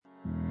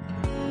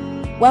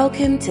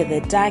Welcome to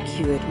the Dag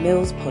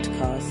Heward-Mills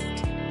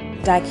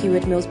podcast. Dag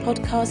Heward-Mills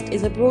podcast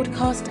is a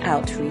broadcast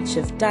outreach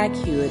of Dag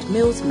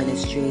Heward-Mills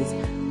Ministries,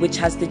 which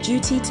has the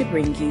duty to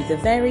bring you the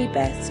very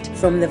best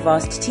from the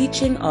vast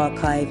teaching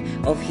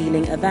archive of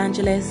healing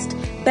evangelist,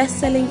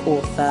 best-selling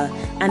author,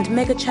 and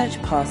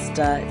megachurch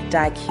pastor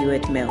Dag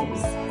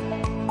Heward-Mills.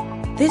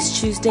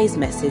 This Tuesday's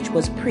message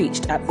was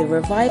preached at the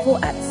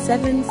Revival at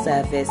 7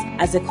 service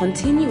as a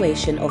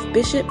continuation of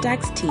Bishop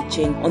Dag's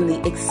teaching on the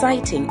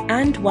exciting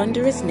and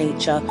wondrous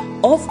nature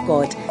of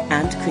God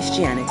and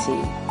Christianity.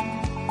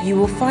 You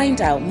will find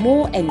out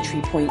more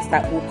entry points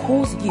that will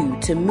cause you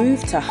to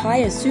move to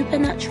higher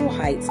supernatural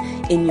heights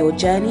in your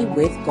journey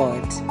with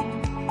God.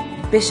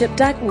 Bishop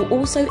Dag will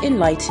also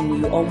enlighten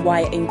you on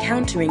why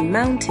encountering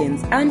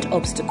mountains and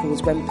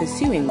obstacles when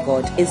pursuing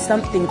God is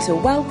something to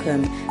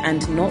welcome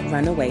and not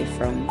run away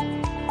from.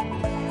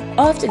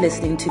 After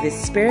listening to this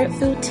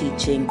spirit-filled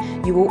teaching,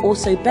 you will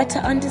also better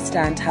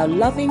understand how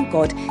loving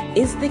God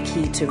is the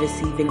key to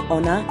receiving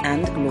honor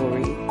and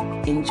glory.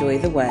 Enjoy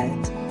the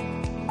word.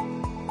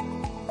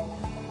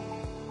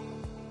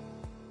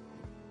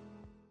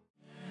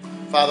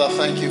 Father,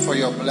 thank you for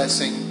your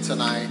blessing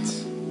tonight.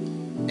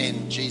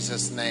 In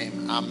Jesus'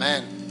 name,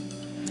 amen.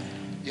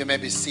 You may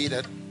be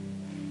seated.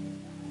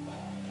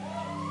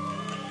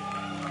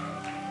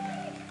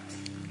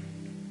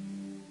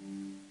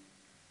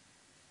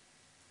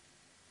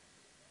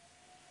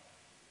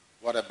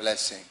 What a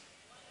blessing.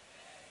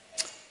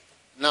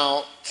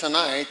 Now,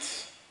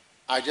 tonight,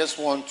 I just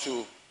want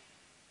to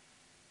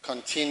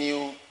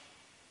continue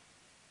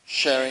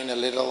sharing a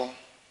little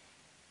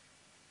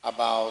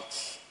about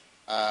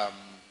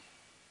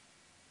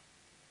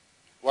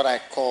what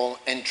I call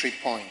entry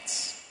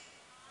points.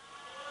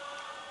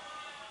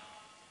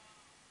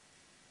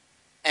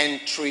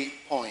 Entry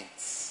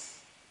points.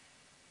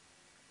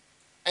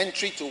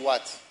 Entry to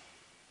what?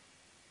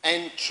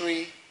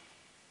 Entry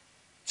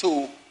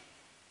to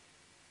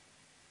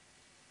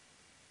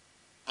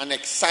an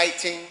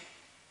exciting,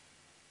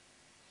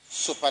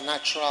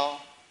 supernatural,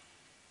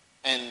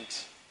 and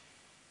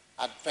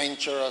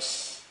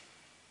adventurous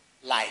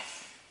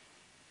life.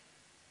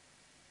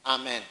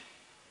 Amen.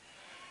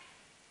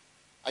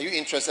 Are you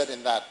interested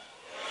in that?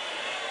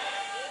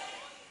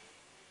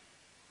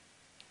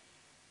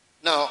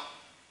 Now,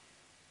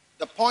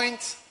 the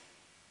point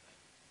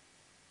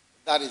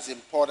that is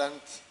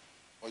important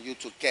for you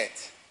to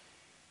get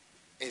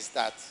is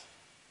that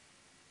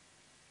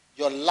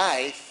your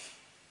life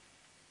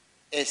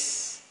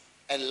is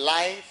a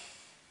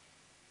life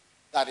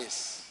that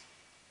is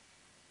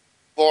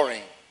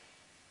boring,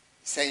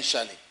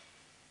 essentially,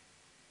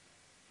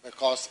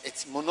 because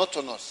it's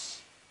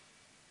monotonous,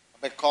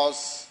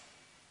 because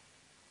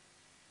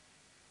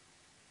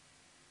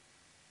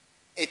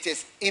it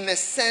is, in a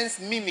sense,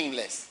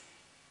 meaningless.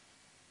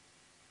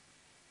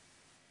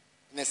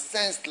 In a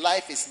sense,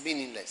 life is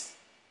meaningless.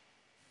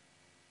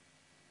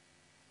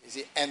 You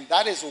see, and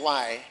that is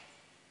why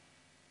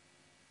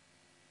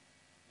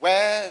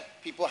where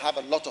people have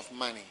a lot of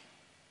money,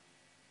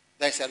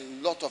 there's a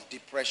lot of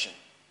depression.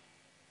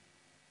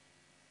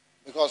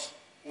 Because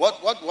what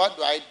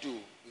do I do?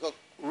 Because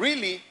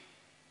really,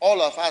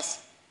 all of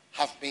us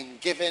have been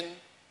given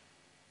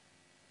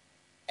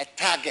a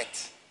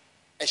target,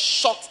 a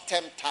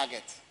short-term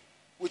target,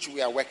 which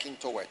we are working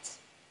towards.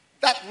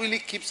 That really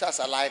keeps us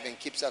alive and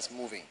keeps us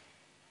moving.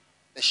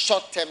 The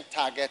short-term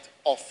target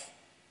of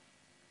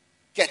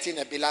getting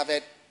a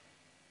beloved,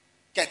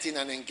 getting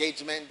an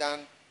engagement done,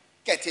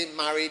 getting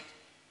married,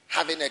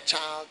 having a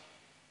child,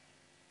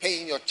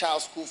 paying your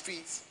child's school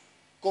fees,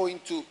 going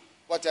to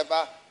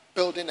whatever,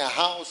 building a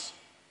house,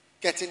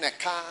 getting a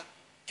car,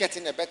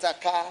 getting a better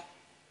car,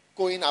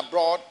 going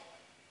abroad,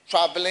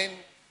 traveling,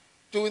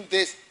 doing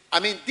this. I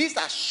mean, these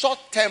are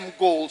short-term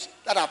goals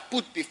that are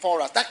put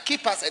before us that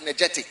keep us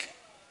energetic.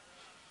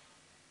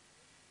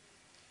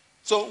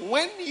 So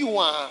when you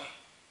are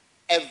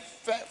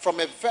from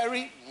a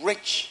very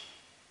rich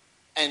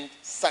and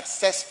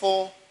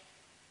successful,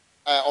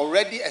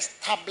 already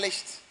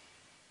established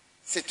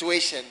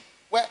situation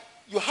where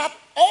you have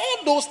all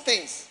those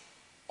things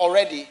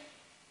already,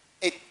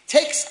 it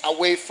takes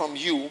away from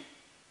you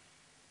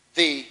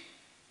the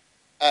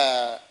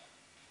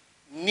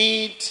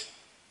need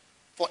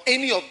for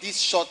any of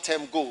these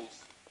short-term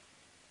goals.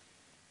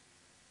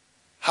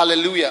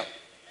 Hallelujah.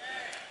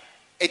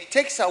 It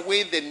takes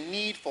away the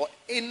need for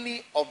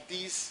any of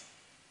these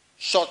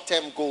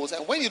short-term goals.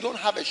 And when you don't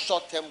have a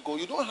short-term goal,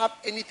 you don't have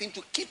anything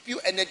to keep you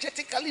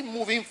energetically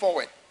moving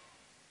forward.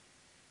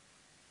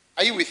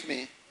 Are you with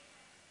me?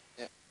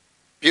 Yeah.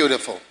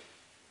 Beautiful.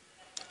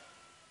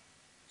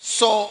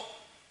 So,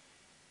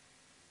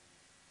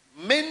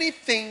 many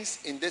things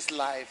in this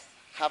life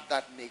have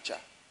that nature.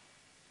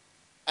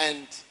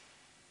 And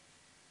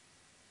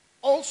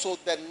also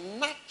the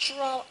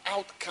natural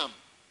outcome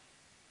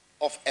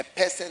of a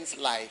person's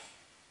life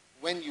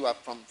when you are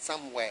from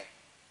somewhere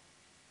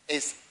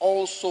is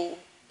also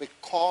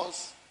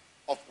because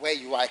of where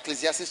you are.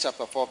 Ecclesiastes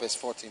chapter 4 verse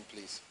 14,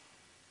 please.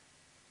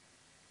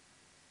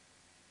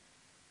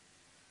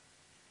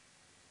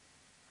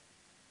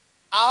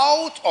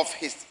 out of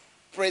his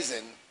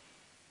prison,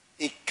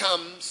 he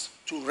comes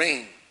to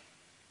reign.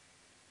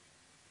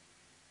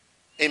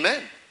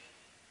 Amen.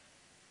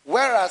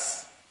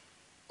 Whereas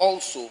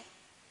also,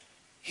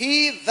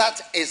 he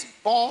that is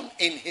born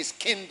in his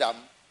kingdom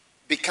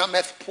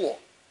becometh poor.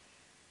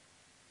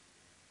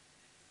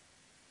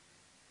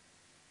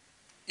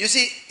 You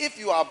see, if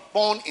you are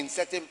born in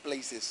certain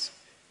places,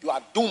 you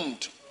are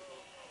doomed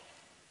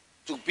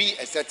to be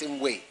a certain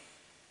way.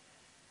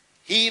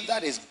 He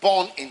that is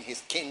born in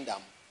his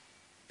kingdom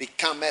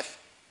becometh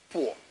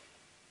poor.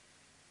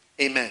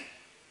 Amen.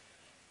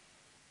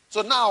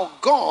 So now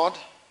God,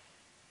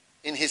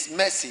 in his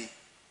mercy,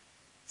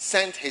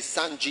 sent his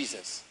son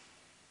Jesus.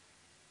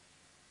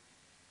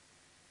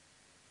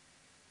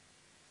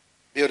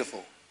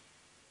 Beautiful.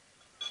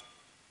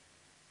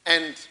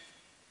 And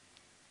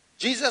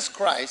Jesus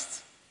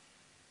Christ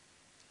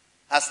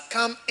has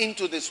come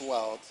into this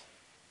world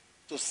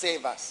to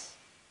save us.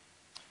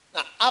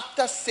 Now,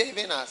 after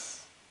saving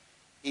us,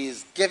 he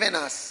is giving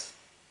us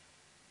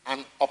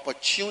an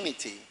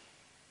opportunity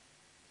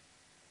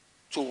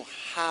to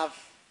have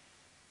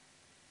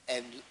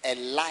a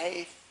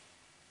life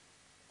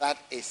that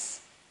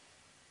is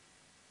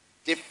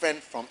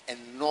different from a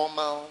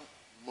normal,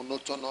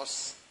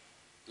 monotonous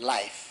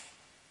life.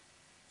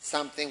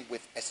 Something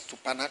with a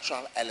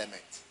supernatural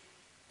element.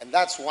 And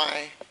that's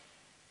why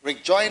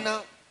Rick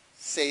Joyner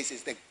says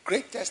it's the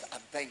greatest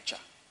adventure.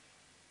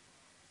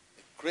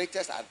 The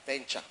greatest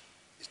adventure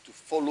is to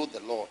follow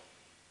the Lord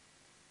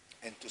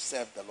and to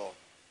serve the Lord.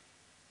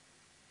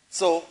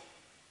 So,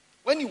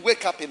 when you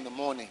wake up in the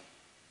morning,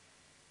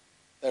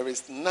 there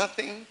is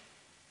nothing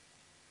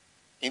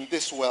in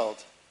this world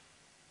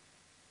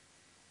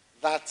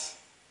that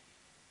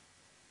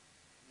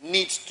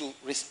needs to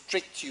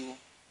restrict you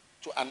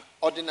to an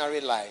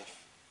ordinary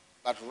life,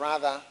 but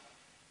rather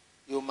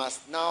you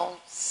must now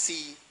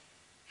see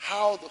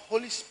how the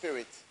Holy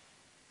Spirit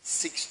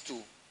seeks to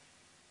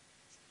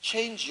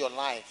change your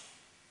life,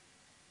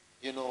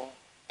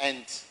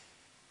 and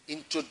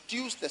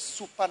introduce the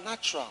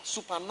supernatural,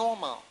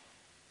 supernormal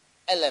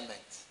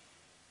element.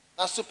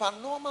 Now,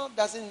 supernormal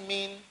doesn't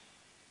mean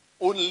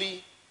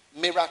only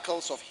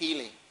miracles of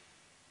healing.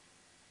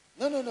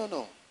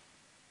 No.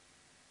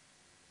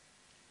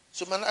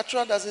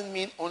 Supernatural doesn't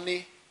mean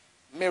only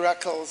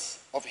miracles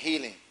of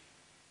healing.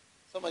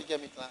 Somebody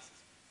get me glasses.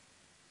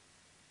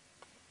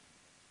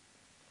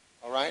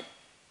 All right?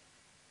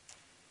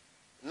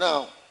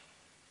 Now,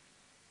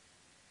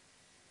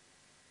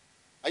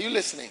 are you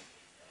listening?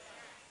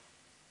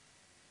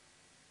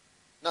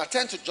 Now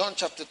turn to John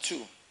chapter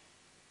 2.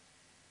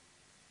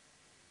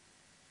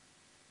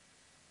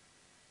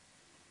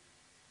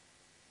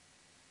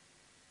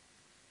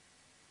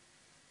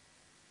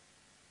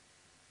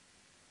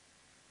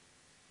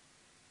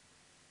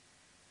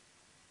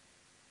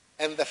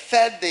 And the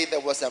third day there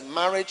was a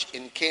marriage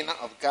in Cana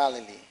of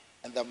Galilee,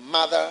 and the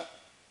mother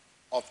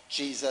of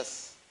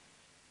Jesus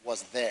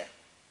was there.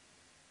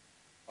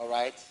 All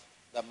right?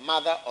 The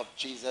mother of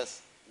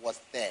Jesus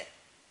was there.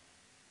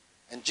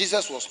 And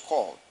Jesus was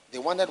called. They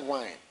wanted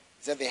wine.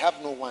 He said, they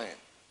have no wine.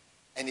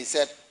 And he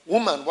said,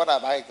 woman, what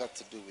have I got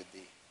to do with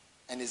thee?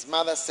 And his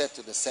mother said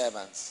to the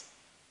servants,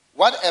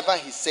 whatever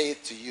he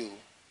saith to you,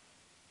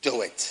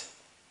 do it.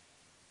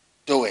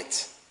 Do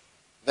it.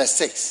 Verse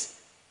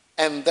 6.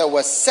 And there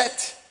were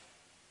set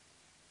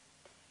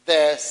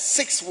there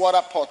 6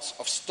 water pots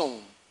of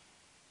stone,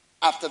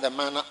 after the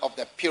manner of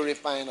the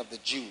purifying of the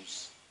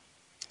Jews.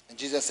 And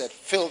Jesus said,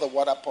 fill the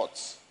water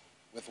pots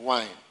with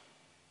wine.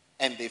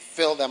 And they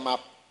filled them up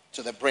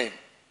to the brim.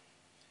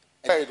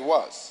 And there it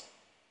was.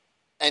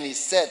 And he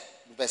said,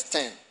 verse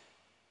 10,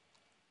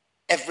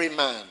 every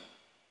man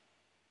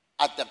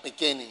at the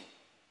beginning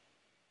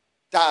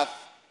doth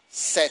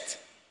set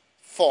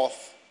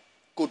forth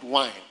good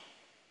wine.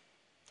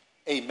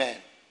 Amen.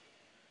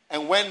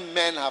 And when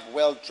men have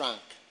well drunk,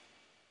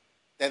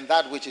 then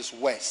that which is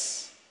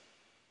worse.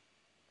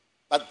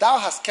 But thou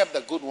hast kept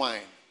the good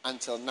wine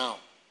until now.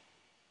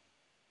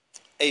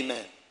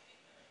 Amen.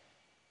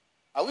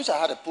 I wish I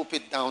had a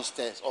pulpit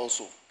downstairs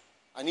also.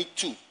 I need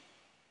 2.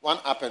 1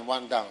 up and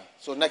 1 down.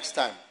 So next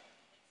time.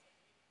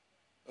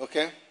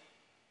 Okay? I'm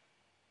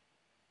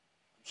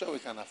sure we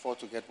can afford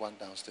to get 1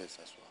 downstairs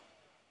as well.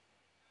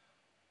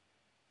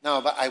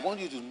 Now, but I want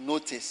you to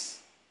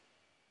notice,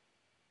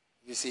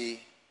 you see,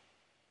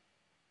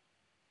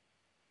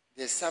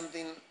 there's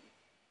something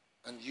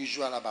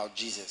unusual about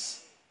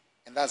Jesus.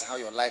 And that's how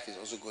your life is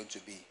also going to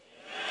be.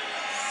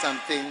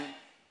 Something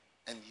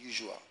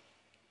unusual.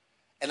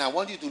 And I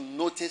want you to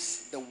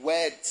notice the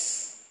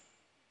words,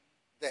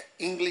 the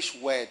English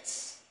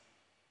words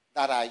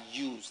that are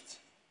used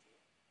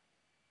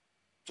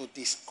to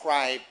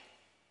describe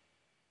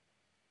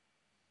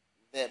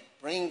the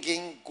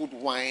bringing good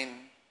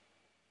wine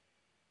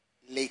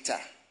later.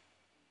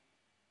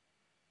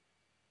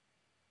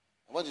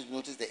 I want you to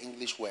notice the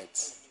English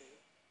words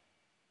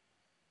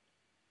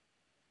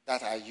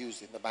that are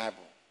used in the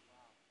Bible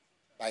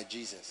by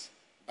Jesus,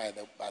 by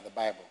the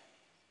Bible.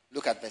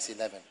 Look at verse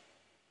 11.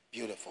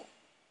 Beautiful.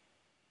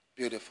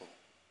 Beautiful.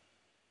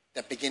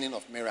 The beginning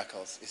of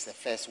miracles is the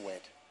first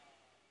word.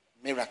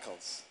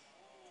 Miracles.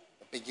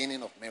 The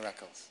beginning of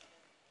miracles.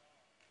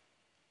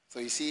 So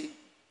you see,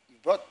 you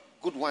brought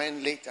good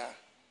wine later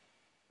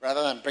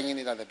rather than bringing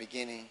it at the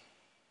beginning.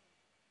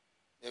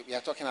 We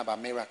are talking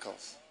about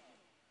miracles.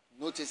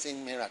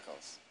 Noticing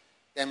miracles.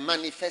 They're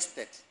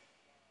manifested.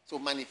 So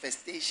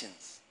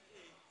manifestations.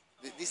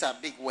 These are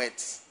big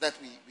words that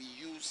we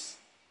use.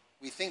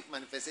 We think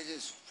manifestation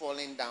is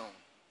falling down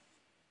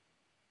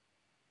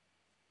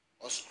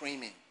or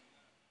screaming.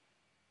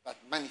 But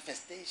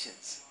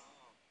manifestations.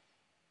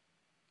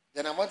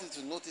 Then I want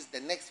you to notice the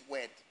next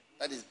word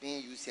that is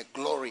being used here.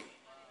 Glory.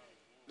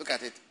 Look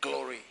at it.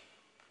 Glory.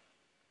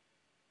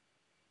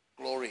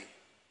 Glory.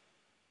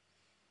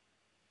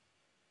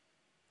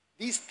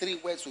 These three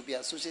words will be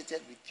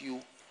associated with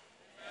you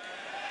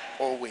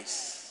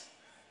always.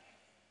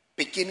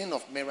 Beginning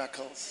of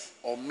miracles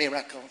or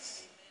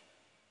miracles.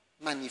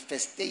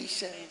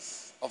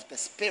 Manifestations of the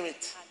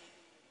Spirit.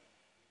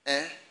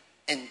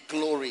 And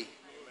glory.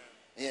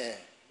 Yeah.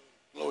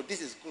 Glory.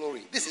 This is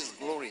glory. This is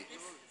glory.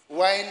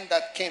 Wine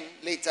that came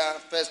later,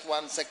 first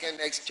one, second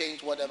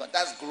exchange, whatever.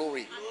 That's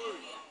glory.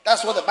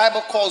 That's what the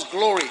Bible calls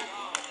glory.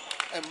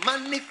 And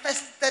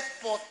manifested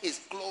forth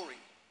is glory.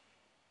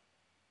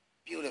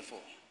 Beautiful.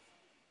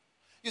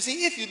 You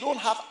see, if you don't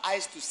have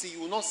eyes to see,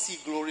 you will not see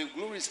glory.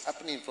 Glory is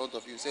happening in front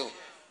of you. So,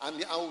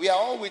 and we are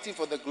all waiting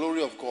for the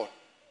glory of God.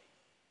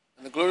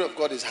 And the glory of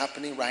God is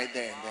happening right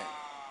there and then.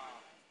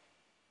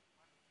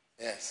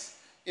 Yes.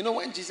 You know,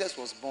 when Jesus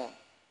was born,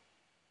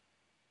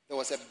 there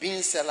was a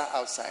bean seller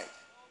outside.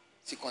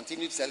 She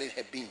continued selling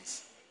her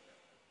beans.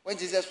 When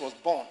Jesus was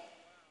born,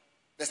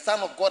 the Son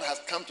of God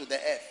has come to the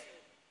earth.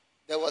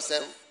 There was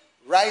a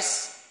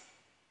rice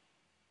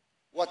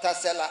water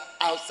seller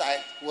outside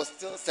who was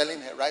still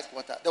selling her rice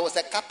water. There was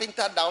a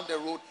carpenter down the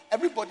road.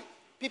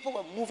 People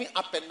were moving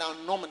up and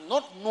down,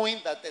 not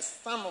knowing that the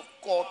Son of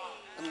God,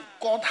 and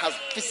God has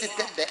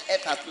visited the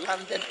earth, has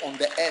landed on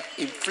the earth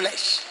in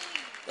flesh.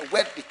 The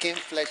word became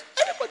flesh.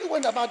 Everybody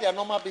went about their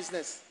normal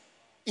business.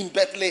 In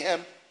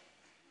Bethlehem,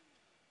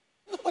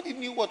 nobody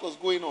knew what was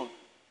going on.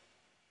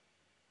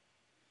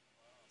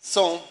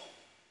 So,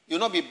 you'll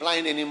not be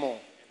blind anymore.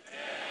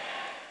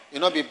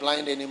 You'll not be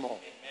blind anymore.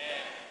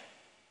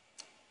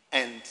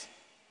 And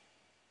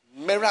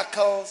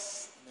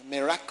miracles, the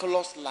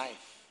miraculous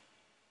life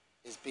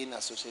is being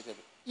associated.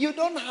 You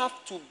don't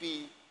have to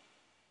be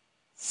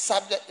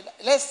subject.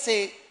 Let's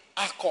say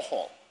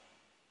alcohol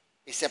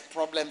is a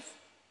problem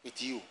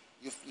with you.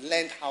 You've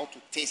learned how to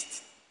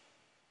taste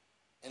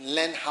and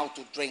learn how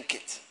to drink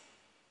it.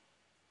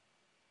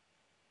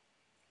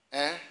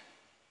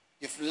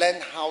 You've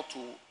learned how to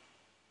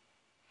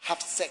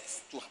have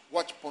sex, to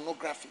watch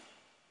pornography.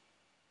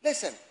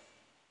 Listen,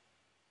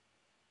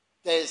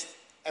 there's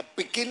a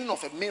beginning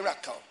of a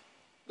miracle.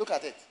 Look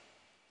at it.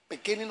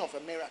 Beginning of a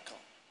miracle.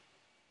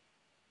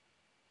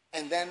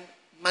 And then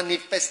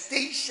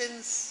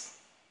manifestations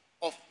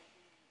of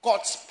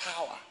God's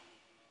power.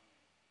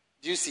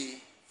 Do you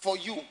see? For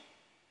you.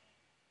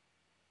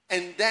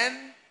 And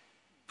then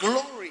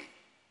glory,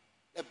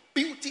 the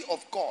beauty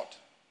of God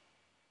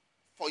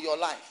for your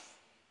life.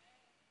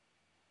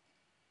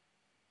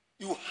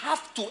 You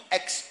have to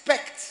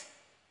expect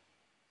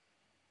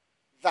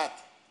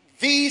that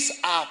these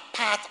are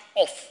part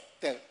of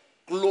the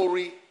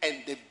glory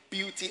and the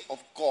beauty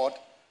of God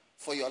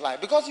for your life.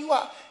 Because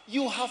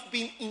you have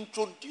been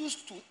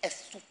introduced to a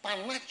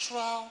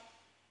supernatural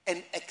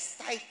and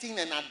exciting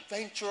and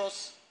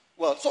adventurous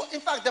world. So, in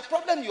fact, the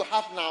problem you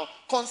have now,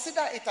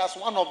 consider it as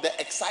one of the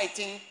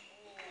exciting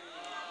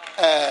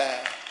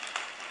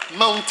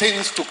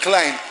mountains to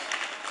climb.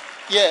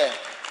 Yeah.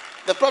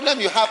 The problem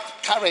you have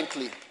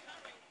currently.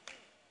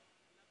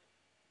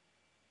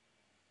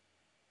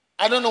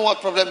 I don't know what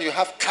problem you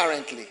have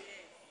currently.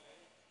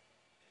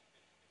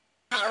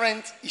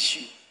 Current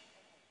issue.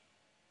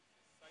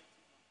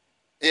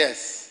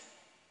 Yes.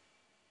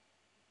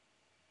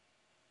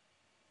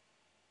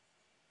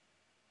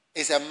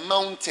 It's a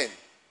mountain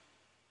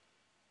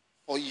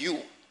for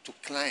you to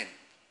climb.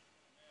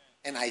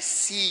 And I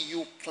see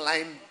you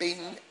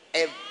climbing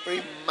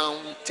every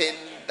mountain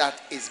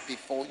that is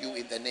before you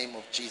in the name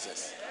of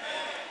Jesus.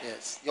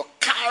 Yes. Your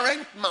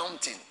current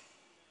mountain.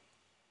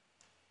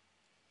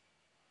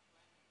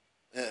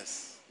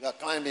 Yes. You are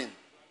climbing.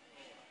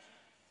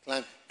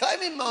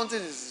 Climbing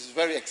mountains is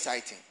very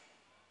exciting.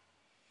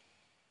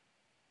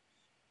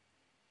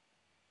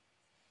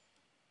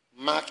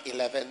 Mark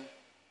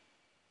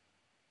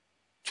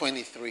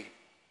 11:23.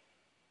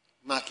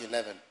 Mark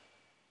 11.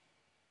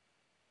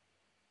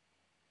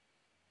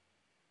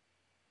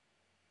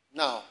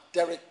 Now,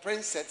 Derek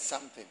Prince said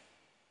something,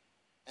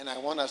 and I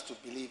want us to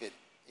believe it.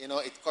 You know,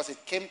 because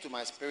it came to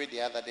my spirit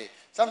the other day.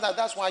 Sometimes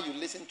that's why you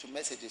listen to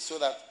messages, so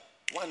that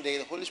one day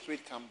the Holy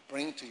Spirit can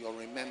bring to your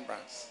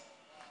remembrance.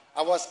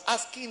 I was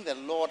asking the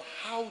Lord,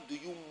 how do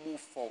you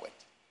move forward?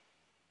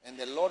 And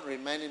the Lord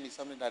reminded me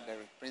something that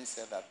Derek Prince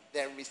said, that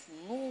there is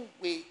no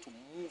way to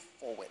move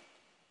forward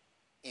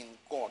in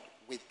God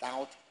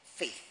without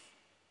faith.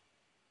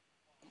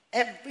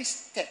 Every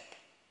step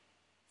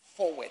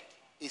forward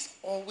is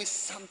always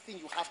something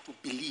you have to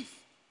believe.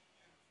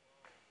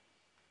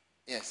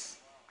 Yes.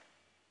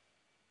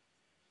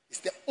 It's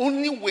the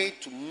only way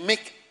to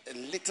make a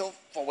little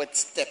forward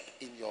step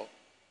in your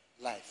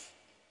life.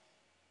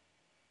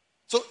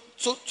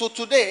 So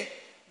today,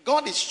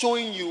 God is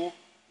showing you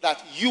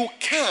that you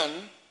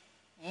can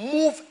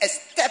move a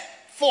step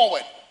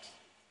forward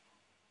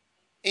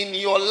in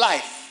your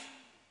life,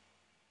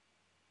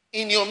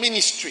 in your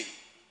ministry,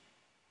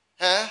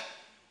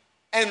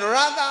 and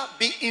rather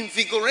be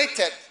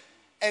invigorated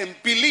and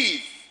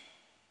believe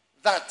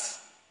that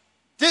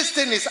this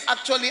thing is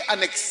actually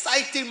an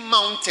exciting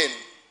mountain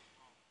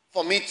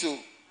for me to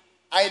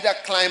either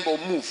climb or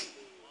move.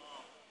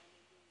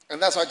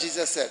 And that's what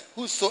Jesus said.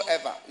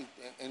 Whosoever,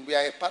 and we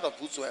are a part of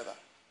whosoever,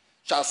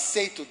 shall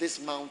say to this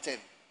mountain,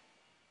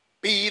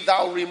 be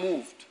thou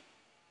removed,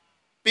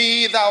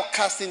 be thou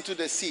cast into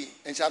the sea,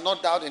 and shall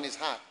not doubt in his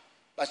heart,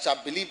 but shall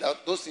believe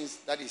that those things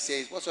that he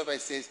says, whatsoever he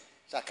says,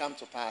 shall come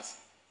to pass.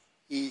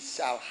 He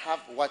shall have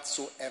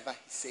whatsoever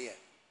he saith.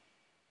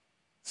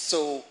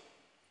 So,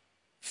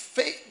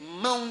 faith,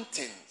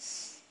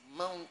 mountains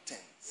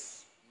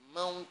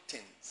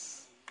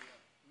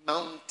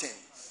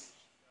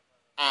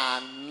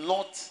are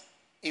not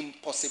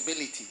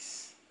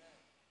impossibilities.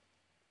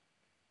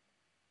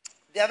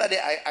 The other day,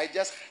 I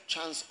just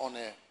chanced on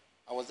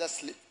I was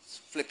just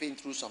flipping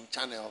through some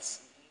channels,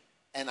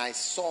 and I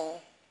saw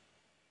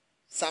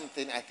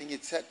something. I think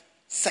it said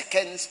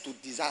seconds to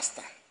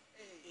disaster.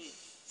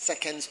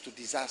 Seconds to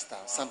disaster,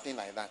 something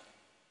like that.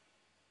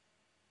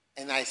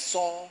 And I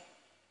saw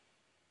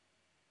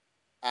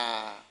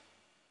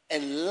a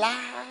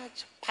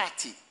large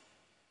party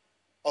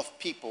of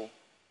people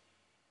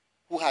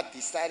who had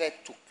decided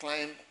to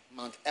climb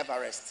Mount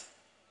Everest.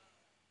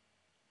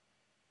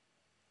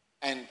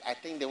 And I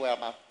think there were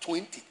about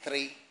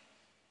 23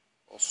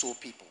 or so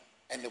people.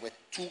 And there were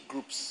two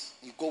groups.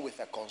 You go with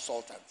a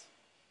consultant.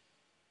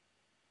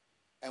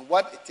 And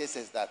what it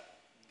is that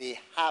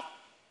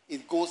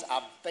it goes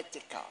up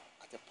vertical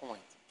at a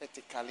point,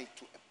 vertically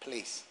to a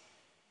place.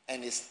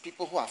 And it's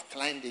people who have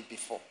climbed it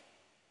before.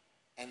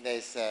 And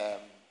there's a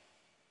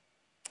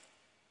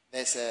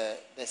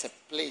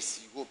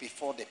place you go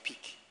before the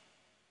peak,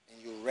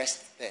 and you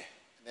rest there.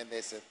 And then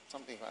there's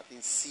something, I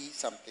think C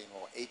something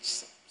or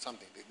H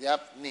something. They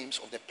have names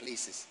of the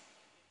places.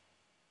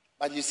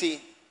 But you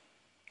see,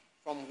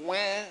 from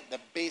where the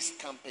base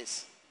camp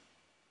is,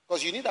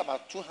 because you need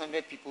about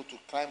 200 people to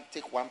climb,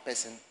 take one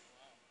person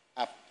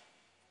up.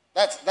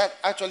 That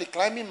actually,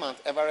 climbing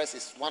Mount Everest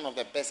is one of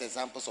the best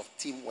examples of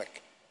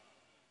teamwork.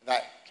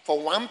 That for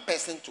one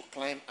person to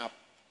climb up,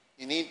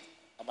 you need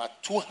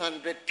about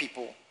 200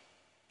 people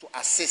to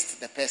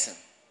assist the person.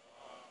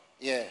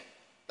 Yeah.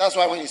 That's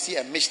why when you see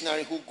a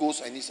missionary who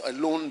goes and is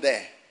alone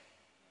there,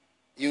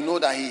 you know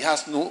that he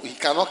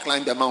cannot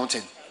climb the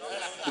mountain.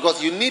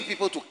 Because you need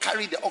people to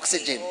carry the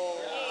oxygen.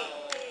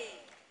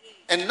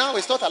 And now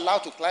it's not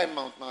allowed to climb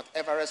Mount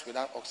Everest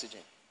without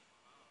oxygen.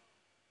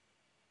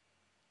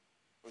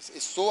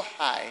 It's so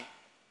high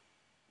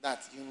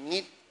that you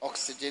need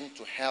oxygen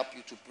to help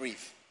you to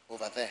breathe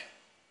over there.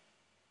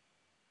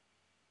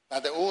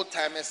 That the old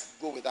timers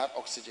go without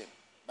oxygen.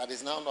 But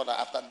it's now not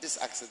after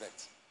this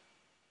accident.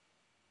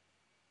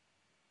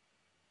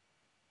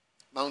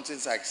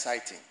 Mountains are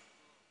exciting.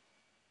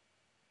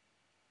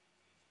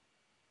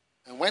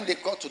 And when they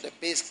got to the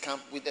base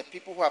camp with the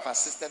people who have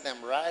assisted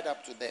them right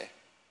up to there,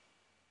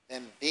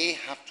 then they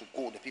have to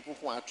go. The people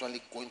who are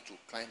actually going to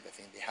climb the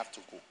thing, they have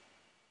to go.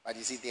 But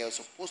you see, they are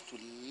supposed to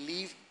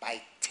leave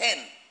by 10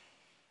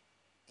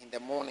 in the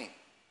morning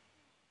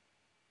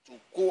to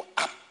go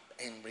up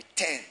and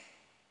return.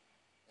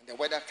 And the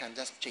weather can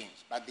just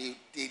change. But they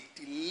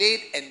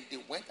delayed and they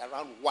went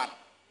around 1.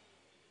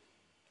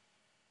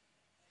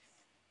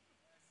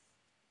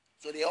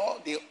 So they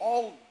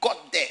all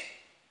got there.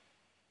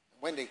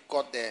 When they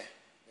got there,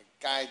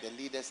 the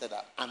leader said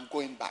that I'm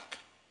going back.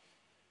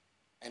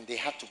 And they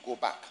had to go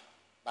back.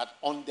 But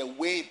on the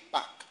way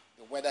back,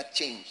 the weather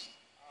changed.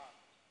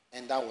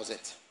 And that was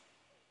it.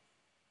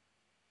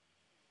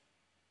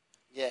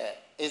 Yeah,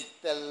 it's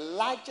the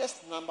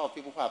largest number of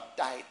people who have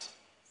died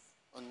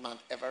on Mount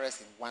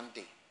Everest in one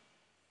day.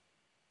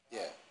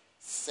 Yeah,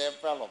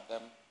 several of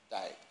them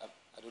died.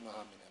 I don't know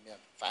how many, I mean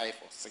 5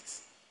 or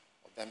 6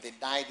 of them. They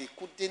died, they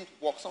couldn't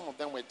walk. Some of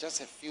them were just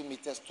a few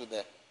meters to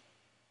the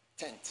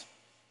tent,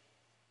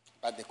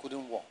 but they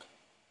couldn't walk.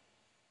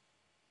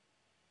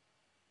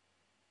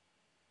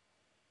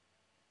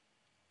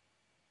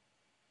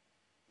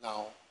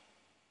 Now,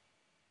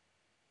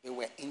 they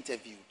were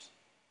interviewed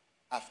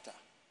after.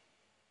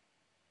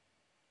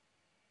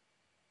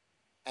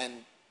 And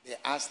they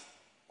asked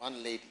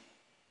one lady,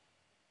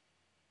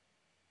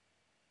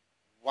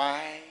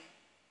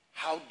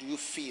 how do you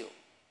feel?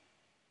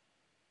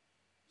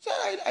 She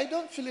said, I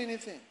don't feel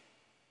anything.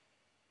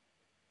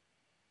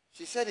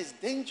 She said, it's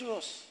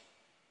dangerous.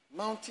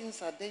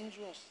 Mountains are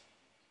dangerous.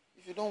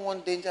 If you don't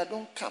want danger,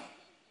 don't come.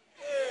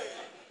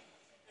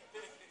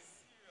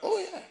 Oh,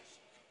 yeah.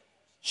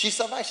 She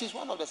survived. She's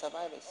one of the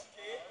survivors.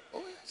 Oh,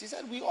 yeah. She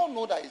said, we all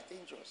know that it's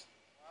dangerous.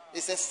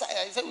 It's a sign.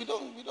 I said, we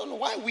don't know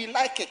why we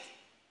like it.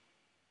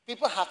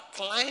 People have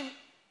climbed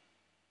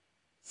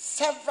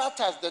several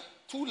times. The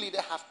two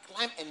leaders have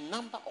climbed a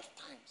number of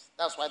times.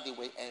 That's why they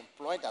were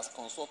employed as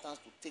consultants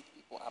to take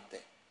people up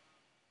there.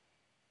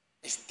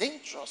 It's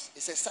dangerous.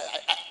 It's a sign.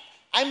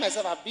 I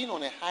myself have been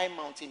on a high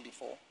mountain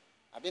before.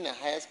 I've been the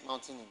highest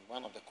mountain in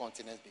one of the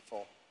continents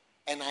before.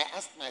 And I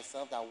asked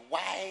myself that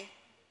why,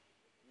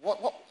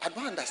 what I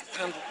don't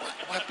understand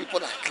why people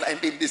are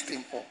climbing this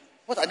thing for.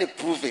 What are they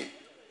proving?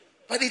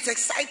 But it's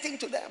exciting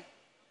to them.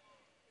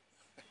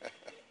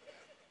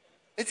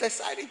 It's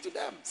exciting to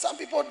them. Some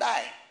people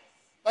die.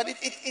 But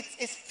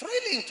it's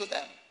thrilling to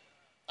them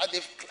that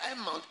they've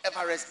climbed Mount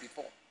Everest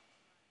before.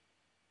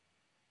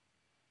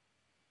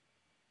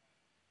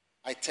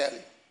 I tell you.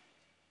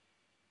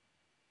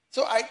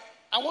 So I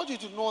want you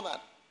to know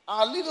that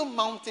our little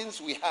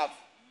mountains we have,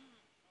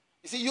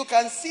 you see, you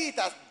can see it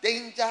as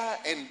danger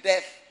and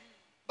death.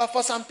 But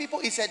for some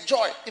people, it's a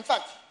joy. In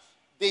fact,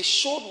 they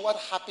showed what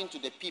happened to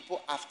the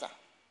people after.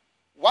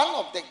 One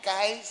of the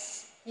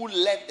guys who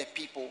led the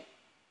people,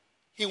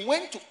 he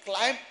went to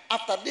climb,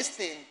 after this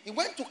thing, he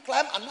went to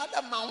climb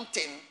another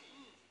mountain,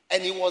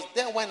 and he was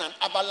there when an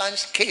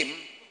avalanche came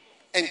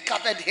and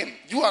covered him.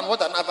 You and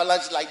what an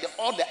avalanche is like,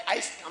 all the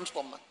ice comes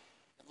from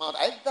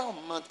either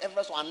Mount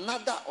Everest or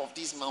another of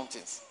these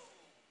mountains.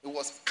 It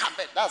was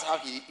covered. That's how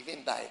he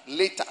even died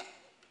later.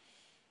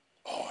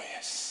 Oh,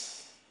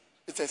 yes.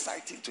 It's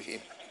exciting to him.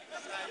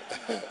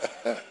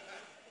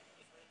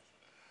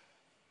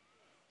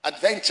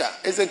 Adventure,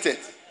 isn't it?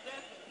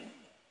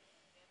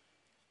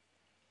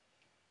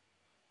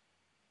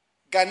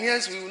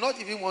 Ghanaians, we will not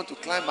even want to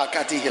climb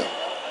Makati Hill.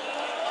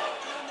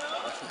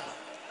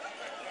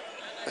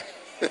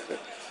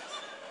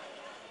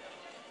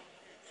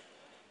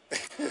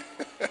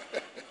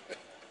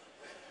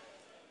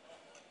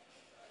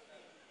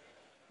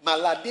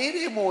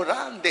 Maladiri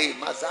Morande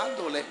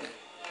Mazandole.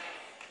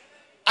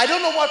 I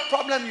don't know what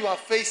problem you are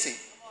facing.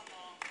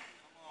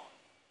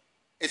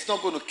 It's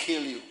not going to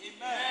kill you.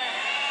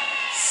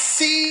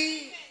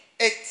 See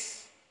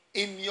it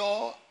in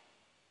your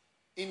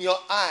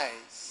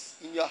eyes,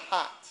 in your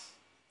heart.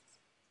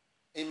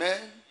 Amen?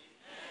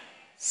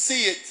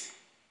 See it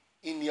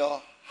in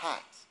your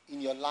heart,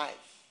 in your life.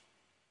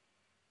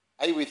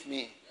 Are you with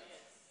me?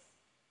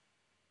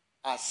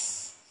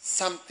 As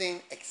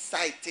something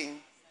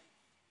exciting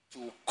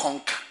to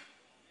conquer.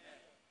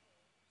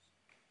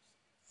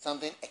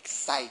 Something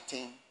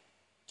exciting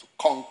to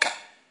conquer.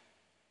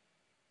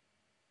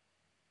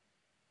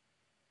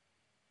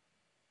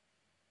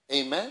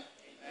 Amen? Amen.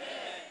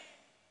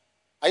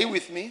 Are you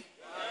with me?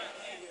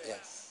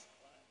 Yes.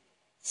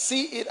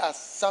 See it as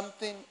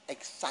something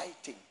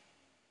exciting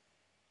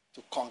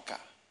to conquer.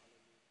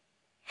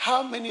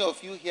 How many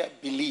of you here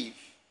believe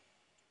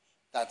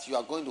that you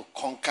are going to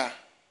conquer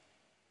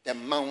the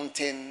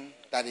mountain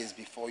that is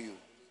before you?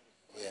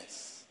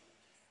 Yes.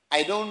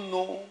 I don't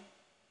know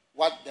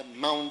what the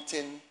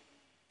mountain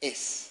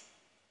is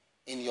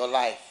in your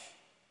life.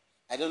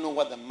 I don't know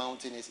what the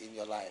mountain is in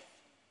your life.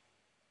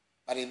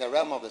 But in the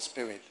realm of the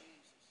spirit,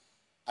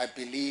 I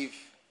believe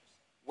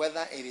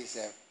whether it is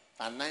a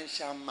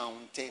financial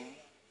mountain,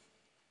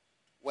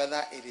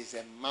 whether it is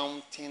a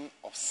mountain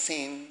of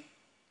sin,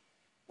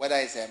 whether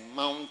it's a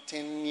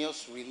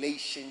mountainous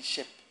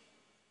relationship,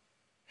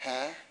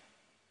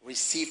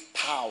 receive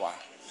power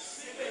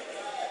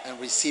and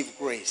receive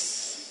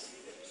grace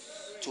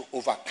to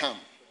overcome.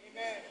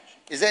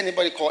 Is there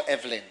anybody called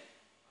Evelyn?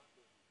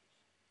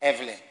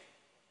 Evelyn.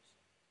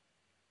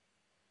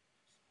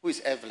 Who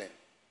is Evelyn?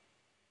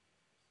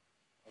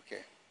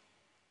 Okay.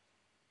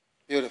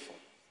 Beautiful.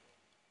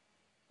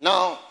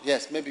 Now,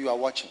 yes, maybe you are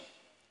watching.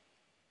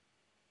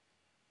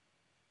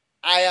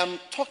 I am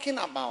talking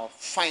about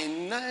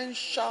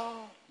financial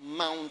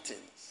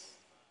mountains.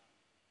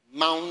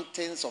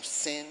 Mountains of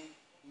sin.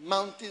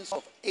 Mountains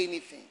of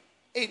anything.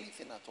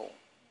 Anything at all.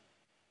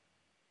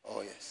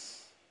 Oh, yes.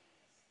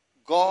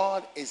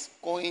 God is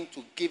going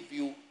to give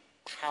you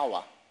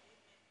power.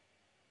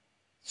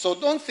 So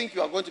don't think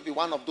you are going to be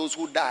one of those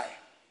who die.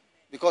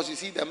 Because you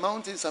see, the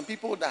mountains, some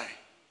people die.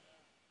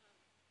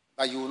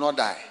 But you will not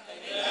die.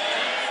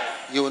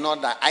 You will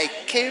not die. I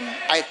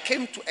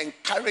came to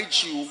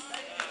encourage you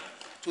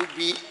to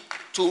be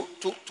to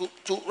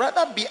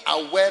rather be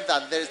aware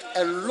that there is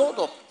a lot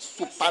of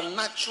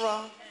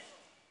supernatural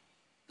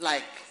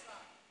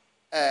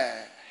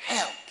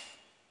help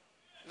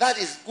that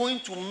is going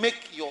to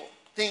make your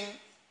thing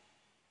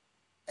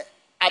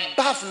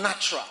above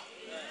natural.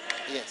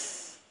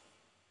 Yes.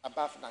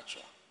 Above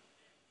natural.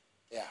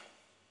 Yeah.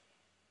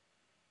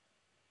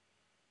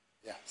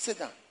 Yeah. Sit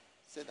down.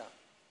 Sit down.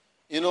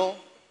 You know,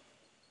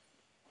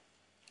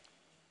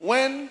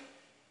 when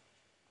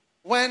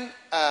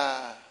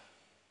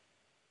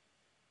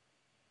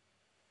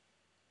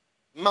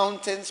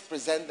mountains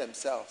present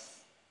themselves,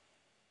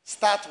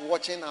 start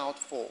watching out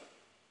for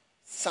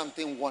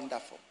something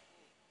wonderful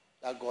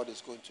that God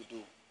is going to do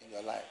in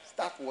your life.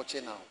 Start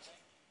watching out.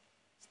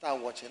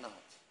 Start watching out.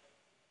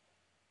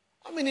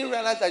 How many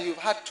realize that you've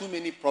had too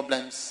many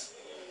problems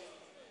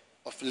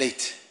of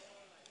late?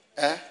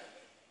 Eh?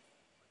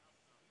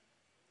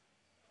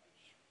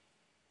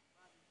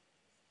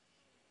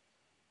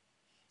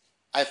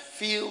 I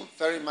feel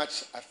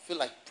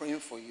like praying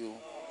for you.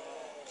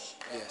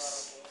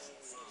 Yes.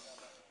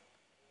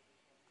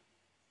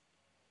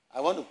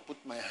 I want to put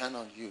my hand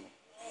on you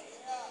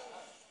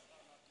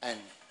and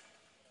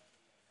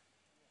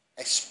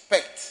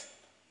expect,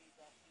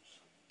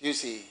 you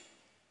see,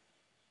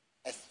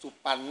 a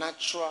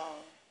supernatural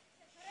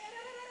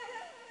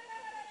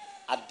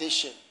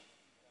addition,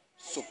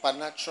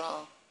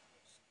 supernatural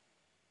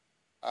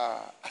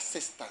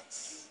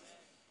assistance.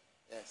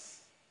 Yes.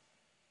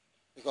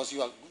 Because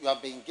you are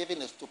being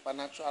given a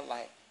supernatural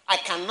life. I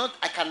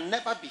can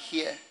never be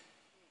here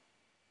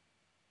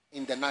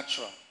in the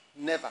natural.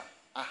 Never.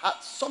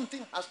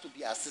 Something has to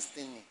be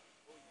assisting me.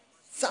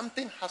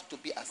 Something has to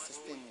be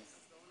assisting me.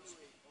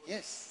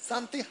 Yes.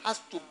 Something has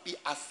to be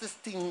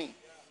assisting me.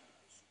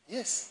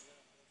 Yes.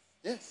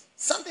 Yes.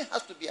 Something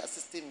has to be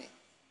assisting me.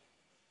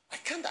 I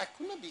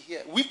could not be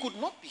here. We could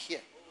not be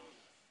here.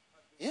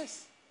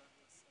 Yes.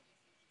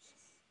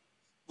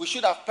 We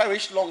should have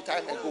perished long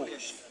time ago.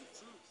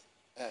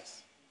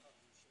 Yes.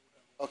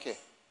 Okay.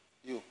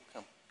 You,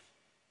 come.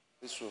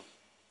 This row.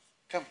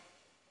 Come.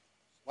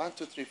 1,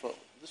 2, 3, 4.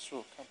 This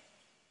row, come.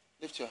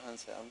 Lift your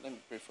hands here. Let me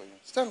pray for you.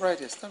 Stand right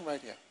here. Stand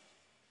right here.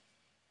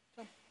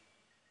 Come.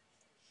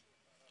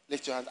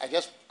 Lift your hands.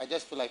 I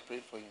just feel like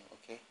praying for you,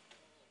 okay?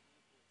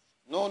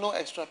 No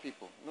extra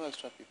people. No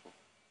extra people.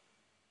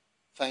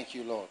 Thank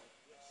you, Lord.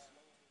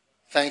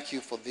 Thank you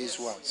for these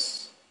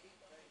ones.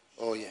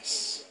 Oh,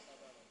 yes.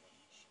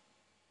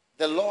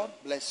 The Lord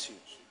bless you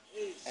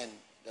and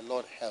the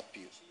Lord help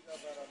you.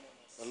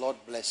 The Lord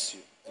bless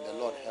you and the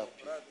Lord help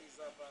you.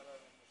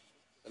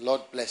 The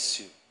Lord bless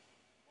you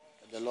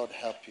and the Lord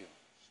help you.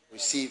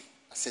 Receive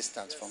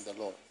assistance from the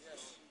Lord.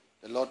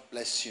 The Lord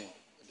bless you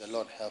and the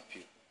Lord help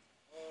you.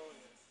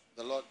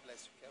 The Lord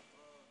bless you.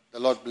 The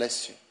Lord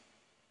bless you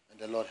and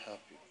the Lord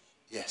help you.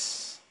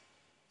 Yes.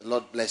 The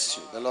Lord bless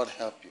you. The Lord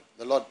help you.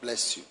 The Lord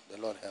bless you.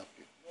 The Lord help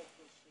you.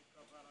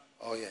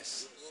 Oh,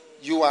 yes.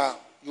 You are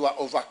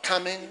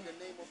overcoming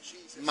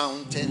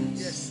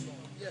mountains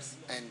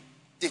and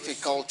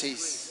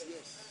difficulties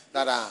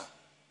that are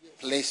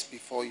placed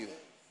before you.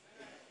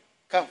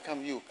 Come,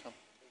 you, come.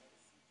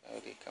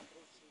 Okay, come.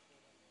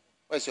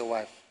 Where's your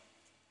wife?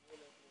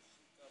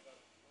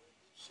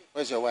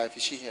 Where's your wife?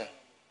 Is she here?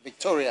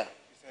 Victoria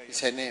is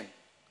her name.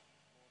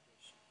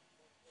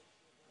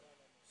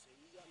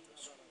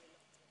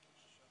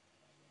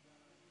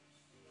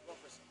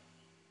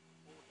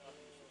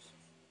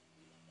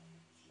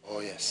 Oh,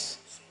 yes.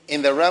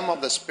 In the realm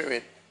of the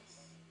spirit,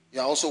 you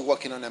are also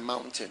walking on a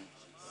mountain.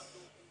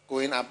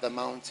 Going up the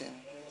mountain,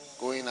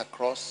 going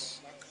across,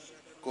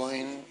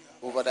 going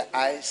over the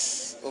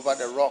ice, over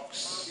the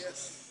rocks,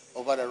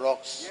 over the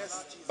rocks.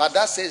 But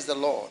that says the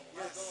Lord,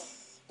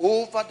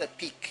 over the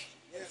peak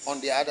on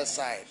the other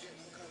side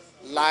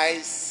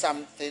lies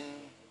something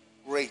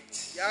great,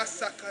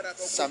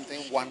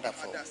 something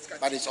wonderful.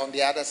 But it's on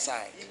the other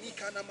side.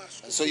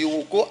 And so you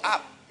will go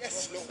up,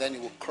 then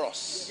you will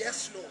cross.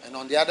 And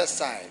on the other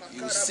side,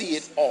 you will see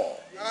it all,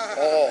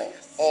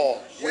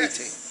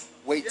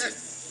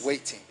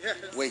 waiting.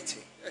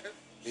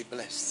 Be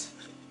blessed.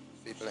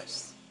 Be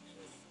blessed.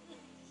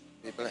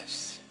 Be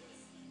blessed.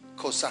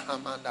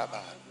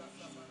 Kosahamandaba.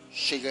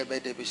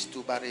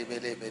 Shigebedebistubare.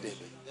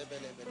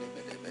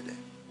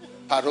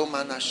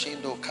 Paromana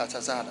shindo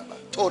katazaraba.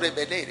 Tore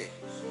bedere.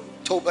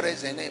 Tobre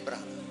zenebra.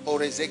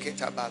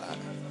 Orezeketa balada.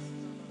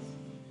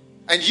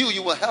 And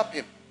you will help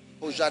him.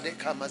 Ojade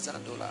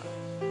kamazandola.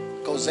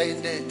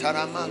 Kozende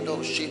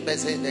taramando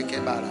shimbezende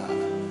kebara.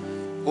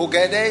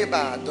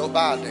 Ugedeba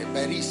dobade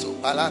beriso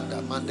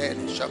balanda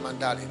mandele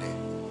shamandalide.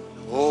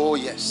 Oh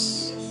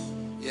yes.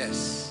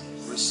 Yes.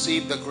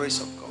 Receive the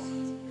grace of God.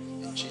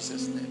 In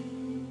Jesus'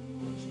 name.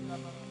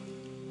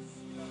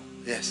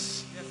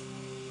 Yes.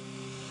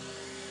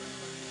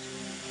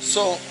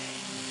 So,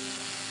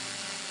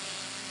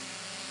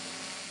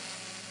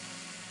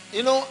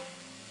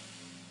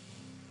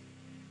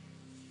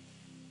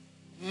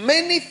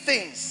 many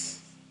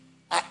things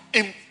are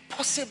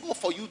impossible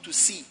for you to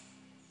see,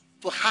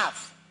 to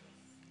have,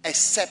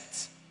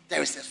 except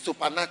there is a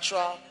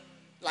supernatural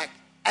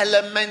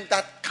element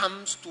that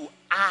comes to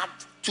add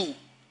to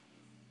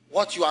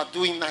what you are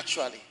doing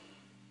naturally.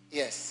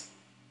 Yes.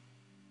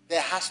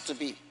 There has to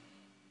be.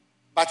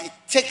 But it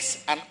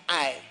takes an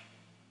eye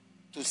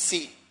to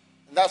see.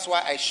 And that's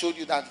why I showed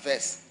you that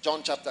verse,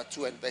 John chapter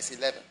 2 and verse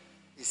 11.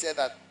 He said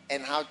that,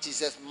 and how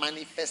Jesus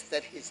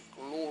manifested his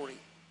glory,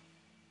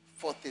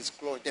 forth his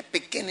glory, the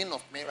beginning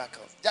of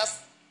miracles.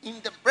 Just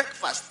in the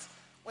breakfast,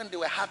 when they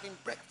were having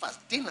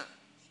breakfast, dinner,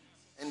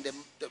 and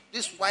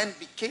this wine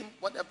became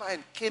whatever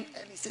and came,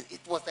 and he said it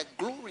was a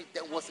glory.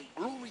 There was a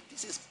glory.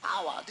 This is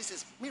power. This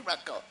is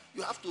miracle.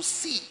 You have to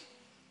see.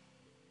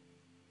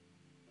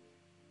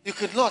 You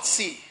could not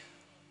see.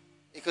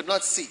 You could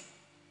not see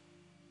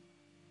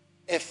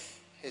if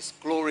his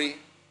glory,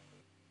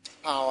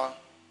 power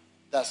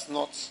does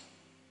not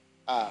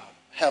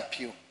help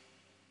you.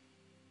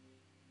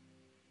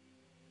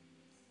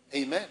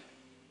 Amen.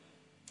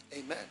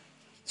 Amen.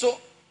 So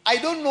I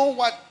don't know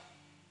what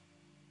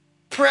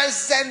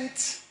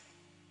present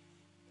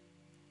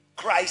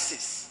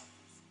crisis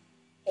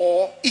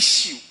or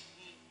issue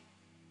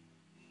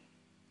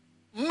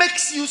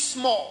makes you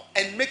small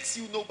and makes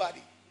you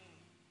nobody.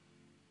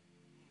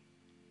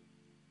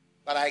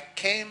 But I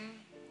came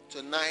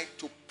tonight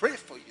to pray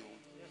for you.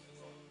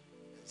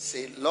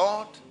 Say,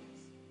 Lord,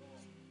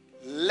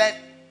 let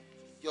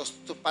your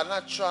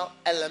supernatural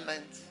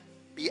element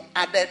be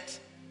added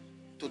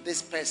to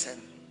this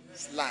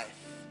person's life.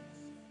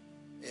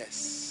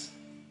 Yes.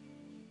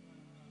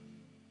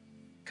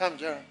 Come,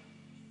 Gerald.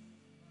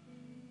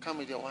 Come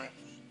with your wife.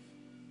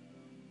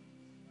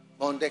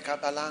 Monde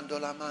cabalando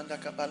la manda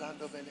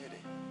cabalando velede.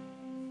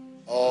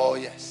 Oh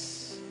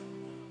yes.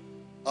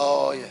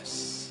 Oh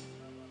yes.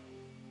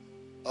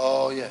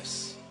 Oh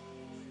yes.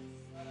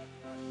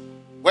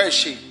 Where is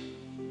she?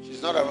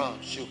 She's not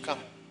around. She'll come.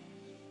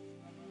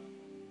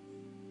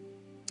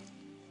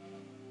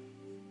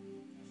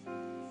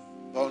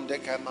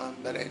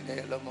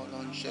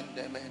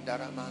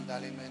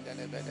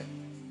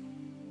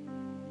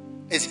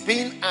 It's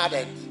being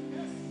added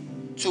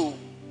to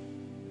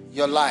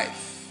your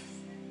life.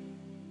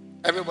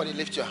 Everybody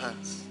lift your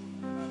hands.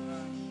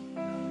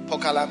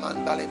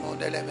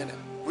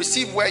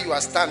 Receive where you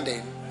are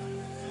standing.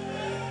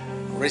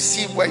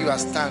 Receive where you are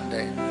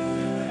standing.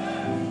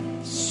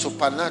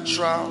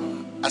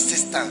 Supernatural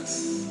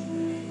assistance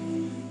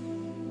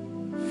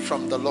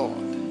from the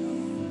Lord.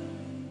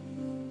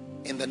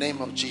 In the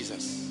name of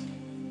Jesus.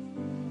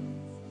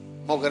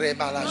 Oh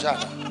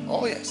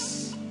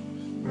yes.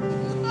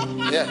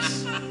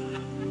 Yes.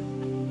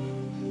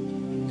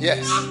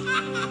 Yes.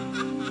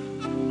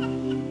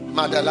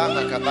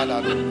 Madalama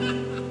kabalado.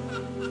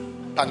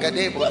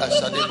 Pagadebo la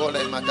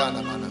sadebole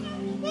madana mana.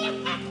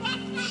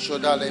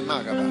 Shodale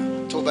magaba.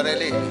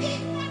 Tobarele.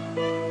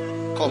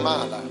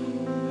 Komala.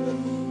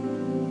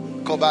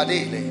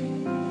 Kobadele.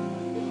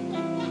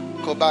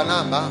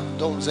 Kobanama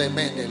donze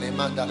mendele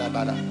mandala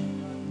bara.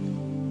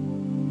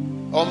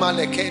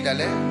 Omale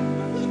kedale.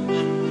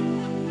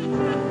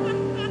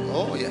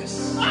 Oh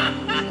yes.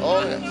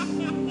 Oh yes.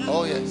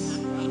 Oh yes.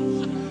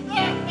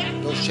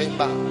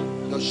 Doshemba.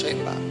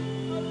 Doshemba.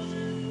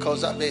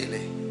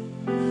 Kozabele.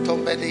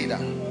 Tombedida.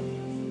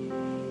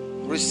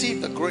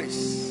 Receive the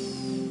grace.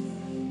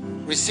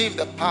 Receive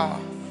the power.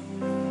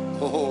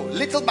 Oh,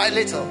 little by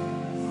little.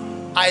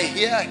 I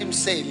hear him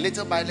say,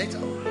 little by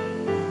little.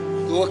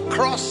 You will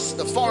cross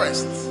the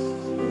forest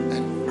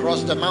and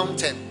cross the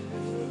mountain.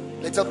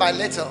 Little by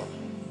little.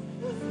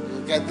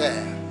 You'll get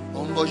there.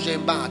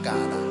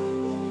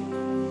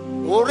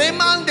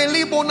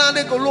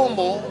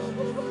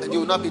 And you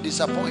will not be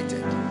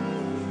disappointed.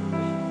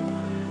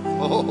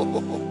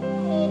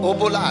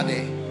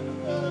 Obolade.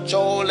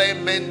 Chole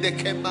mende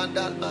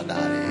kemandal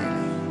madare.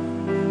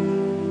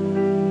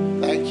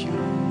 Thank you.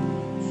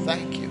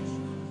 Thank you.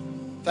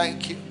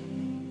 Thank you.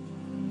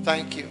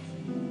 Thank you.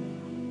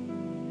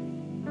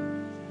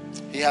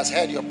 He has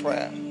heard your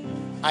prayer.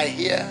 I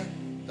hear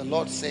the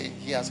Lord say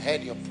he has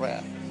heard your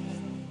prayer.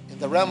 In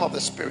the realm of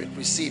the spirit,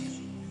 receive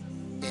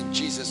in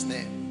Jesus'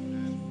 name.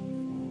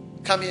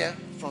 Come here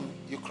from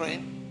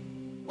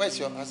Ukraine. Where's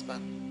your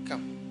husband?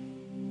 Come.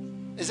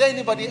 Is there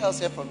anybody else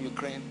here from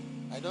Ukraine?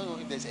 I don't know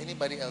if there's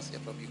anybody else here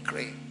from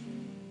Ukraine.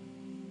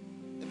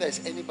 If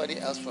there's anybody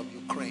else from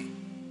Ukraine,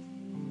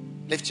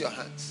 lift your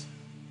hands.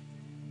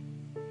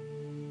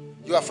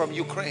 You are from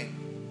Ukraine.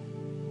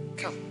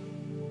 Come.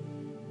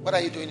 What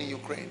are you doing in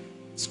Ukraine?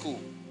 School.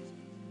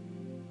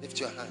 Lift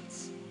your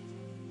hands.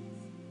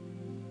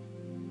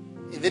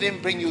 He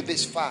didn't bring you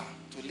this far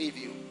to leave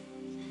you,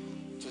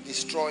 to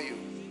destroy you.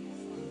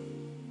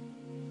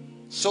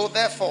 So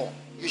therefore,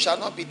 you shall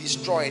not be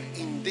destroyed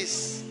in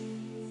this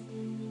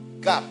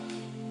gap,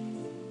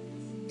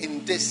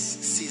 in this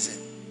season.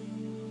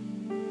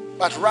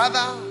 But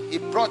rather, he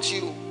brought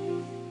you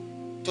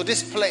to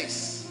this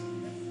place.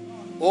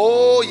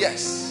 Oh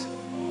yes,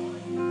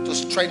 to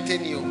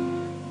strengthen you,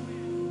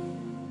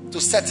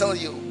 to settle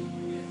you,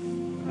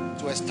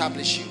 to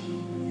establish you.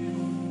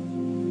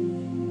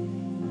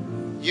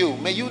 You,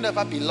 may you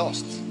never be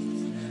lost.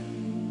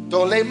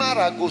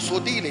 Dolemara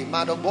gosodile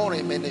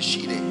madobore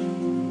meneshide.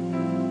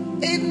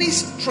 Any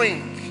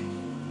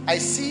string I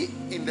see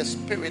in the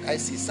spirit, I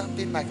see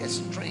something like a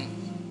string.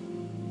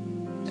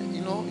 And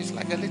you know, it's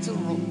like a little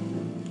rope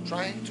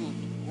trying to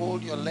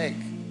hold your leg,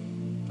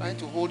 trying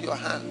to hold your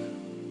hand.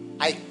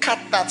 I cut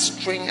that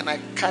string and I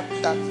cut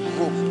that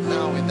rope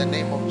now in the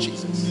name of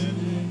Jesus.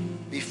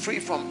 Be free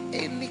from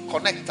any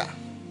connector,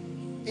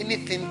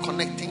 anything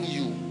connecting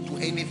you to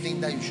anything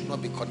that you should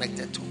not be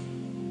connected to.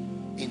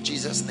 In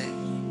Jesus'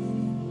 name.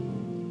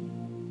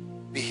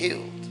 Be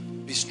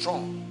healed, be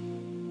strong.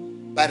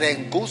 Every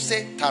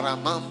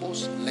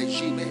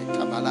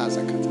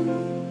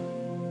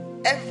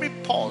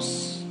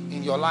pause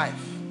in your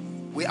life,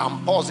 we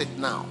unpause it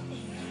now.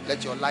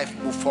 Let your life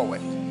move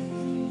forward.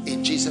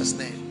 In Jesus'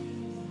 name.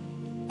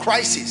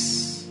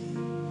 Crises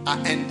are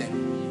ending.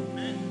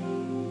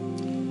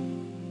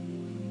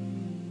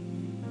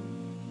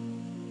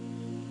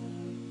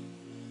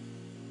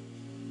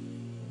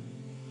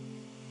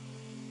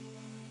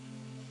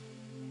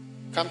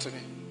 Come to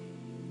me.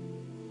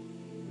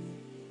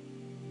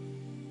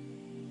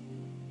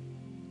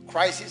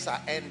 Crises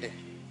are ended.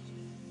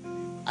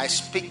 I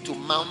speak to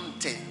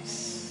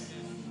mountains.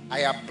 I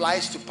apply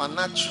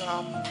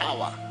supernatural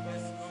power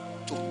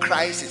to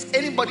crisis.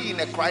 Anybody in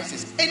a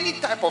crisis, any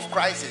type of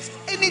crisis,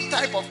 any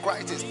type of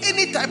crisis,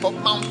 any type of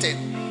mountain,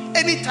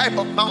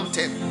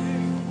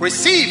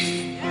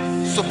 receive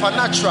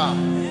supernatural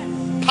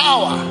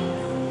power.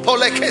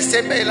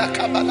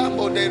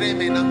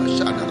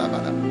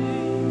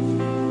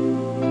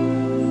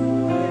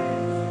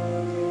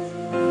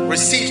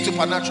 Receive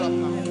supernatural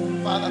power.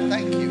 Father,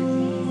 thank you.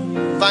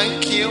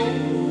 Thank you.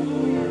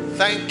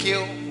 Thank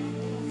you.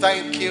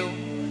 Thank you.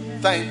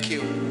 Thank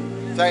you.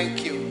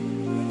 Thank you.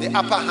 The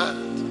upper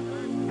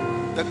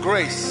hand. The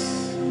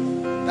grace.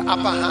 The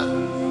upper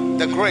hand.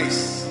 The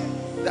grace.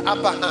 The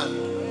upper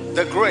hand.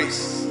 The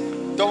grace.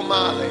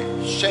 Domale.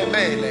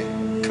 Shemele.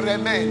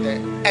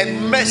 Cremende.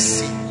 And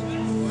mercy.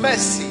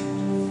 Mercy.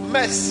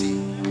 Mercy.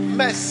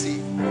 Mercy.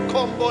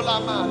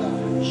 Kombolamala.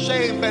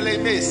 Shembele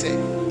mese.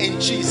 In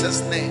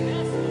Jesus' name.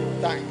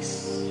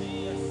 Thanks.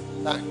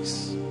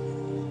 Thanks.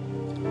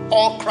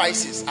 All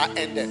crises are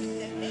ended.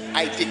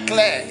 I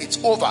declare it's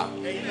over.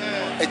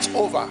 It's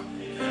over.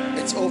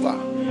 It's over.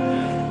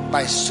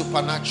 By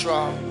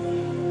supernatural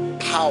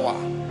power.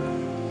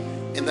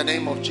 In the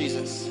name of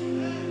Jesus.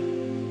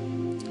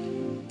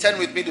 Turn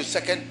with me to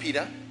 2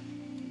 Peter.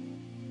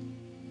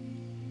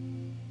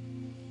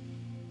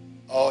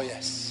 Oh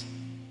yes.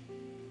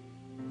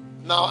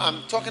 Now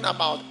I'm talking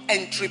about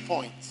entry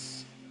points.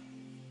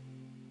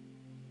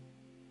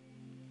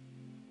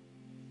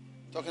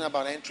 Talking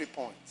about entry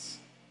points.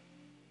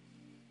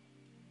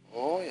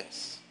 Oh,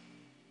 yes.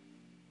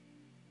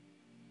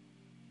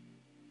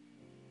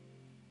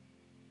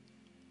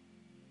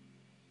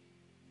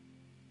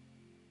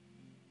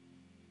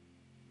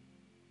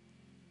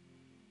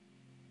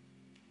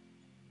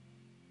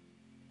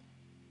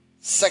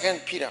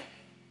 Second Peter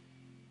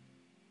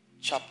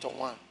chapter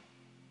 1.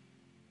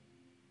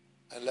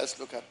 And let's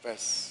look at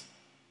verse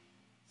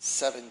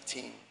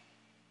 17.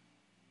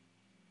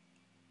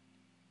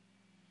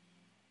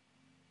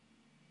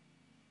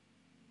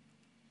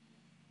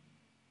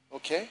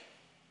 Okay?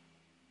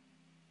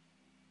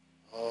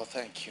 Oh,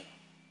 thank you.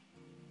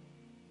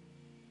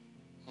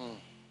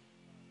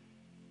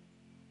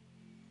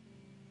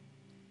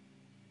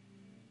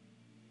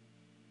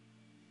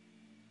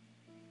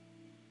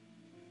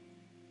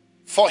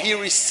 For he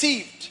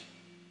received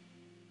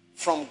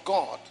from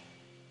God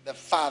the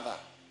Father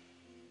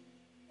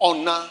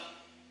honor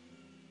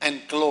and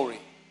glory.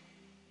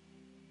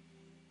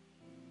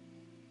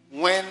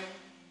 When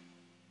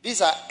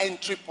these are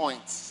entry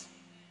points,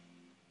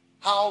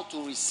 how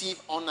to receive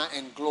honor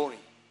and glory.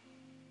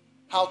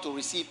 How to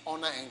receive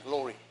honor and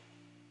glory.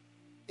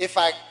 If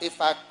I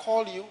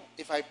call you,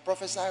 if I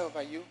prophesy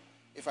over you,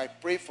 if I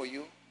pray for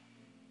you,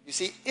 you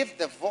see, if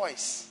the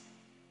voice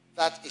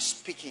that is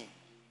speaking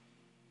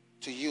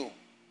to you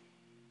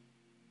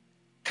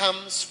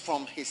comes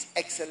from his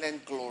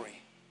excellent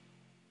glory.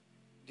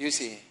 Do you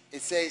see?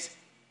 It says,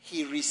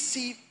 he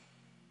received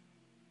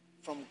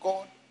from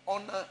God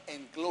honor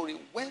and glory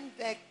when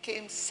there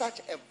came such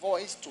a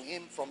voice to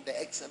him from the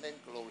excellent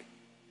glory,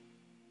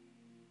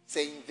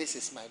 saying, this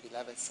is my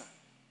beloved son.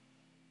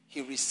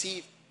 He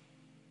received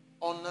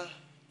honor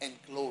and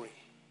glory.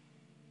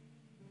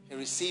 He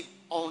received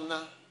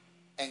honor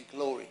and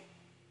glory.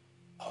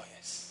 Oh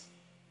yes.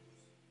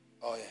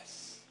 Oh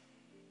yes.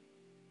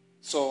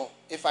 So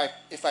if I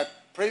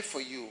pray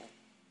for you,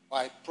 or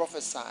I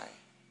prophesy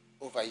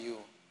over you,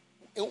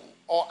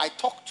 or I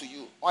talk to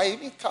you, or I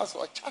even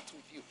counsel or chat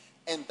with you,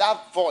 and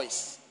that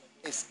voice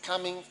is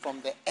coming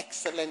from the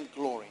excellent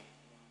glory,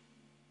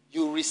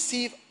 you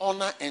receive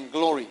honor and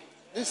glory.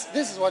 This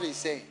is what he's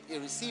saying.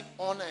 You receive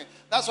honor.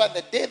 That's why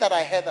the day that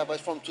I heard that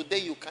voice, from today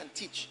you can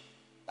teach.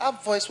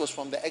 That voice was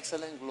from the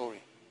excellent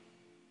glory.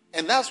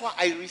 And that's why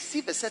I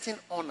receive a certain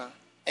honor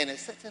and a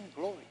certain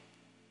glory.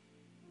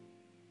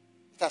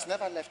 It has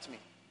never left me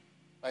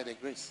by the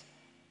grace.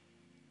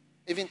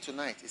 Even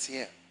tonight, it's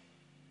here.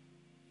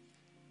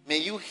 May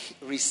you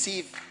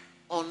receive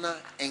honor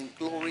and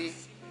glory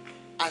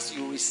as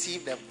you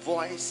receive the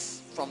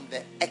voice from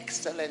the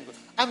excellent.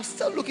 I'm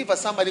still looking for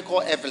somebody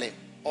called Evelyn,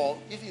 or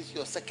if it's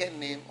your second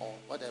name or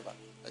whatever.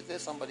 Is there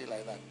somebody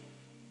like that?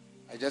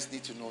 I just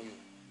need to know you.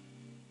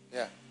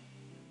 Yeah.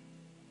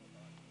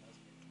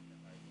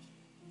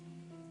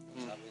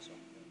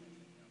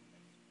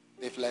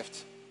 They've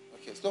left.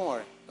 Okay, so don't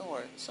worry. Don't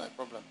worry. It's not a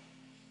problem.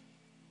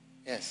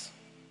 Yes.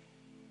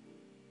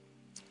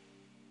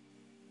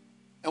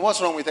 And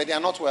what's wrong with it? They are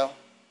not well.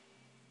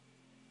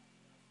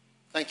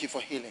 Thank you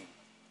for healing.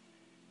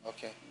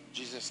 Okay. In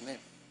Jesus' name.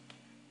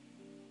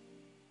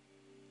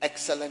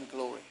 Excellent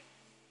glory.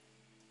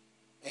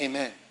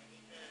 Amen.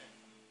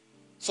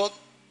 So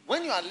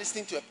when you are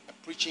listening to a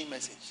preaching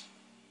message,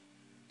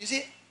 you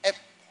see, a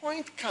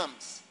point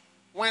comes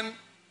when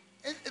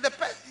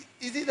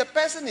the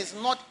person is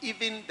not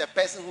even the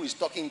person who is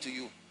talking to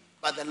you,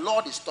 but the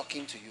Lord is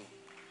talking to you.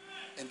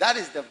 And that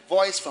is the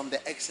voice from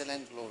the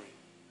excellent glory.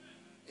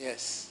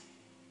 Yes.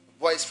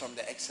 voice from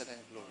the excellent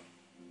glory.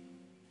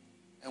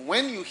 And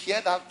when you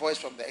hear that voice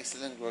from the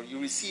excellent glory, you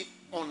receive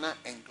honor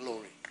and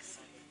glory.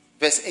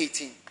 Verse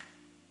 18.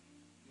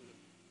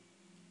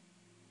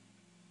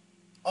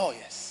 Oh,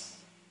 yes.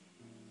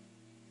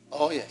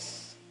 Oh,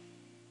 yes.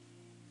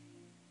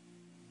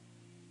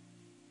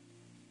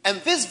 And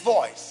this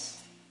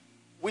voice,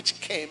 which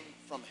came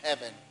from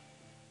heaven,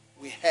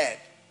 we heard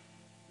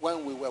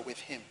when we were with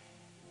him.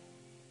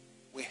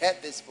 We heard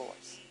this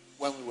voice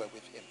when we were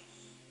with him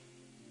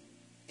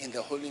in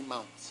the holy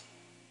mount.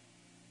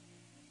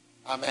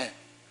 Amen.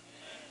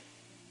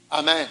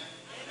 Amen.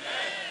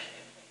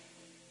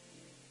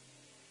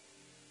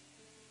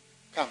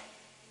 Come.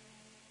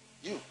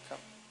 You, come.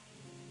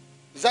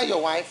 Is that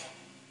your wife?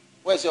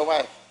 Where's your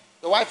wife?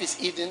 Your wife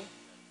is Eden.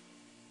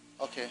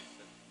 Okay.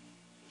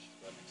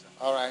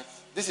 All right.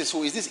 This is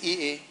who? Is this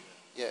EA?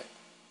 Yeah.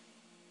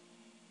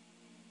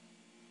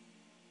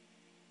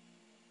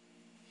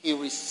 He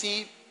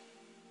received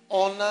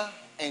honor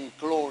and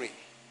glory.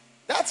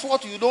 That's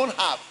what you don't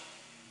have.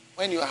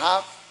 When you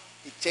have,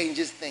 it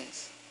changes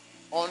things.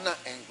 Honor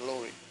and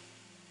glory.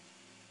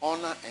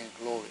 Honor and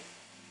glory.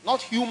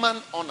 Not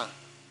human honor.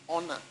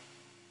 Honor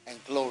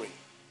and glory.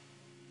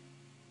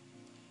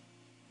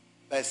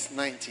 Verse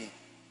 19.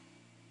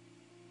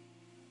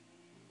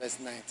 Verse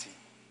 19.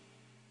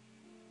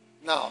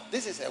 Now,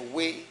 this is a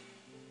way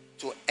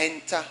to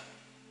enter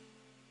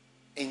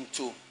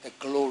into the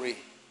glory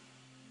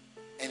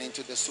and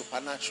into the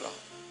supernatural.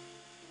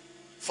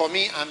 For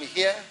me, I'm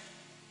here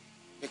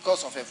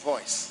because of a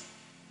voice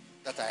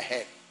that I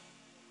heard.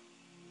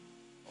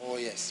 Oh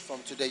yes,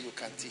 from today you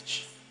can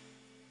teach.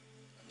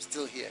 I'm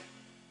still here.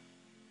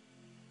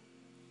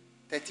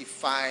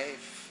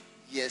 35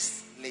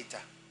 years later,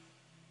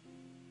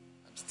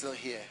 I'm still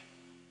here.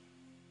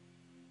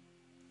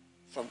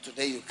 From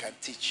today you can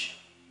teach.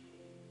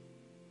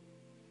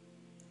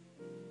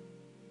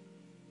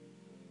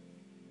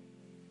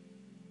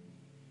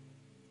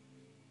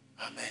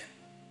 Amen.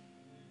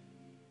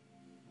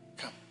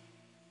 Come.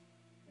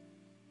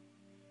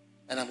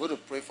 And I'm going to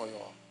pray for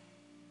your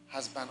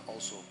husband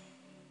also,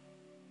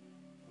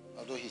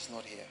 although he's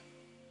not here.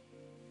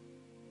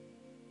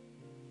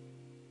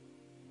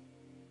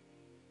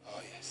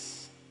 Oh,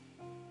 yes.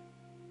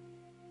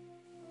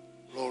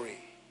 Glory,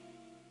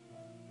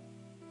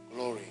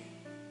 glory,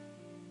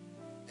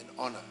 and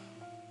honor.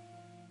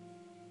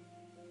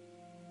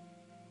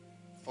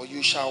 For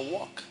you shall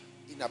walk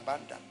in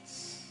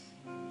abundance.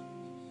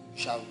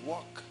 You shall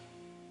walk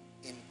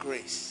in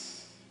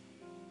grace,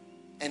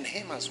 and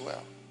him as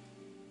well.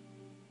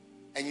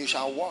 And you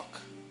shall walk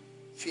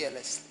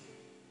fearlessly.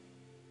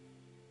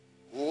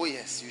 Oh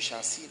yes, you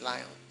shall see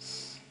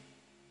lions.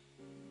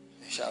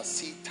 You shall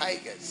see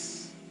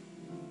tigers.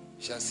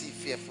 You shall see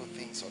fearful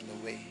things on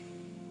the way.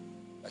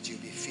 But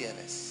you'll be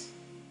fearless.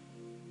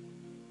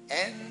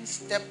 And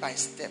step by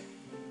step,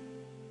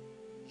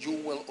 you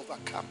will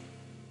overcome.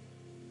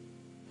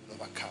 You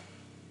will overcome.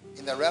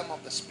 In the realm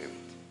of the spirit,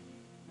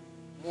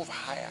 move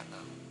higher now.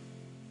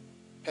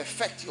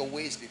 Perfect your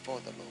ways before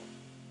the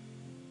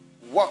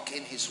Lord. Walk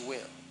in his will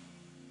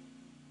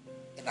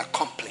and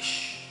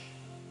accomplish.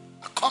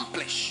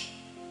 Accomplish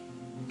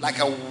like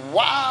a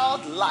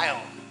wild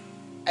lion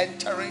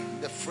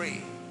entering the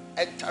fray,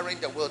 entering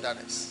the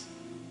wilderness.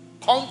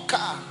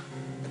 Conquer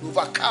and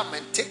overcome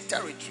and take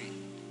territory.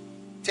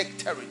 Take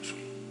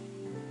territory.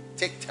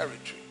 Take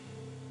territory.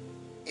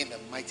 In the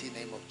mighty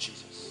name of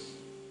Jesus.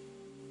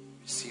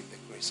 Receive the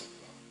grace of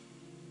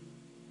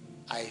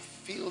God. I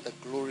feel the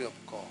glory of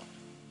God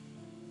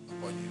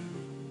upon you.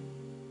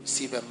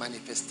 Receive a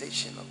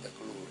manifestation of the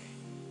glory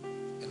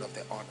and of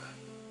the honor.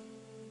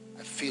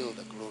 I feel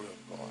the glory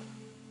of God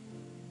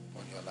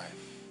upon your life.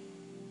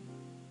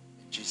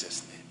 In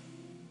Jesus' name.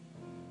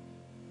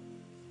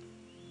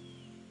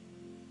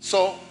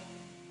 So,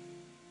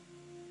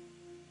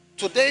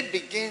 today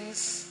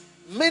begins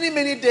many,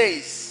 many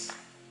days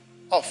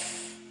of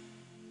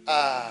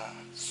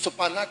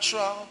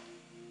supernatural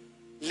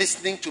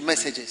listening to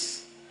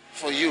messages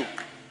for you.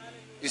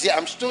 You see,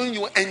 I'm showing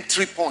you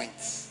entry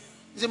points.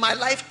 You see, my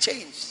life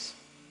changed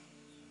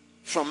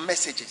from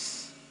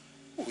messages.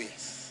 Oh,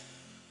 yes.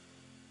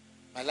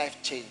 My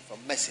life changed from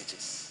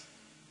messages.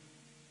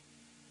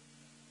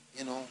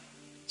 You know,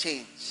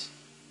 change.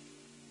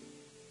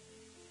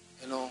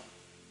 You know.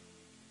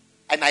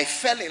 And I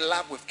fell in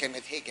love with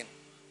Kenneth Hagin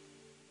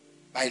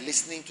by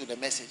listening to the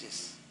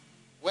messages.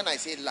 When I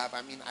say love,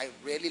 I mean I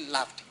really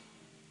loved him.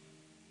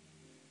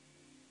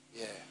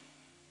 Yeah.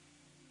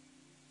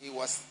 He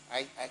was,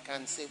 I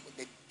can say,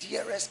 the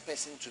dearest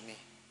person to me.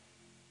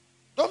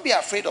 Don't be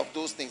afraid of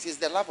those things. It's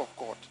the love of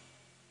God.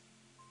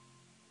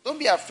 Don't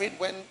be afraid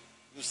when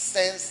you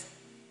sense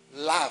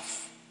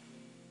love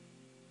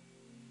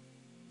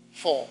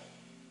for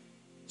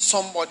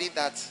somebody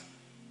that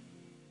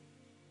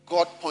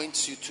God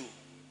points you to.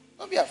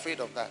 Don't be afraid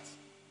of that.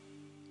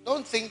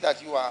 Don't think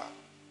that you are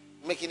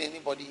making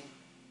anybody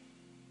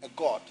a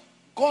God.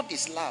 God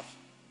is love.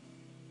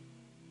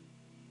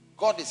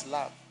 God is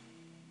love.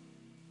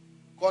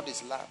 God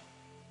is love.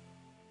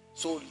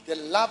 So the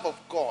love of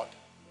God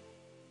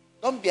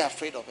Don't be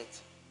afraid of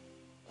it.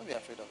 Don't be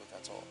afraid of it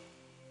at all.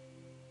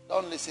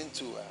 Don't listen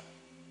to,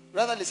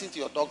 rather listen to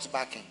your dogs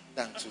barking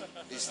than to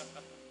this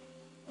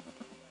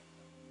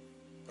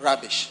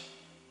rubbish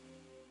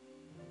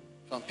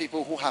from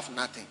people who have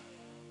nothing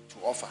to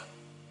offer.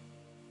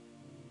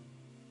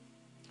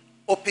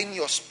 Open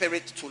your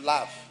spirit to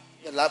love,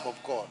 the love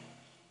of God.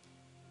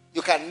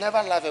 You can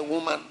never love a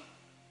woman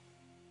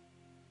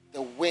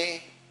the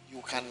way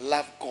you can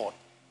love God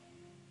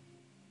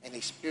and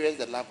experience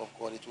the love of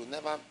God. You will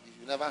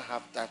never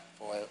have that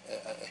for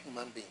a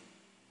human being.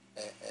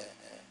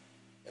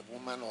 A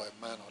woman or a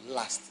man or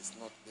lust.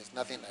 There's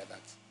nothing like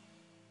that.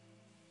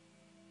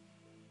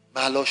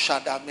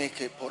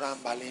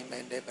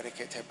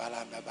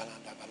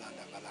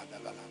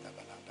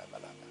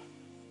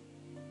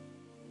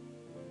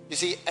 You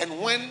see, and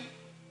when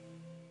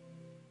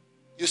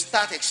you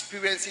start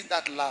experiencing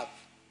that love,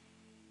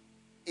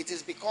 it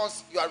is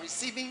because you are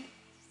receiving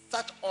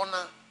such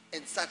honor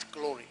and such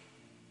glory.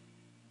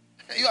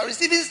 You are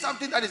receiving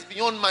something that is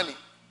beyond money.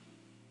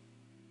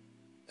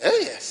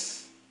 Yes.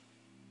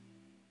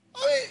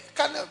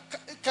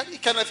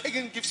 Kenneth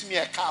Hagin gives me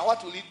a car.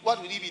 What will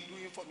he be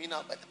doing for me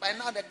now? But by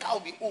now the car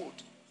will be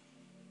old.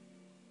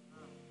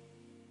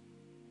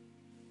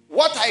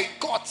 What I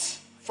got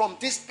from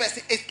this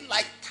person is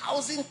like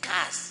 1,000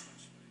 cars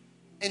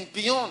and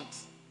beyond.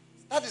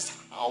 That is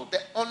how the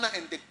honor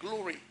and the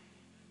glory.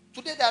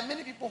 Today there are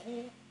many people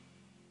who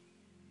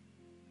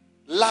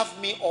love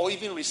me or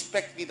even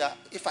respect me that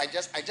if I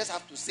just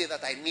have to say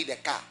that I need a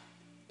car.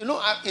 You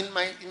know, in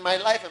my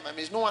life and my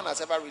marriage, no one has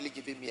ever really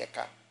given me a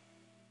car.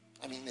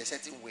 I mean, in a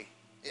certain way.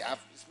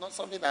 It's not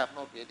something that I have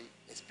not really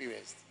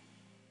experienced.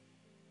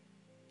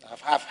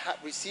 I've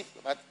received,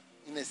 but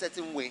in a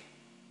certain way.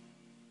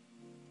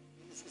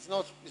 It's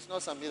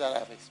not something that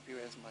I've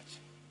experienced much.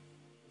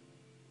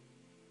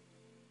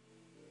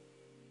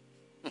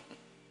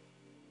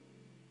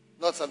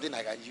 Not something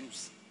I can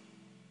use.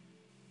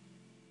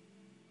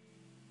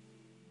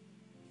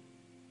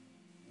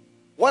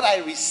 What I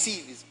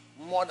receive is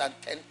more than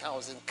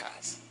 10,000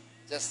 cars.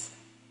 Just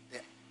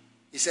there.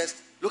 He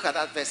says, look at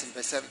that verse in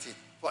verse 17.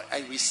 For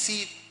I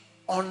receive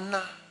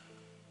honor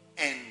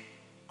and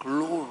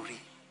glory.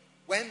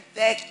 When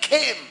there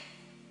came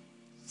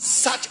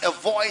such a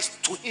voice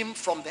to him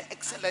from the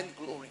excellent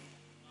glory.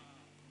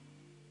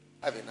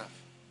 Have enough.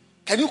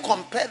 Can you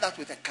compare that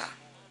with a car?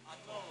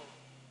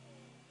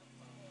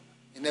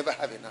 You never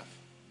have enough.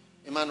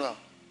 Emmanuel,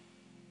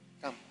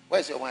 come.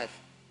 Where's your wife?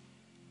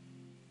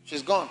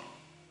 She's gone.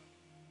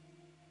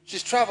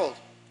 She's traveled.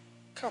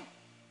 Come.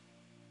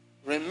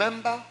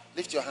 Remember,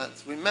 lift your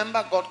hands.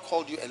 Remember, God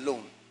called you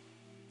alone.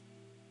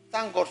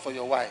 Thank God for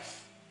your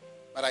wife.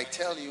 But I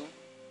tell you,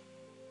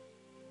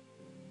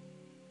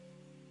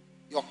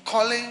 your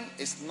calling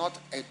is not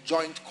a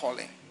joint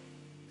calling.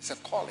 It's a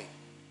calling.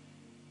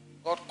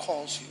 God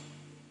calls you.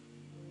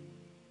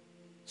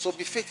 So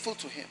be faithful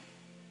to him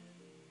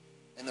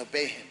and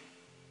obey him.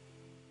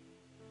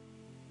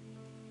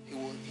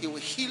 He will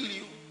heal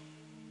you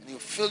and he will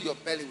fill your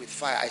belly with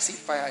fire. I see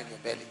fire in your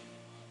belly.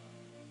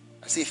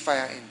 I see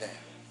fire in there.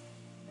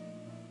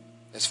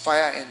 There's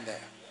fire in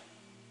there.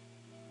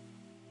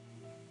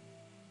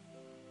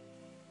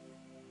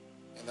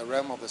 In the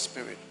realm of the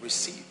spirit,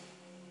 receive.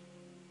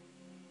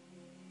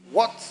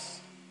 What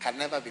can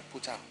never be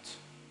put out?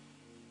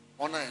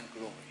 Honor and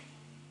glory.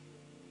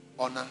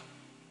 Honor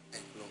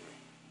and glory.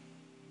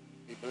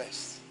 Be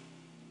blessed.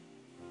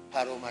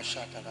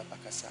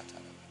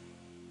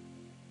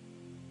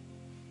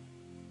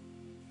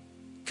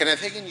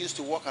 Kenneth Hagin used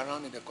to walk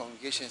around in the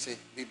congregation and say,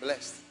 be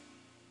blessed.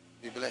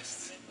 Be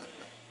blessed.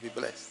 Be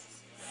blessed.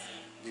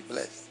 Be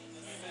blessed.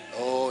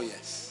 Oh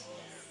yes.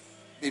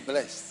 Be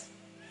blessed.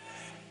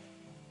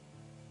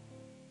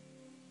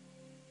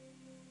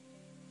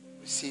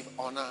 Receive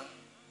honor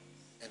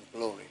and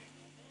glory.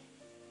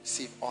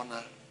 Receive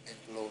honor and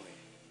glory.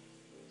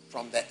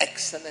 From the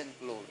excellent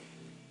glory.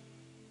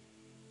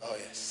 Oh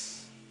yes.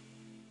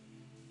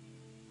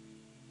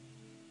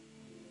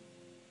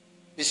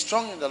 Be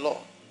strong in the Lord.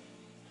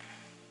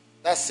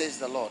 That says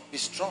the Lord. Be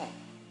strong.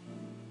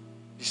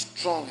 Be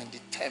strong and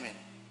determined.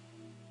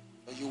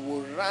 But you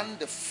will run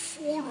the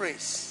full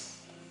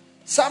race.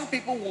 Some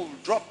people will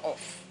drop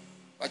off,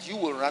 but you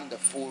will run the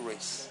full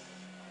race.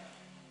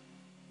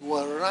 You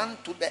will run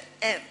to the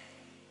end.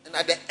 And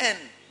at the end,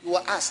 you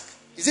will ask,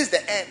 is this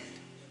the end?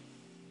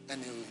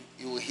 And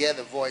you will hear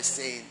the voice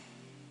saying,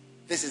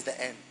 this is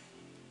the end.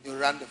 You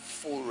run the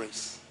full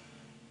race.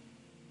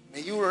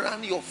 May you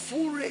run your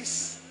full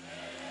race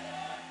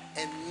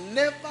and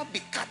never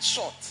be cut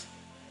short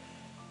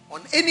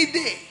on any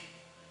day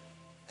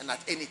and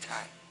at any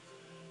time.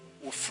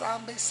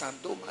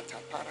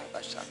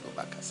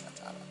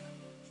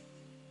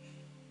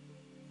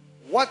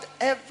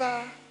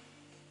 Whatever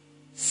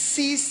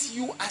sees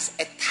you as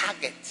a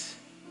target,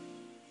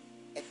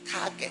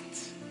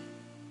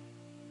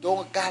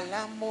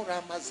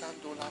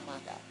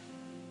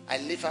 I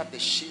lift up the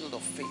shield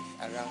of faith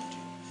around you.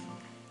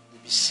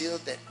 You'll be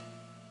shielded.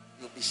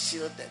 You'll be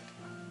shielded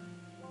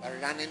by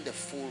running the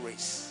full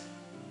race.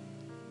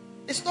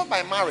 It's not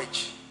by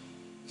marriage.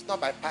 It's not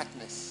by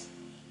partners.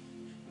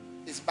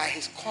 It's by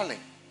his calling.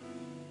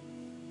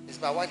 It's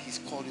by what he's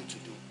called you to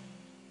do.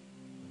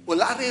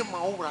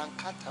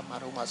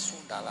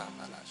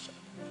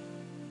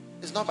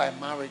 It's not by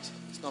marriage.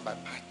 It's not by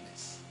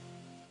partners.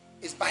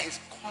 It's by his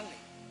calling.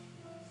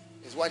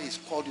 It's what he's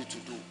called you to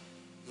do.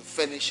 You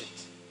finish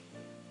it.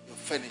 You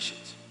finish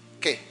it.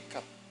 Okay,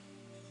 come.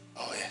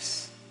 Oh,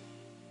 yes.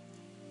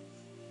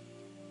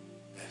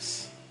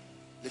 Yes.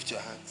 Lift your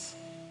hands.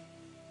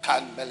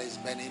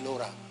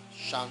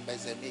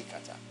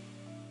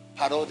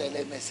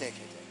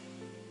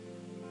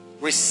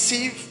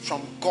 Receive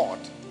from God,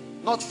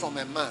 not from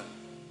a man.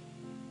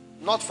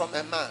 Not from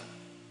a man.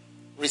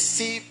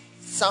 Receive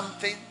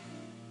something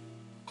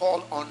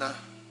called honor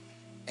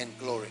and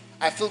glory.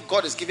 I feel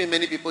God is giving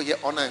many people here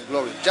honor and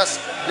glory. Just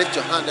lift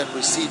your hand and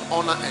receive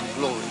honor and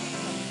glory.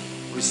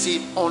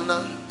 Receive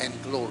honor and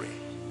glory.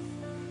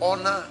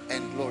 Honor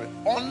and glory.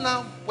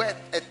 Honor worth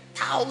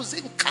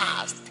 1,000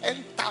 cars,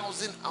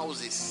 10,000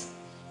 houses.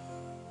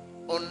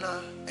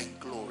 Honor and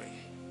glory.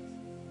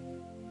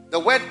 The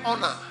word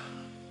honor,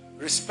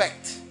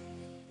 respect.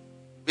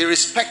 Be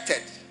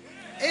respected.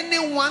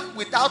 Anyone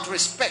without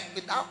respect,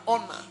 without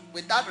honor,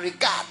 without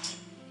regard,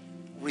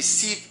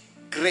 receive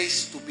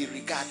grace to be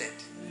regarded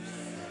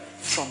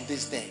from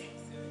this day.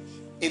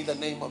 In the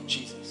name of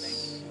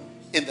Jesus.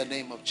 In the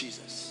name of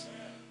Jesus.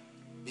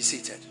 Be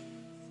seated.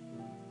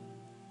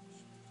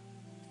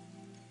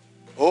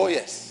 Oh,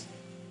 yes.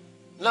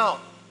 Now,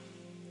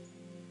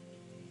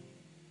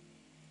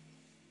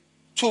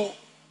 to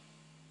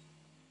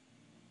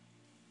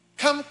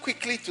come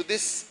quickly to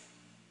this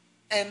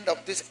end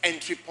of this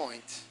entry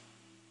point,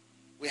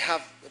 we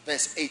have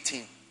verse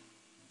 18.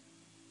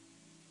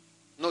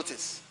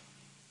 Notice.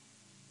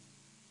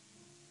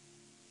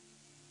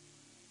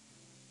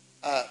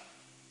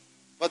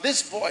 But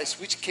this voice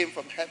which came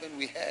from heaven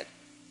we heard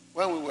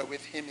when we were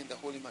with him in the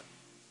Holy Mount.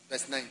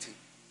 Verse 19.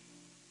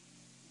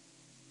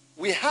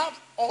 We have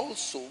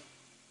also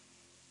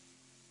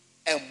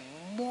a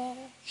more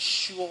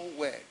sure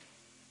word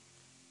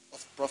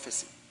of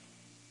prophecy.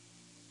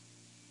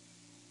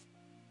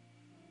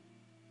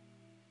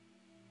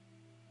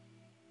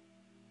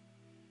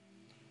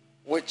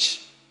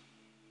 Which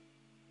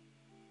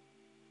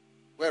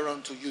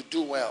whereunto you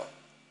do well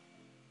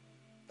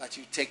that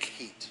you take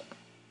heed.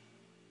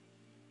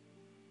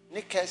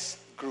 Nike's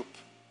group.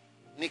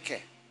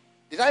 Nike.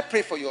 Did I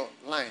pray for your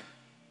line?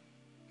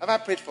 Have I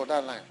prayed for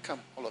that line? Come,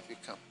 all of you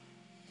come.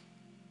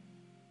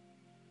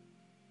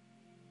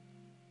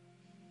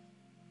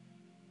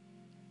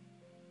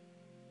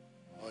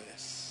 Oh,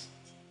 yes.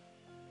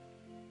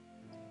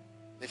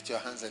 Lift your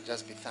hands and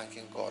just be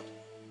thanking God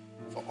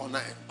for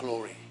honor and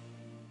glory.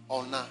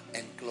 Honor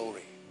and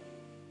glory.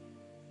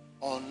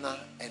 Honor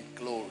and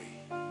glory.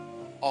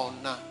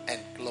 Honor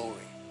and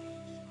glory.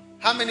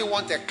 How many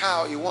want a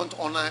car? You want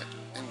honor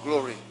and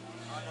glory?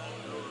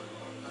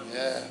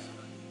 Yeah.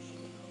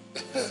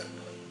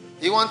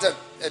 You want $1,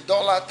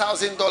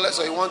 $1,000,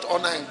 or you want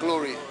honor and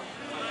glory?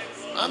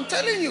 I'm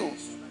telling you.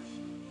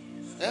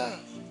 Yeah.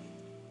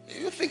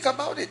 You think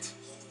about it.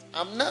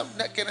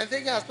 Kenneth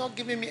has not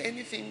given me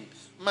anything,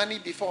 money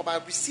before,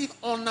 but I received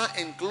honor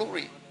and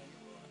glory.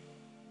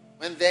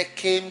 When there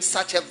came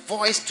such a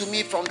voice to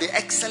me from the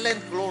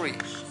excellent glory.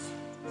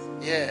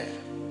 Yeah.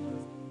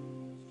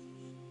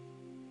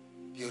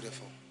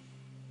 Beautiful.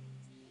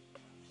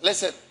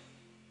 Listen.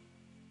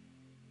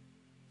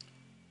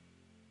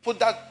 Put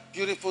that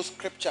beautiful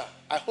scripture.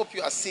 I hope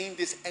you are seeing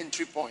this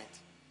entry point.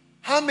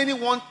 How many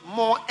want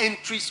more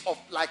entries of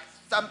like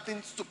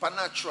something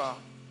supernatural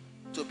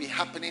to be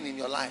happening in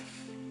your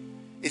life?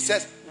 It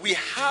says, we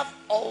have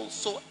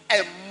also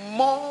a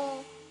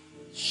more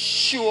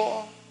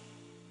sure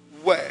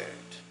word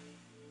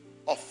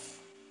of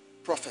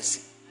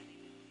prophecy.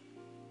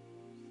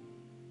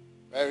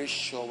 Very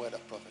sure word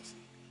of prophecy.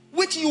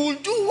 Which you will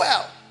do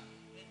well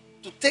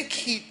to take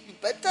heed. You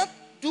better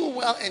do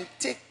well and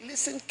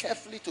listen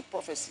carefully to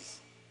prophecies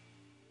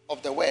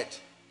of the word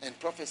and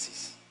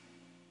prophecies.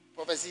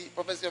 Prophecy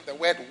of the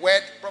word,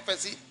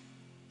 prophecy,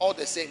 all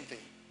the same thing.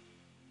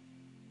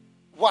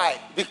 Why?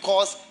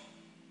 Because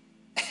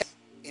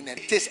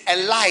it is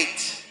a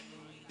light.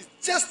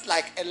 It's just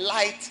like a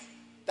light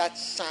that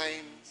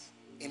shines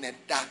in a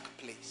dark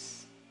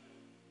place.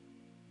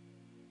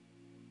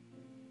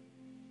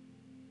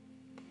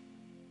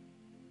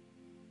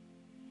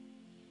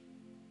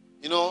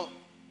 You know,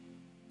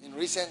 in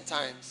recent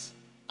times,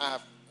 I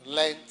have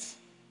learned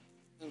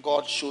when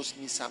God shows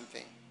me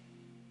something.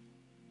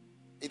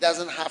 I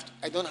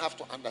don't have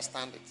to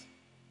understand it.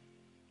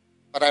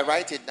 But I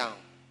write it down.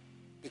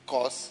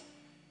 Because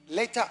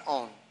later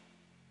on,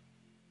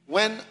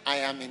 when I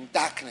am in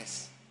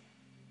darkness,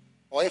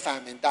 or if I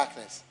am in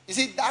darkness, you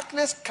see,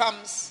 darkness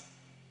comes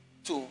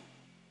to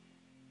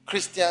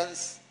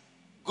Christians,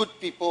 good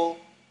people,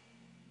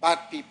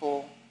 bad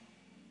people,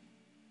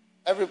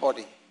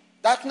 everybody.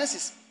 Darkness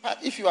is,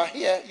 if you are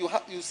here,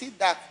 you see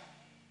dark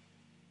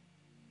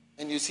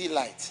and you see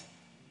light.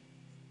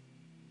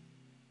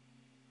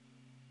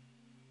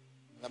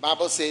 The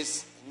Bible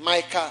says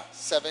Micah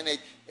 7:8.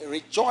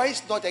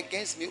 Rejoice not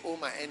against me, O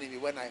my enemy,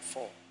 when I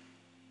fall.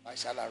 I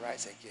shall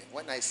arise again.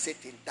 When I sit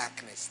in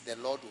darkness, the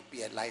Lord will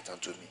be a light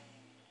unto me.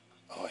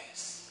 Oh,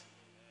 yes.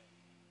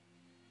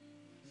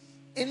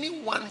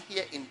 Anyone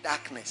here in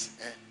darkness,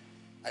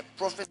 I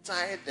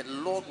prophesy the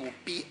Lord will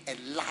be a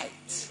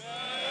light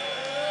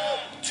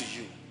to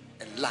you.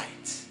 A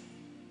light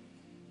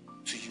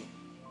to you.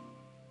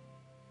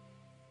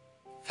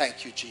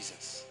 Thank you,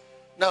 Jesus.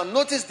 Now,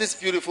 notice this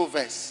beautiful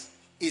verse.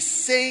 It's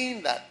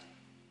saying that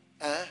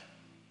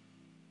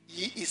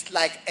He is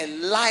like a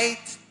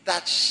light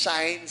that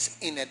shines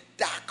in a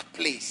dark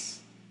place.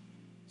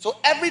 So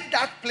every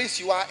dark place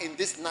you are in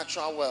this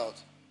natural world,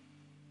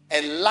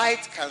 a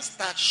light can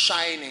start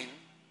shining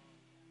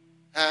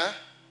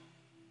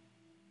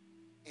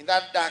in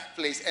that dark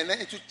place, and then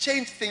it will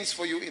change things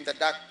for you in the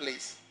dark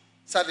place.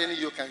 Suddenly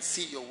you can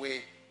see your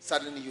way.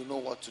 Suddenly you know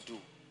what to do.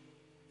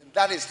 And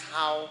that is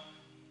how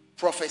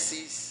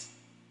prophecies,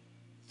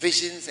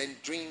 visions,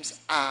 and dreams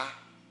are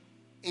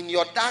in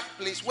your dark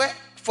place, where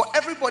for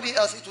everybody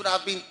else it would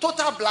have been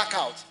total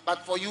blackout,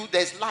 but for you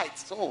there's light.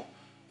 So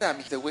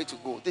that's the way to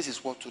go. This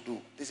is what to do.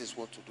 This is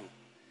what to do.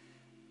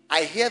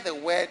 I hear the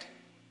word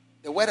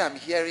I'm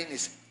hearing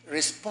is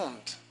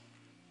respond.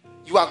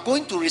 You are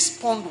going to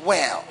respond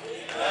well.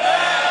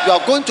 You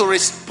are going to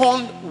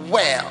respond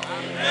well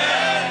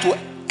to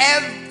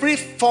every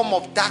form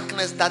of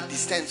darkness that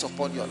descends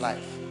upon your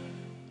life.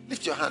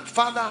 Lift your hand.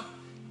 Father,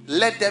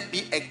 let there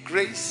be a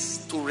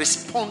grace to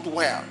respond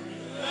well.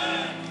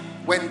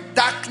 When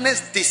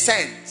darkness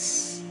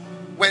descends,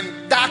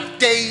 when dark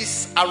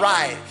days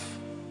arrive,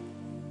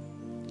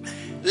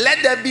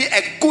 let there be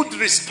a good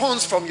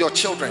response from your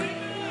children.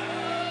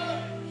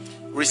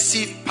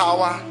 Receive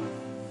power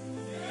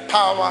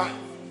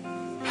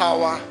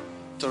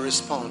to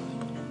respond.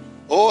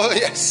 Oh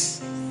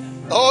yes.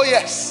 Oh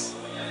yes.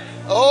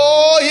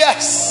 Oh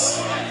yes.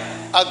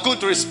 A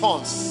good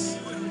response.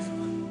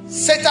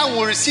 Satan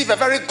will receive a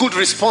very good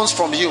response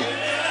from you.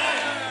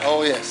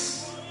 Oh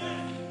yes.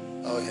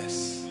 Oh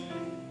yes.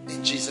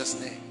 In Jesus'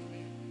 name.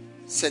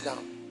 Sit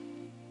down.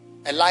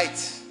 A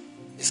light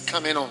is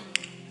coming on.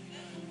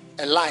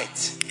 A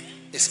light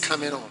is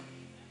coming on.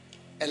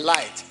 A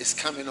light is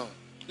coming on.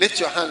 Lift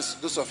your hands,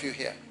 those of you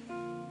here.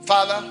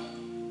 Father,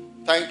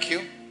 thank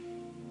you.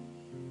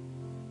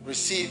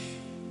 Receive.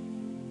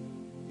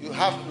 You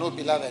have no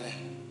beloved.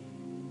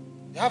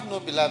 You have no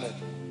beloved.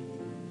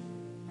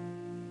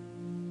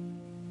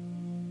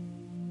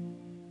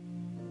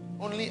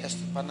 Only a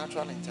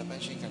supernatural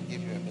intervention can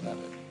give you a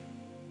beloved.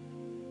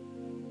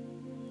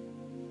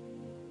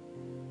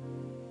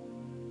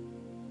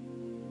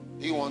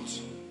 Do you want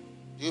to?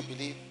 Do you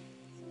believe?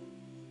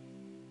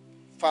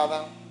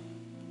 Father,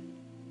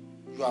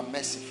 you are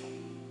merciful.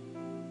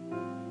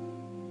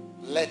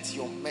 Let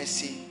your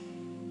mercy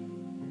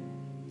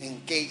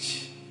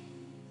engage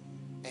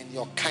in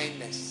your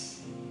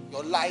kindness.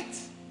 Your light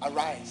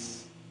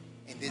arise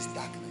in this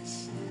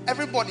darkness.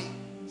 Everybody,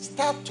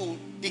 start to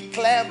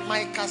declare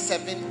Micah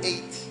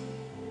 7:8.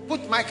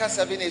 Put Micah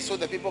 7:8 so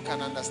the people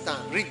can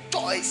understand.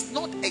 Rejoice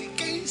not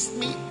against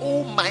me,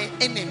 O my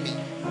enemy.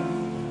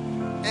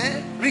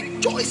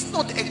 Rejoice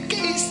not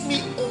against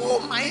me, O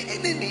my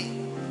enemy.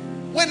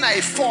 When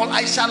I fall,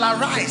 I shall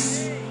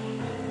arise.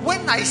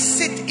 When I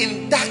sit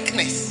in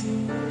darkness,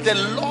 the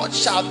Lord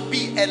shall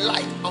be a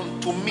light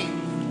unto me.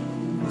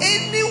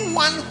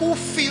 Anyone who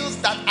feels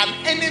that an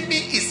enemy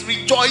is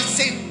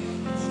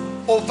rejoicing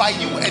over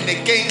you and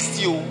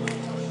against you,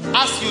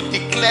 as you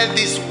declare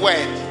this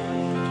word,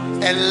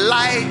 a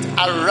light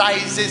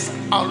arises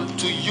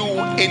unto you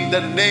in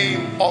the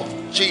name of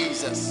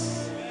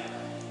Jesus.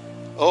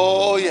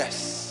 Oh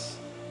yes.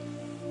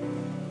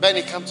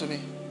 Benny, come to me.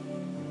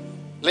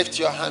 Lift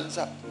your hands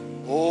up.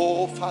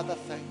 Oh Father,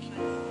 thank you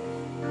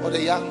for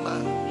the young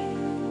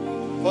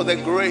man, for the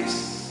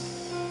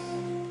grace,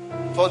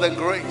 for the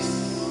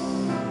grace,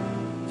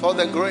 for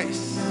the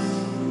grace.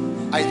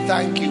 I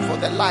thank you for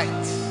the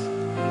light.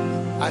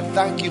 I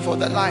thank you for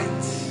the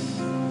light.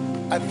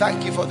 I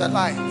thank you for the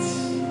light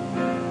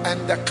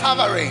and the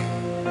covering.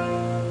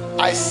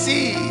 I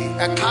see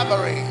a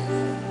covering.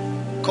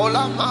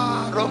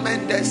 Kolama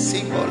romende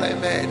simbole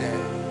mede.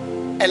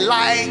 A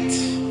light,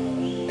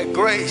 a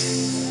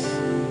grace,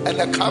 and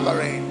a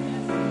covering.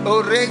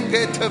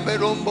 Orenge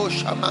teberombo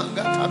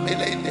shamanga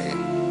tamelende.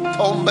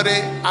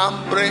 Tombre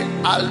ambre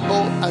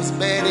albo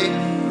asbere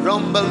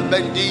rombel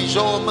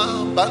bendijoma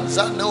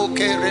banzano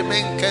ke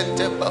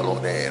remenkente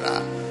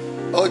balodera.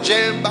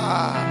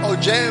 Ojemba,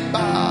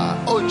 ojemba,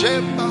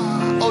 ojemba,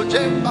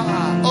 ojemba,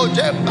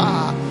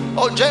 ojemba,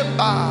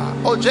 ojemba,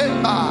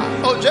 ojemba,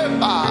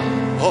 ojemba.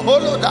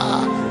 Oholoda,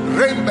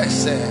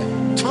 rembese,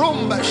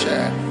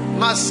 trumbeshe,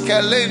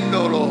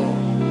 maskelendolo,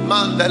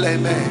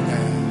 mandelemene.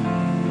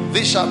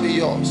 This shall be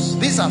yours.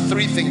 These are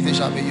three things. They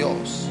shall be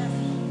yours: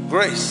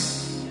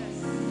 grace,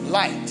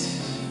 light,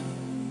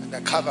 and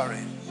the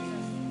covering.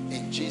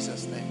 In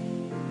Jesus'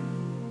 name.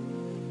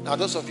 Now,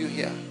 those of you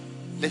here,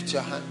 lift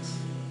your hands.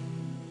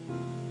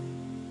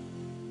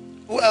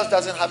 Who else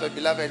doesn't have a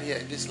beloved here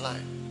in this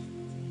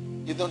line?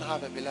 You don't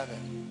have a beloved.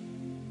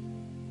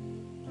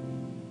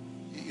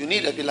 You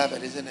need a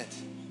beloved, isn't it?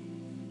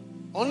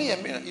 Only a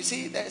miracle. You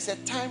see, there's a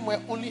time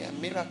where only a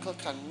miracle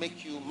can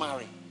make you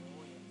marry.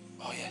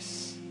 Oh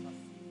yes.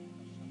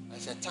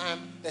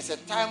 There's a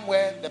time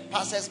where the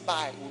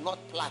passers-by will not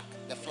pluck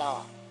the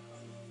flower.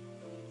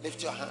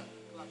 Lift your hand.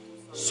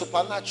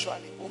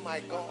 Supernaturally, oh my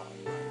God,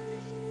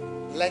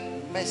 let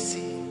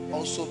mercy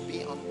also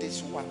be on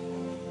this one.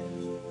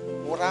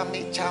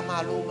 Urami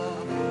chamaluma,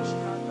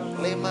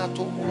 lema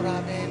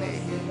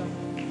tumurabele,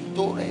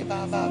 tore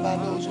baba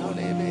balozo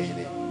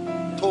lebele,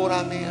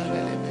 torame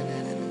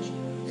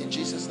alele. In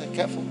Jesus' name,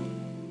 careful.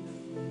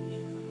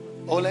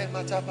 Ole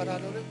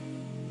mataparadole.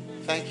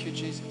 Thank you,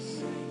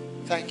 Jesus.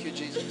 Thank you,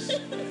 Jesus.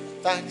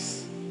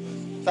 Thanks.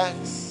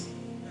 Thanks.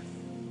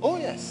 Oh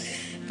yes.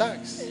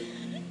 Thanks.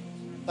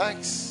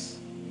 Thanks.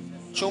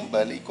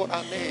 Chumbali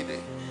koramede.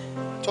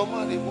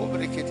 Tomari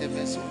mubrekete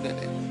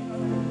mesundele.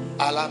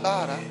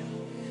 Alabara.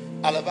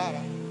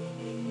 Alabara.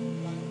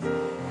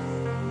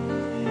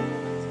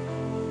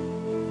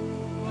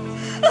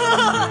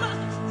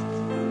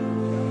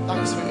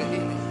 Thanks for your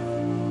healing.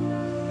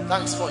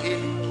 Thanks for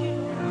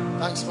healing.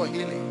 Thanks for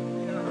healing.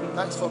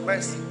 Thanks for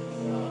mercy.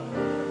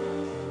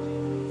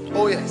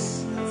 Oh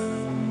yes.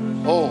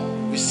 Oh,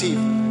 receive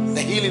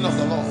the healing of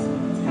the Lord.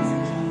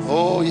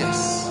 Oh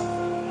yes.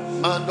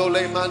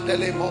 Mandole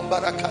mandele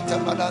mombarakata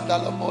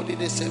madandala modi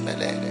de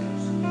semelele.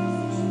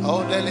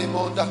 Oh dele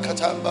monda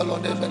katambalo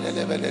de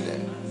belele.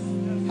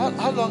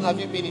 How long have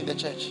you been in the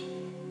church?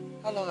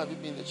 How long have you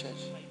been in the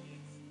church?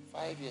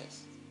 5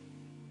 years.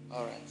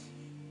 All right.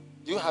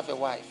 Do you have a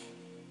wife?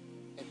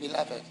 A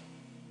beloved?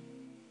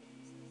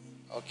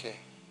 Okay.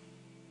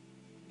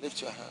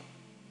 Lift your hand.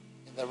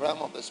 In the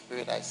realm of the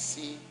spirit, I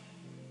see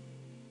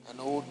an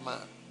old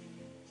man.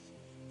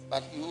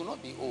 But you will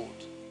not be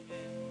old.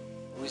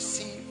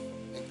 Receive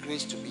the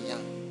grace to be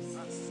young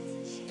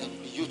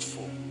and be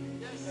youthful.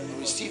 You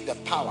receive the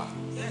power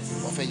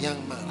of a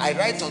young man. I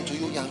write unto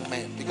you, young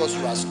men, because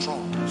you are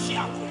strong.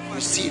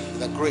 Receive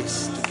the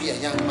grace to be a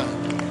young man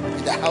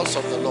in the house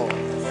of the Lord,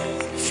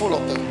 full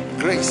of the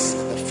grace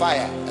and the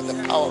fire and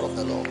the power of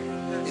the Lord,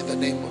 in the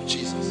name of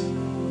Jesus.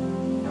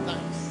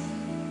 Thanks.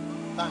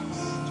 Thanks.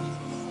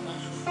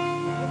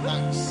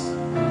 Thanks.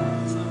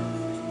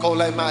 Oh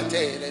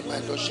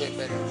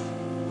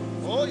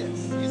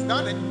yes, he's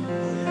done it.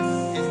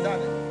 He's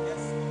done it.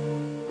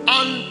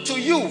 Unto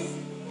you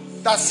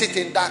that sit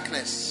in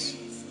darkness,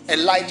 a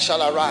light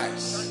shall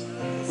arise.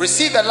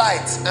 Receive a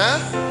light. Huh?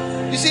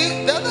 You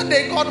see, the other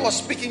day God was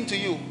speaking to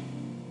you.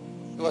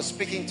 He was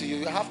speaking to you.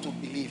 You have to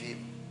believe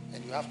him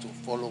and you have to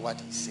follow what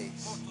he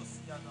says.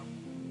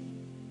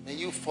 May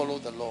you follow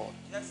the Lord.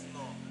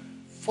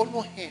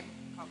 Follow him.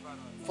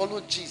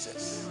 Follow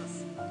Jesus.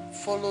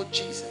 Follow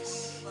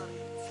Jesus.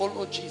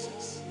 Follow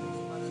Jesus.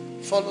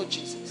 Follow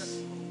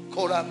Jesus.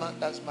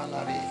 Koramandas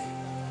malare.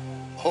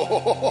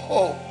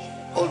 Oh,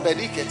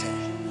 Olbenikete.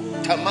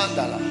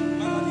 Tamandala.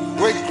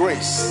 Great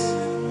grace.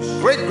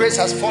 Great grace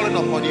has fallen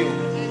upon you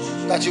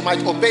that you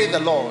might obey the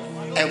Lord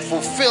and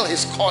fulfill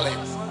his calling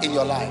in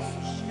your life.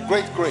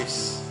 Great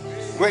grace.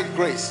 Great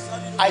grace.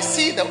 I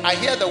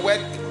hear the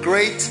word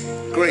great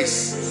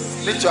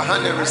grace. Lift your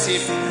hand and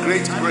receive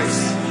great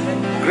grace.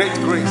 Great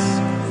grace.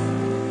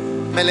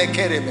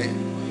 Melekerebe.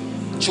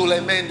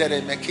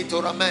 Chulemendere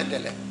mekitora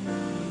mendele.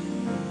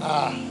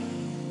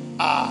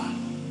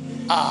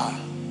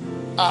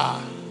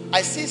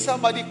 I see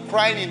somebody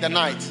crying in the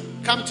night.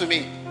 Come to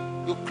me.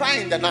 You cry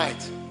in the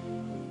night.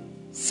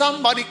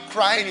 Somebody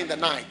crying in the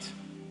night.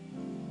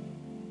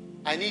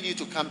 I need you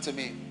to come to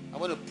me. I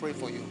want to pray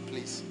for you,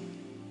 please.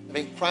 You've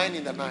been crying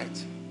in the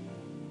night.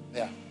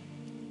 There.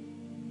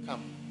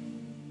 Come.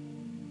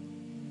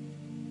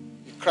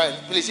 You cry.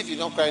 Please, if you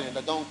don't cry in the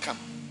night, don't come.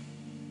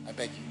 I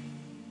beg you.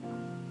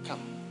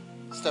 Come.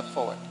 Step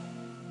forward.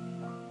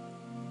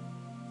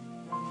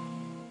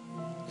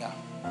 Yeah.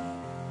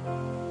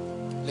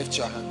 Lift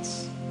your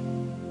hands.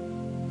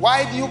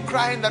 Why do you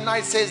cry in the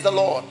night, says the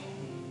Lord,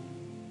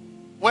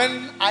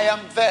 when I am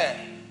there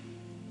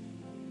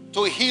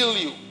to heal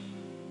you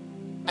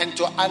and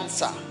to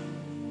answer?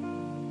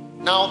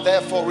 Now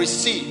therefore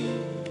receive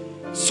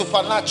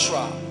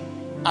supernatural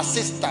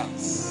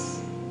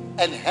assistance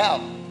and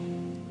help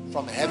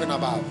from heaven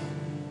above.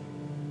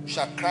 You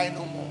shall cry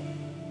no more.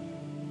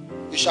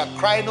 You shall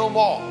cry no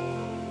more.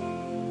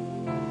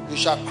 You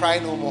shall cry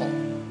no more.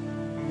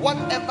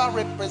 Whatever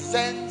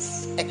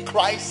represents a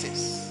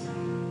crisis,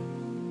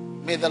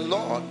 may the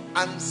Lord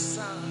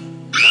answer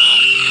now.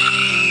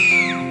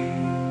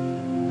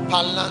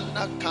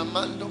 Palana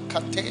kamando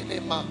katele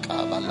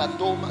makaba la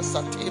doma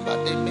sateba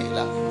de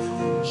mela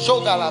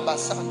shogala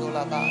basando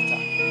la bata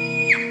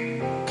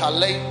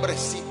kalembre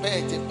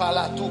sipete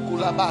palatuku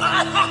la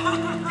bata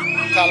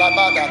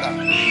kalabada.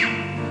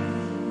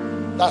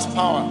 That's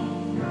power.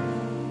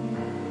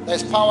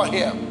 There's power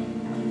here.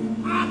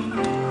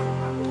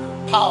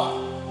 Power.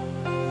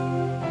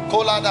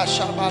 Kolada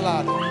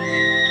shabalado.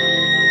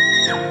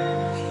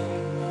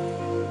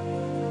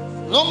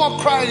 No more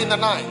crying in the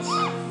night.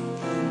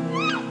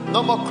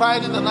 No more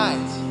crying in the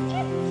night.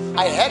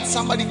 I heard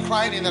somebody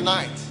crying in the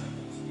night.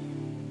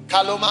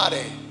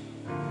 Kalomare.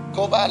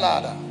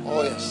 Kobalada.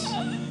 Oh yes.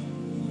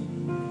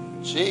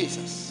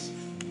 Jesus.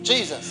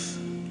 Jesus.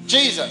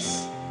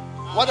 Jesus.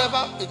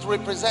 Whatever it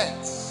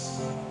represents.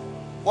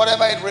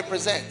 Whatever it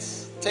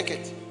represents. Take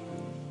it.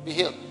 Be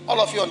healed. All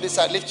of you on this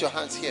side, lift your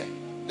hands here.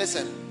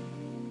 Listen.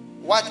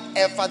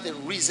 Whatever the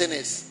reason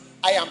is,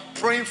 I am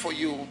praying for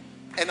you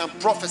and I'm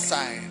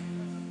prophesying.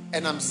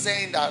 And I'm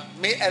saying that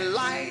may a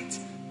light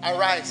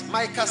arise.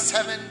 Micah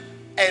 7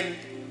 and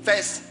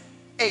verse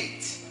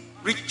 8.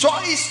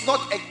 Rejoice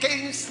not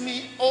against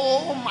me,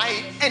 O my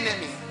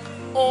enemy.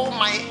 O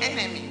my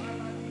enemy.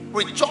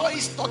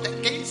 Rejoice not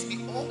against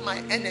me, O my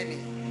enemy.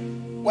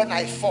 When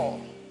I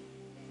fall,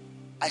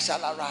 I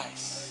shall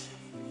arise.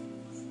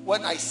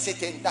 When I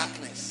sit in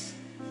darkness,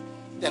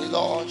 the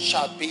Lord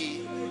shall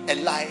be a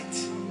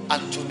light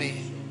unto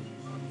me.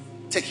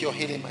 Take your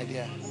healing, my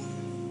dear.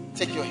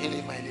 Take your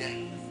healing, my dear.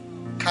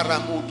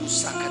 Karamudu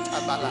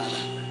sakata balada.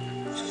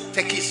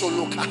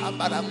 Tekisoluka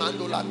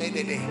habaramando la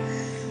medede.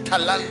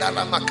 Talanda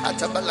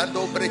ramakata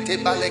balando brete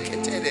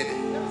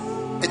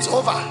balekete. It's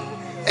over.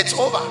 It's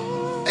over.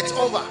 It's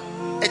over.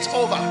 It's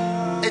over.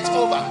 It's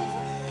over.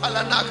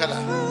 Palanakala.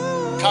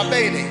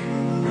 Kabele.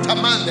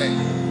 Tamande.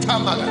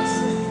 Tamalas.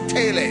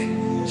 Tele.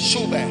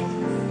 Shube.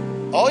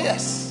 Oh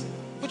yes.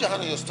 Put your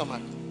hand on your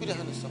stomach. Put your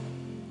hand on your stomach.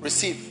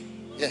 Receive.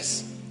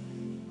 Yes.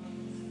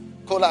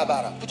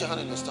 Kolabara. Put your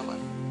hand on your stomach.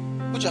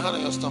 Put your hand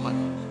on your stomach.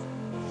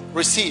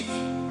 Receive.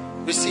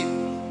 Receive.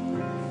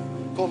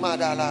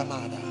 Komadala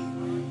mada.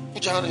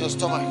 Put your hand on your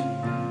stomach.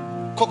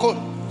 Koko.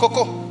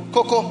 Koko.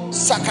 Koko.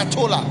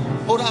 Sakatola.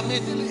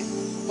 Poramedele.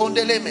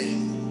 Pondeleme.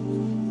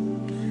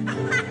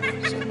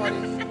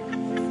 Somebody.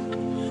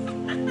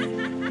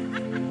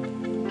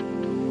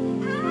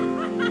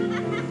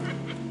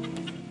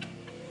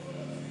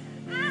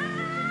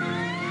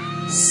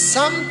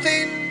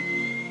 Something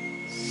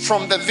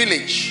from the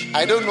village.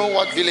 I don't know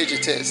what village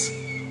it is.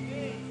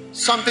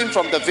 Something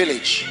from the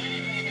village.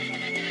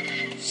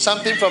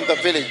 Something from the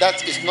village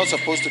that is not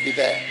supposed to be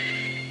there.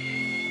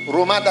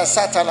 Romada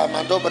satala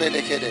mandobre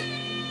lekede.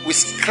 We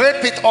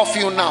scrape it off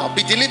you now.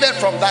 Be delivered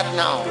from that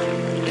now.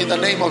 In the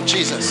name of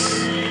Jesus.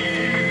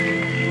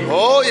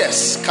 Oh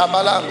yes.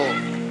 Kabalango.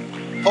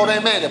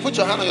 Poremene. Put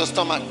your hand on your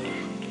stomach.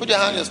 Put your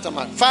hand on your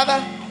stomach.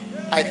 Father,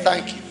 I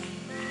thank you.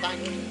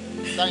 Thank you.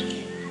 Thank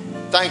you.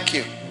 Thank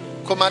you.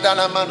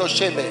 Komadana mano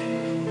shebe.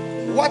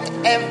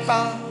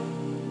 Whatever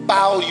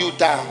bows you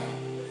down,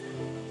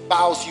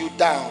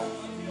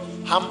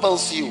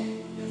 humbles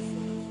you.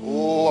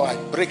 Oh, I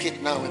break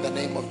it now in the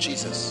name of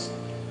Jesus.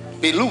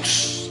 Be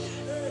loose.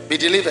 Be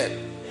delivered.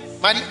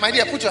 My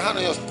dear, put your hand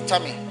on your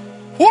tummy.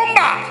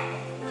 Wumba!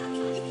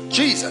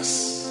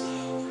 Jesus.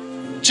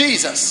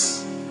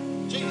 Jesus.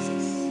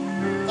 Jesus.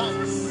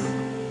 Thanks.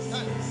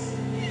 Thanks.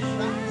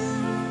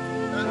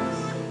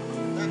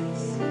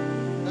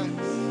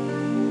 Thanks.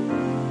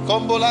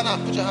 Kombolana,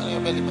 put your hand on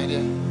your belly, my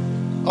dear.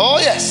 Oh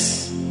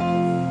yes.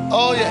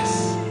 Oh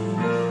yes.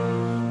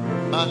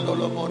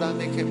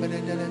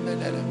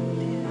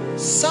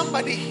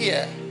 Somebody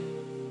here,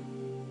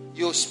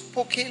 you're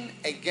spoken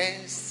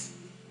against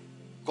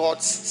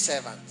God's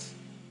servant.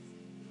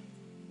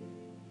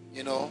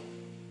 You know,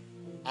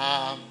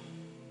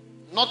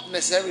 not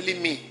necessarily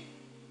me,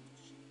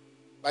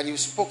 but you've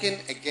spoken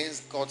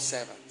against God's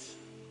servant.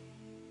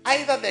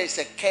 Either there is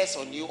a curse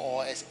on you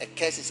or a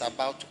curse is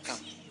about to come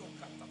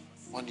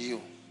on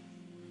you.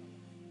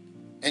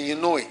 And you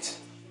know it.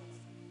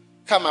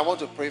 Come, I want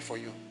to pray for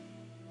you.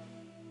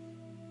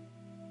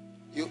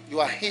 You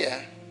are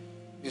here.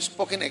 You've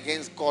spoken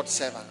against God's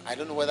servant. I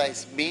don't know whether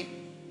it's me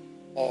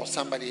or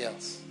somebody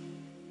else.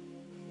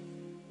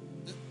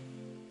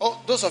 Oh,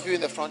 those of you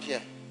in the front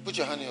here, put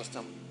your hand on your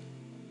stomach.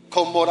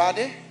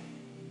 Komorade.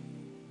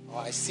 Oh,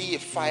 I see a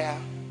fire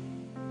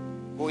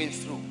going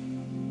through.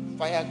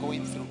 Fire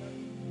going through.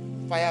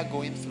 Fire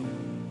going through.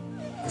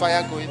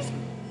 Fire going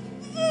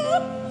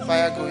through.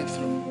 Fire going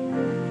through.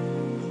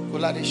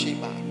 Kolade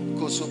Sheba.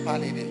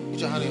 Kosopalede. Put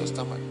your hand on your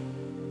stomach.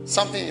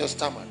 Something in your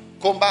stomach.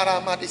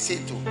 Kombara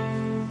Madisitu.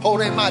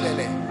 Pore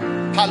Madele.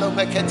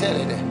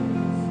 Palomeketelede.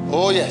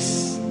 Oh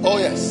yes. Oh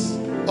yes.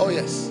 Oh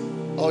yes.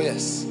 Oh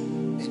yes.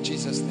 In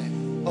Jesus'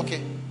 name.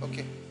 Okay.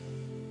 Okay.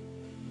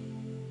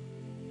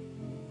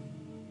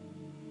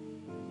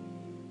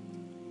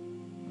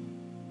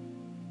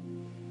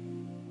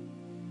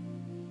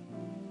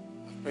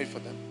 I've prayed for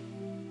them.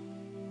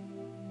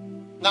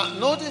 Now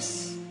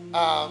notice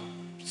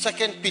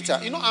 2 Peter.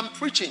 You know, I'm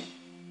preaching.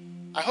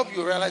 I hope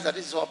you realize that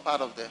this is all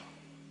part of the.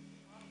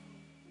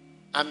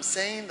 I'm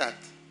saying that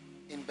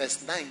in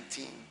verse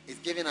 19, it's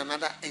giving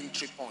another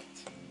entry point.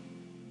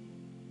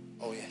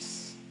 Oh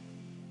yes.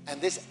 And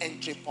this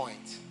entry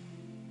point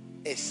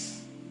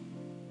is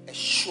a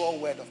sure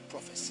word of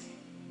prophecy.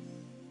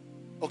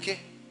 Okay?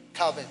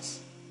 Calvins.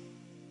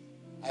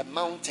 A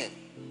mountain.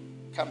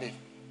 Come in.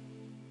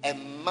 A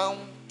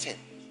mountain.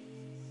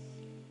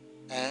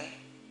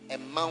 A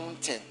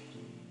mountain.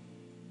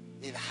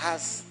 It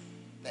has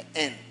the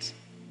end.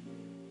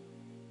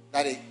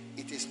 That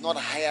it is not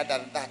higher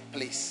than that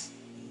place.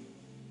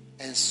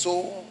 And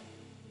so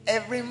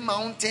every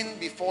mountain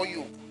before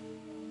you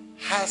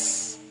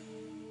has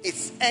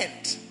its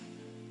end.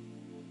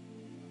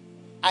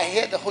 I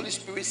hear the Holy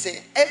Spirit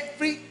say,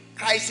 every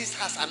crisis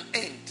has an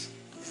end.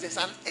 There's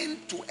an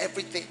end to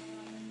everything.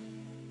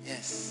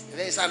 Yes,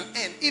 there's an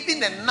end. Even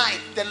the night,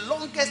 the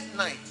longest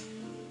night,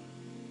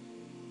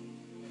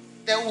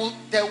 there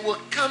will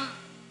come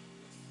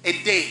a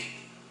day.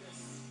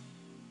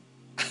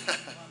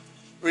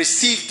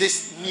 Receive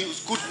this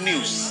news, good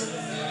news.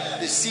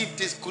 Receive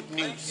this good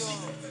news.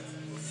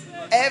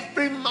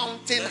 Every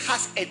mountain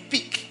has a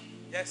peak.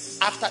 Yes.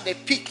 After the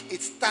peak,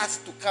 it starts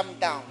to come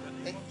down.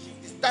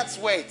 That's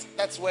where it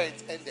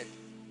ended.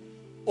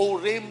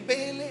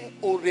 Orembele,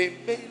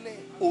 orembele,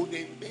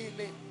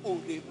 orembele,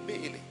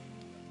 orembele.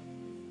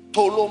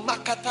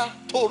 Tolomakata,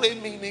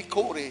 toremini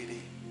korere.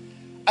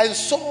 And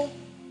so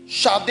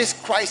shall this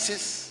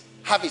crisis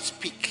have its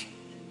peak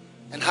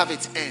and have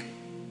its end.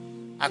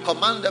 I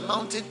command the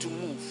mountain to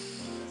move.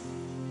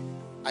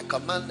 I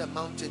command the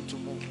mountain to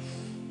move.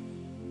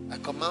 I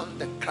command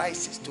the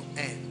crisis to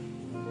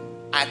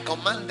end. I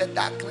command the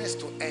darkness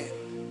to end.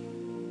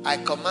 I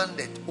command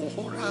it.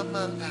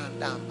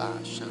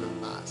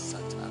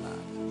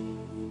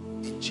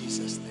 In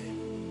Jesus' name.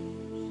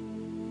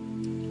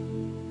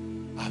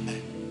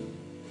 Amen.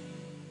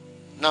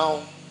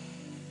 Now,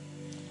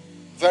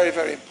 very,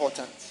 very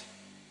important.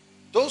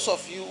 Those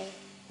of you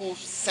who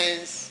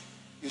sense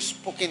you've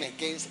spoken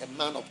against a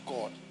man of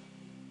God,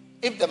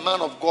 if the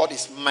man of God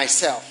is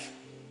myself,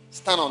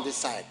 stand on this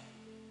side.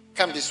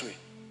 Come this way.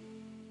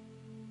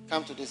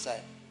 Come to this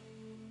side.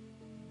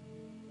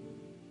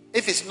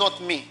 If it's not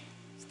me,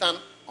 stand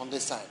on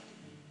this side.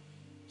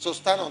 So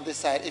stand on this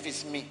side if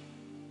it's me.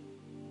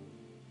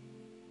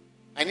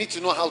 I need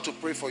to know how to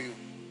pray for you.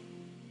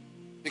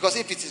 Because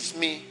if it is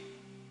me,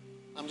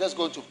 I'm just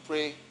going to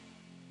pray.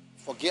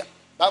 Forgive.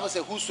 Bible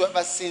says,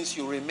 whosoever sins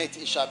you remit,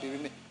 it shall be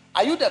remitted.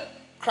 Are you the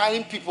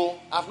crying people?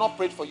 I have not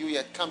prayed for you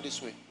yet. Come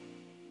this way.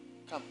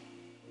 Come.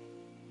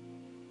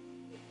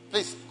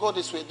 Please, go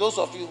this way. Those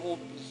of you who...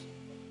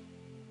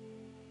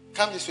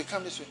 Come this way,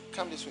 come this way,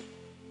 come this way.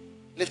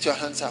 Lift your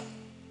hands up.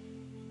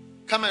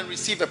 Come and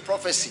receive a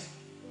prophecy.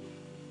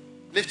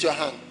 Lift your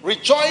hand.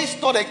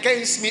 Rejoice not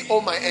against me, O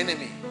my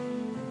enemy.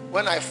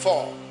 When I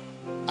fall,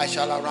 I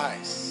shall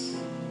arise.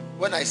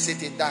 When I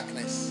sit in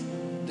darkness,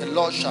 the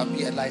Lord shall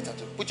be a light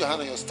unto me. Put your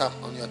hand on your stomach,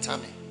 on your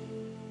tummy.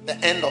 The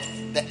end of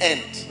the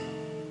end.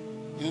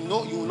 You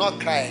know you will not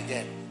cry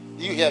again.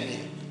 Do you hear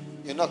me?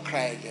 You will not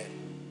cry again.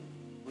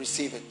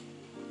 Receive it.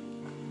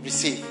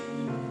 Receive.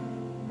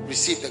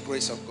 Receive the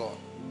grace of God.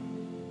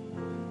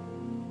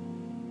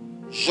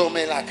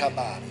 Jomela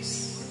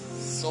kabaris.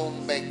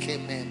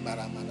 Sombekeme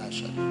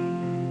baramadasha.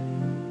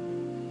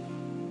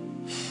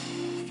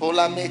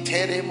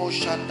 Polametere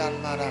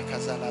moshandan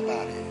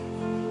marakazalabare.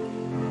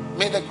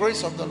 May the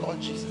grace of the Lord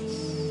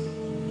Jesus.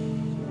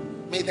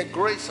 May the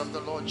grace of the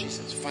Lord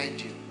Jesus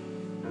find you.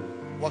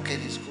 Walk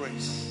in His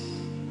grace.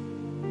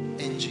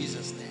 In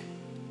Jesus'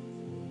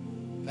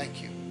 name.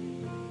 Thank you.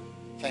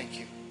 Thank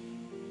you.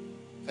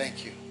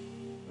 Thank you.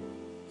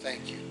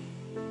 Thank you.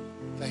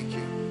 Thank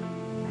you.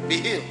 Be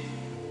healed.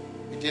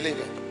 Be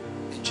delivered.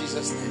 In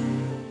Jesus'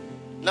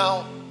 name.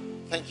 Now,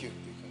 thank you.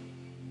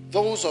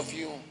 Those of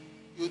you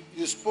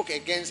spoke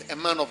against a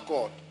man of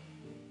God.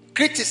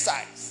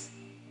 Criticize.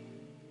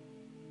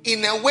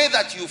 In a way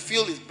that you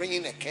feel is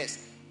bringing a curse.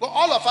 But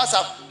all of us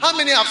have. How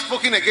many have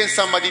spoken against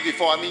somebody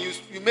before? I mean,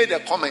 you made a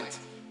comment.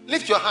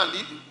 Lift your hand.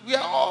 We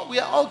are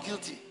all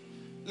guilty.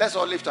 Let's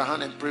all lift our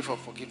hand and pray for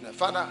forgiveness.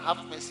 Father,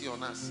 have mercy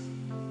on us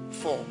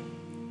for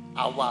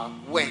our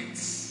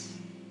words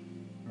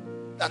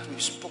that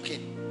we've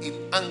spoken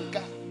in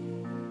anger,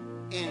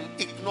 in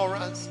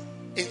ignorance,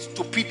 in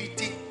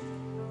stupidity,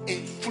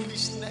 in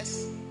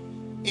foolishness,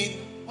 in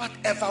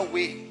whatever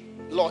way,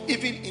 Lord,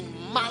 even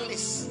in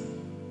malice.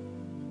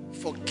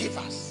 Forgive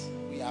us.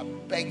 We are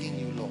begging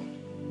you,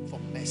 Lord, for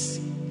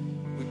mercy.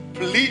 We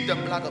plead the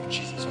blood of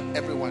Jesus on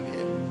everyone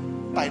here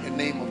by the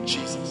name of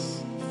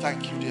Jesus.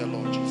 Thank you, dear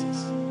Lord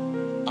Jesus.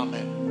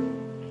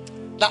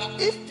 Amen. Now,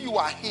 if you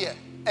are here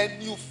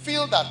and you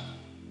feel that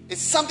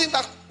it's something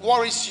that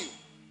worries you,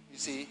 you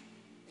see,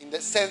 in the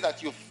sense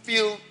that you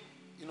feel,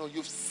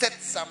 you've said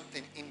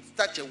something in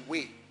such a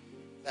way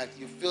that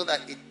you feel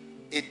that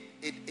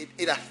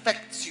it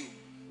affects you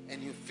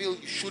and you feel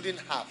you shouldn't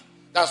have.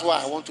 That's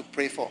why I want to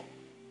pray for.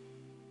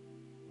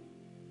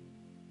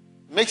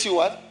 Makes you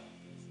what?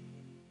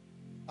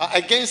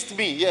 Against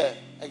me, yeah.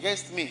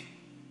 Against me.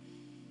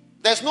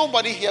 There's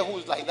nobody here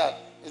who's like that,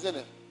 isn't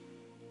it?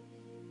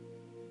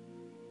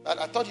 But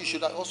I thought you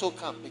should also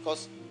come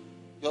because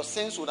your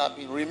sins would have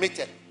been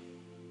remitted.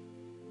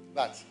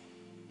 But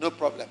no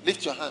problem.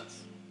 Lift your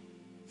hands.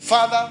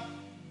 Father,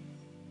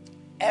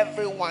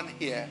 everyone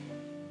here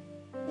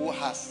who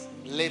has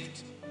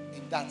lived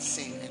in that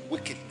sin and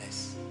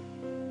wickedness,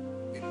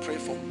 we pray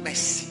for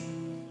mercy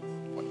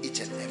for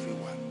each and every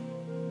one.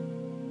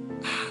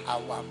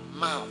 Our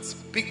mouths,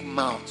 big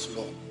mouths,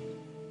 Lord,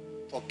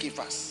 forgive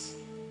us.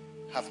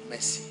 Have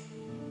mercy.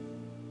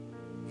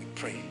 We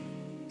pray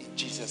in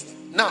Jesus'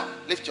 name. Now,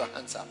 lift your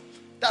hands up.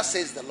 That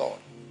says the Lord.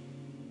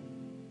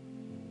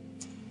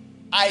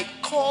 I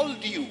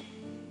called you.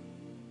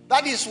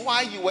 That is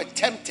why you were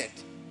tempted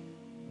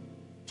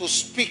to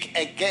speak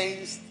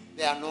against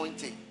the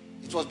anointing.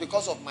 It was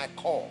because of my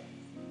call.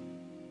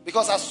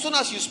 Because as soon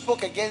as you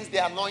spoke against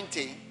the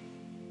anointing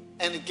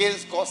and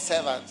against God's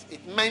servants,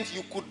 it meant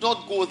you could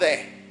not go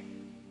there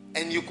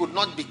and you could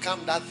not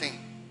become that thing.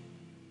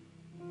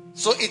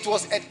 So it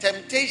was a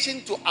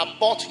temptation to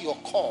abort your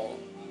call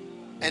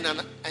and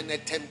a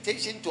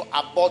temptation to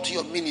abort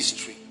your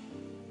ministry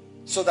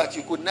so that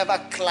you could never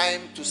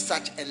climb to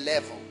such a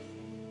level.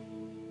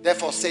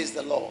 Therefore, says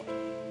the Lord,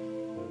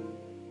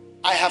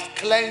 I have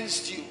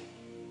cleansed you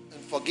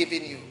and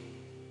forgiven you.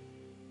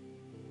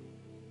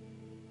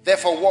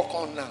 Therefore, walk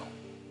on now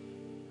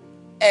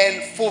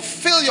and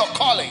fulfill your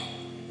calling,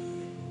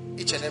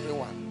 each and every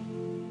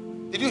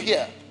one. Did you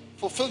hear?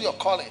 Fulfill your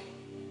calling.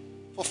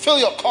 Fulfill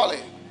your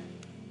calling.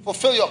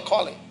 Fulfill your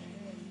calling.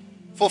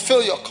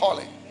 Fulfill your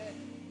calling.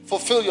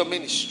 Fulfill your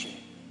ministry.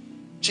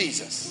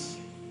 Jesus.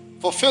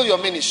 Fulfill your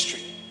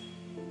ministry.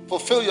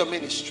 Fulfill your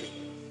ministry.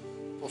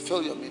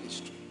 Fulfill your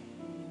ministry.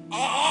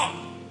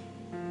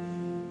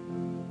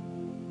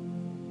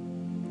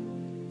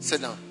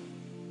 Sit down.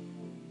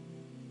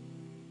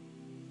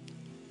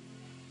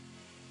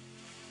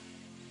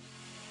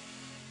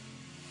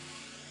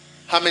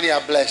 How many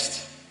are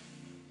blessed?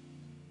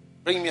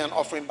 Bring me an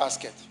offering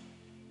basket.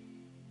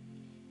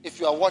 If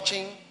you are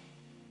watching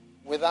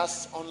with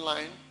us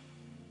online,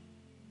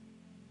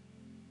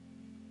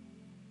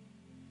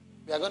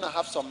 we are going to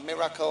have some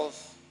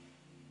miracles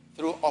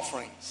through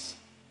offerings.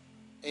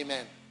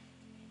 Amen.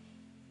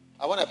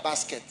 I want a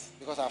basket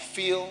because I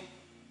feel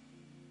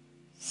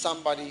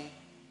somebody,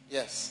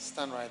 yes,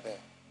 stand right there.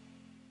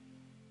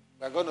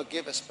 We are going to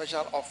give a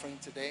special offering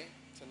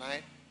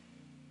tonight.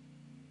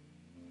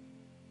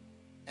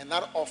 And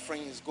that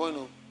offering is going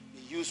to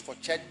be used for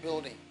church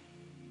building.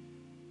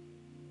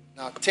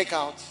 Now take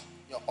out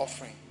your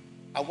offering.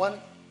 I want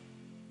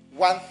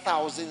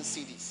 1,000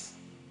 CDs.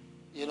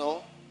 You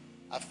know,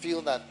 I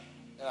feel that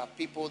there are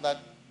people that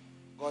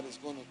God is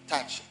going to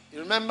touch. You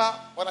remember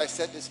what I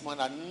said this morning?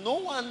 That no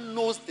one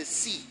knows the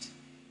seed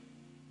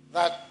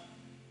that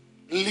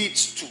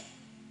leads to.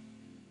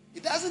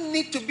 It doesn't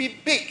need to be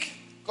big,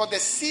 because the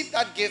seed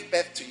that gave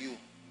birth to you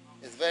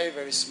is very,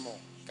 very small.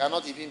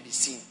 Cannot even be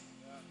seen.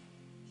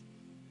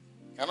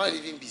 Cannot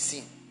even be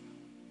seen.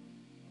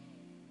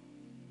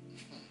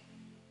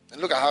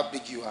 And look at how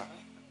big you are.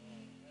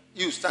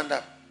 You stand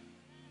up.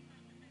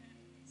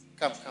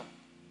 Come.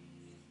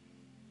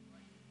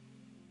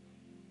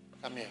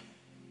 Come here.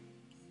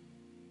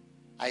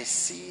 I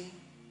see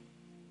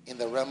in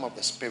the realm of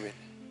the spirit,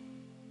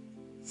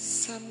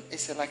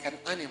 it's like an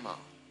animal.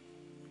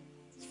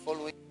 It's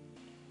following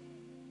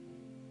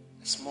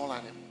a small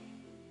animal.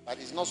 But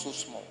it's not so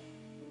small.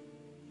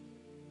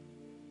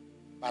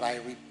 But I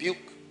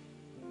rebuke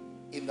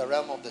in the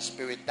realm of the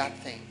spirit that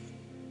thing.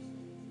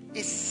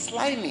 It's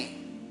slimy.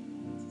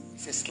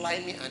 It's a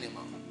slimy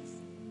animal.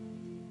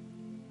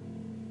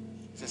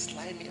 It's a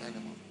slimy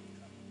animal.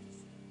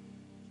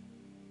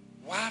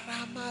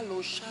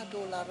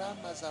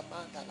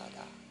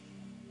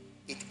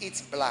 It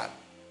eats blood.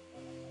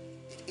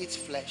 It eats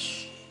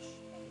flesh.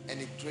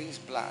 And it drinks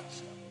blood.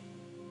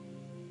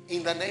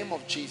 In the name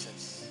of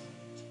Jesus,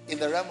 in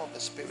the realm of the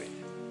spirit,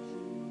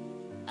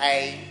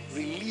 I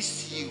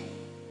release you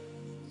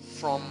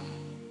from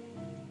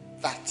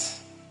that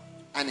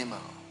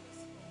animal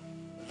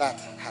that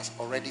has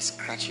already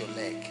scratched your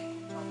leg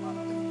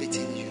and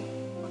bitten you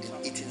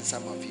and eaten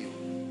some of you.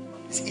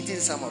 It's eating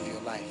some of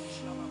your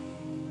life.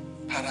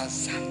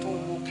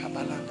 Parasato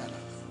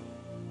kabalandala.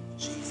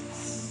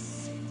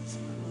 Jesus.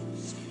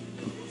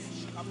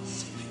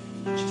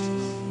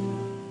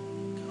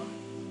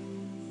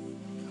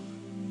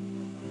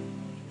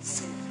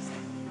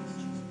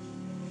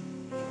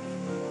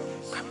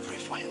 I pray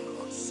for him,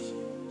 Lord.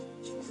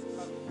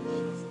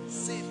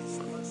 Save his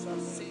life.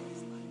 Save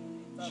his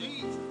life.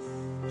 Jesus.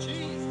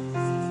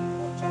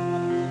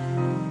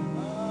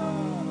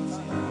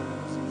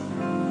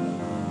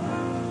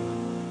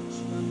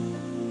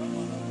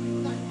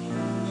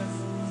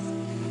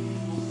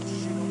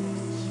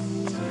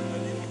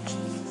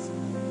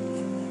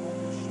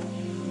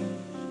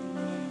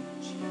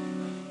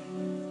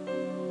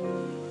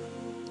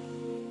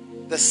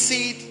 The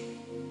seed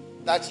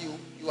that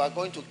you are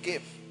going to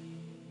give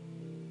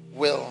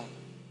will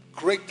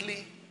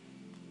greatly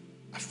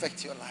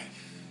affect your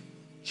life,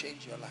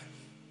 change your life.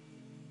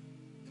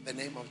 In the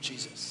name of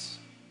Jesus.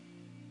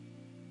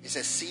 It's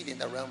a seed in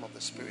the realm of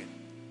the spirit.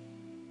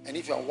 And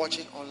if you are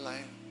watching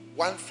online,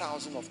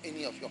 1,000 of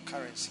any of your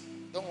currency.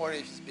 Don't worry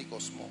if it's big or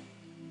small.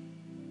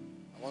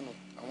 I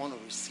want to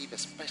receive a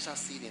special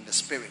seed in the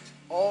spirit.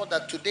 All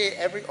that today,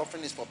 every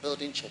offering is for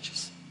building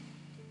churches.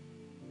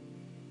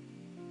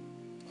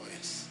 Oh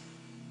yes.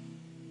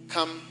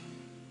 Come,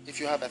 if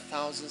you have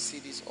 1,000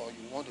 CDs or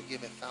you want to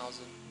give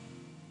 1,000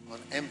 on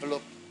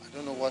envelope. I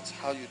don't know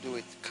how you do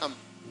it. Come.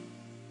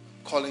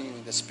 I'm calling you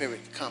in the spirit.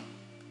 Come.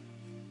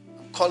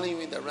 I'm calling you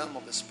in the realm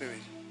of the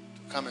spirit to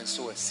come and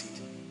sow a seed.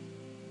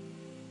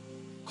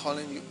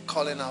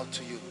 Calling out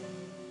to you.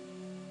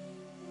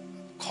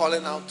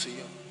 Calling out to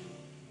you.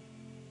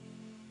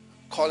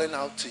 Calling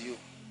out to you.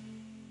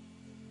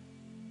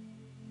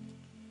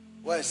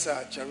 Where's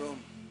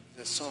Jerome?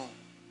 The song.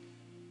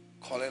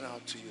 Calling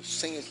out to you.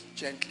 Sing it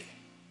gently.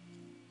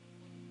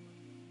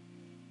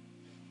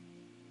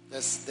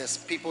 There's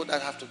people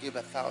that have to give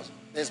 1,000.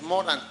 There's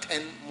more than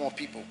 10 more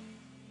people.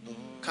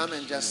 Come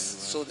and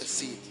just sow the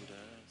seed.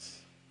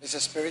 It's a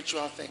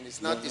spiritual thing.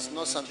 It's not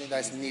something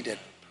that's needed.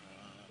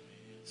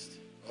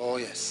 Oh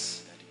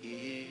yes. That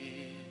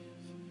if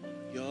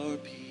your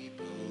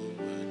people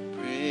would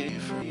pray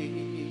for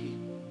me,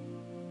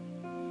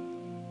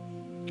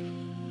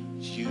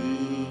 you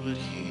would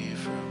hear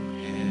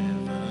from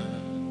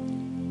heaven.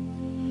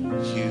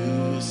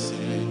 You would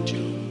send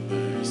your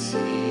mercy.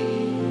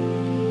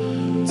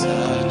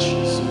 Touch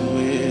us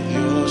with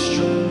your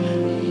strong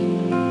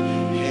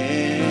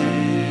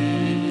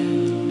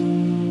hand.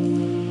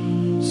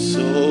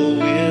 So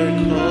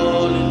we're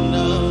calling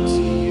out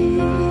to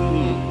you,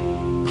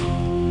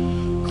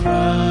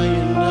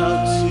 crying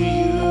out to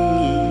you.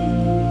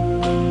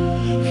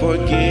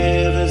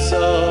 Forgive us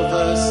of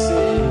our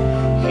sin,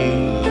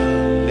 heal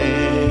our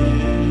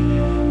land.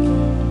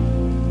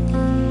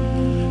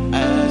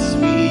 As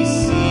we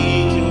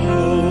seek your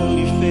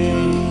holy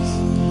face,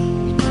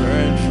 we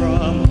turn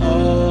from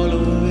all the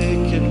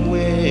wicked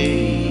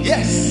ways.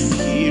 Yes.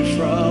 Hear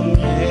from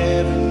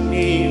heaven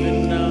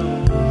even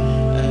now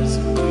as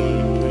we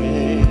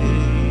pray.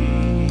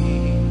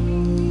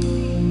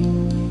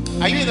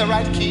 Are you in the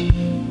right key?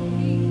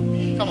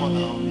 Come on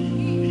now.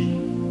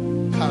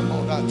 Come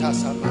on,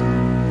 Ratasama.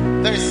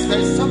 There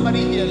is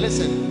somebody here.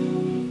 Listen.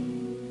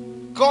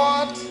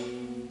 God,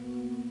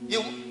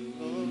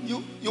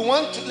 you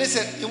want to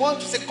listen. You want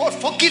to say, God,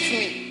 forgive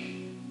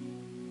me.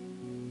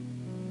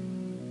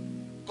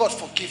 God,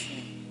 forgive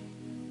me.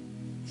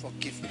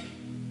 Forgive me.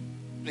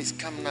 Please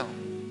come now.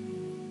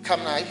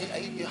 Come now.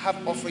 You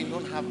have offering,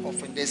 don't have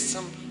offering. There's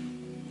some.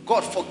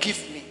 God, forgive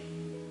me.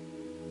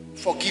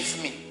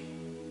 Forgive me.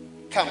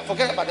 Come.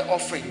 Forget about the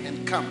offering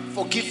and come.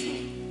 Forgive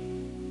me.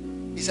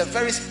 It's a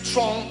very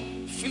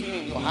strong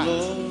feeling in your heart.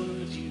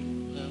 Lord,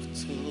 you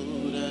have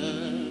told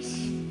us.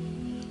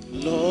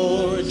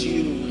 Lord,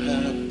 you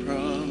have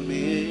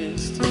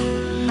promised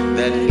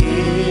that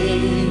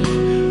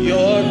if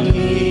your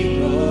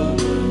people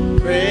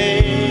pray,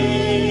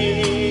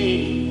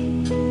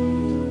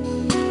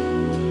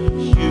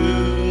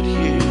 you'd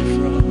hear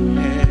from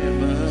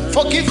heaven.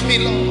 Forgive me,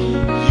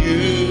 Lord.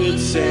 You'd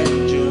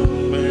send your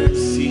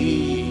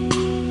mercy.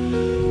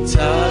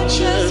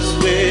 Touch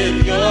us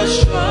with your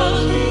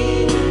strong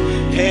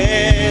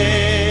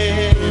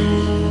hand.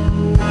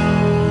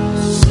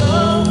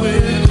 So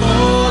we're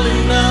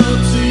calling out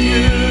to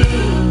you,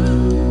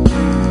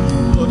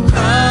 we're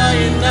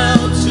crying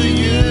out to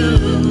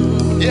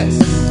you. Yes.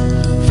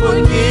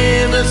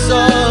 Forgive us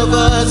of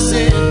our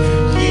sin,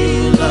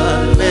 heal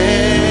our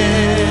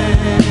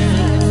land.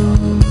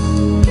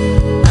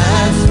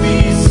 As we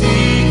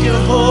seek your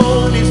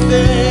holy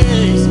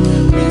face,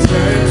 we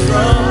turn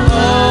from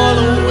all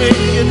the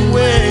wicked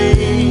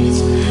ways.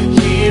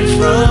 Hear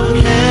from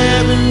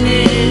heaven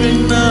even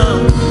now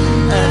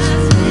as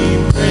we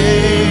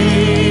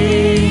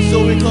pray. So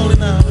we're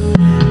calling out.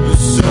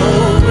 So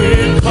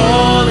we're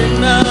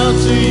calling out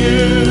to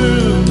you.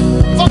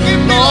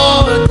 Forgive me,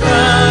 Lord, Lord.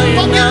 crying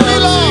Forgive me, out to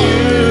Lord. you.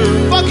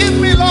 Forgive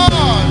me,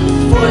 Lord.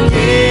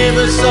 Forgive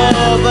us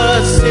of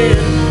our sin,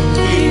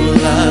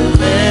 heal our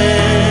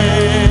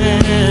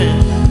land.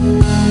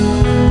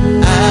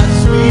 As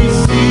we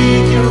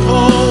seek your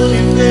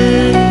holy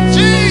face,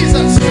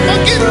 Jesus,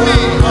 forgive me.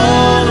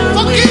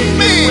 Forgive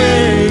me.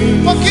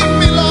 Forgive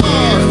me,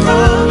 Lord.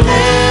 from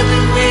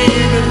heaven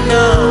even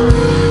now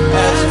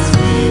as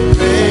we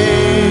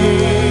pray.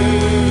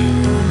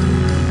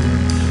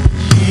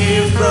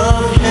 Hear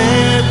from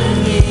heaven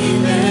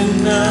even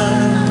now.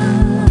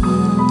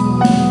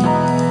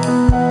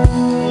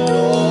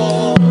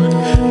 Lord,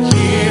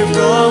 hear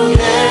from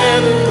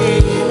heaven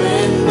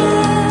even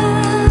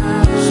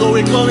now. So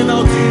we're calling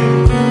out to you.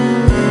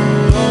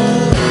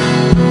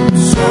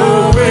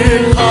 So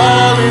we're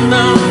calling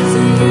out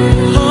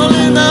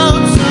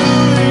to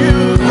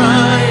you,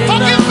 crying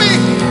Forgive me.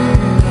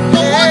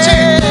 You're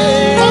watching.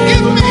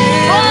 Forgive me.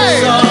 Pray.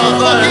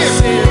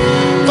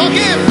 Forgive.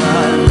 Forgive.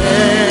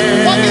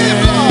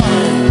 Forgive, Lord.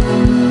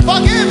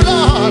 Forgive,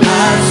 Lord.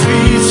 As we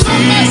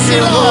seek mercy,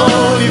 your Lord.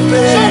 holy Show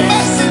face,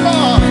 mercy,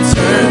 Lord.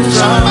 turn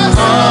Show from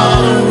mercy,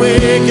 all Lord. the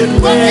wicked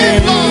Forgive,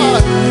 ways.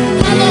 Lord.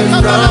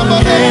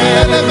 From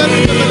heaven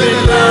even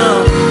now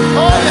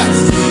Oh, yes. as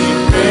we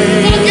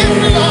pray. Forgive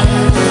me, Lord.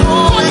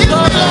 Forgive me,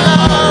 Lord.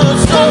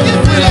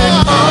 Forgive me,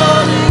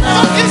 Lord.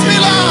 Forgive me,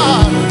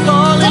 Lord.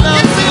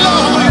 Forgive me,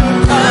 Lord.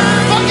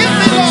 Forgive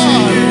me,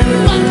 Lord.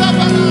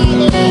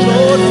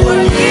 Lord,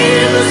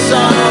 forgive us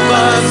of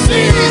our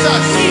sins.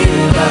 Jesus.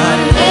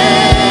 Oh,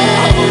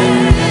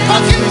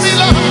 Forgive me,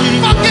 Lord.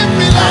 Forgive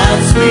me, Lord.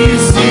 as we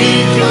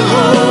seek your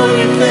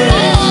holy face,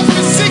 Oh, as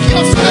we seek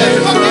your face,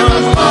 forgive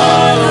us,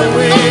 Lord.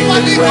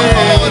 Nobody go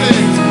forward.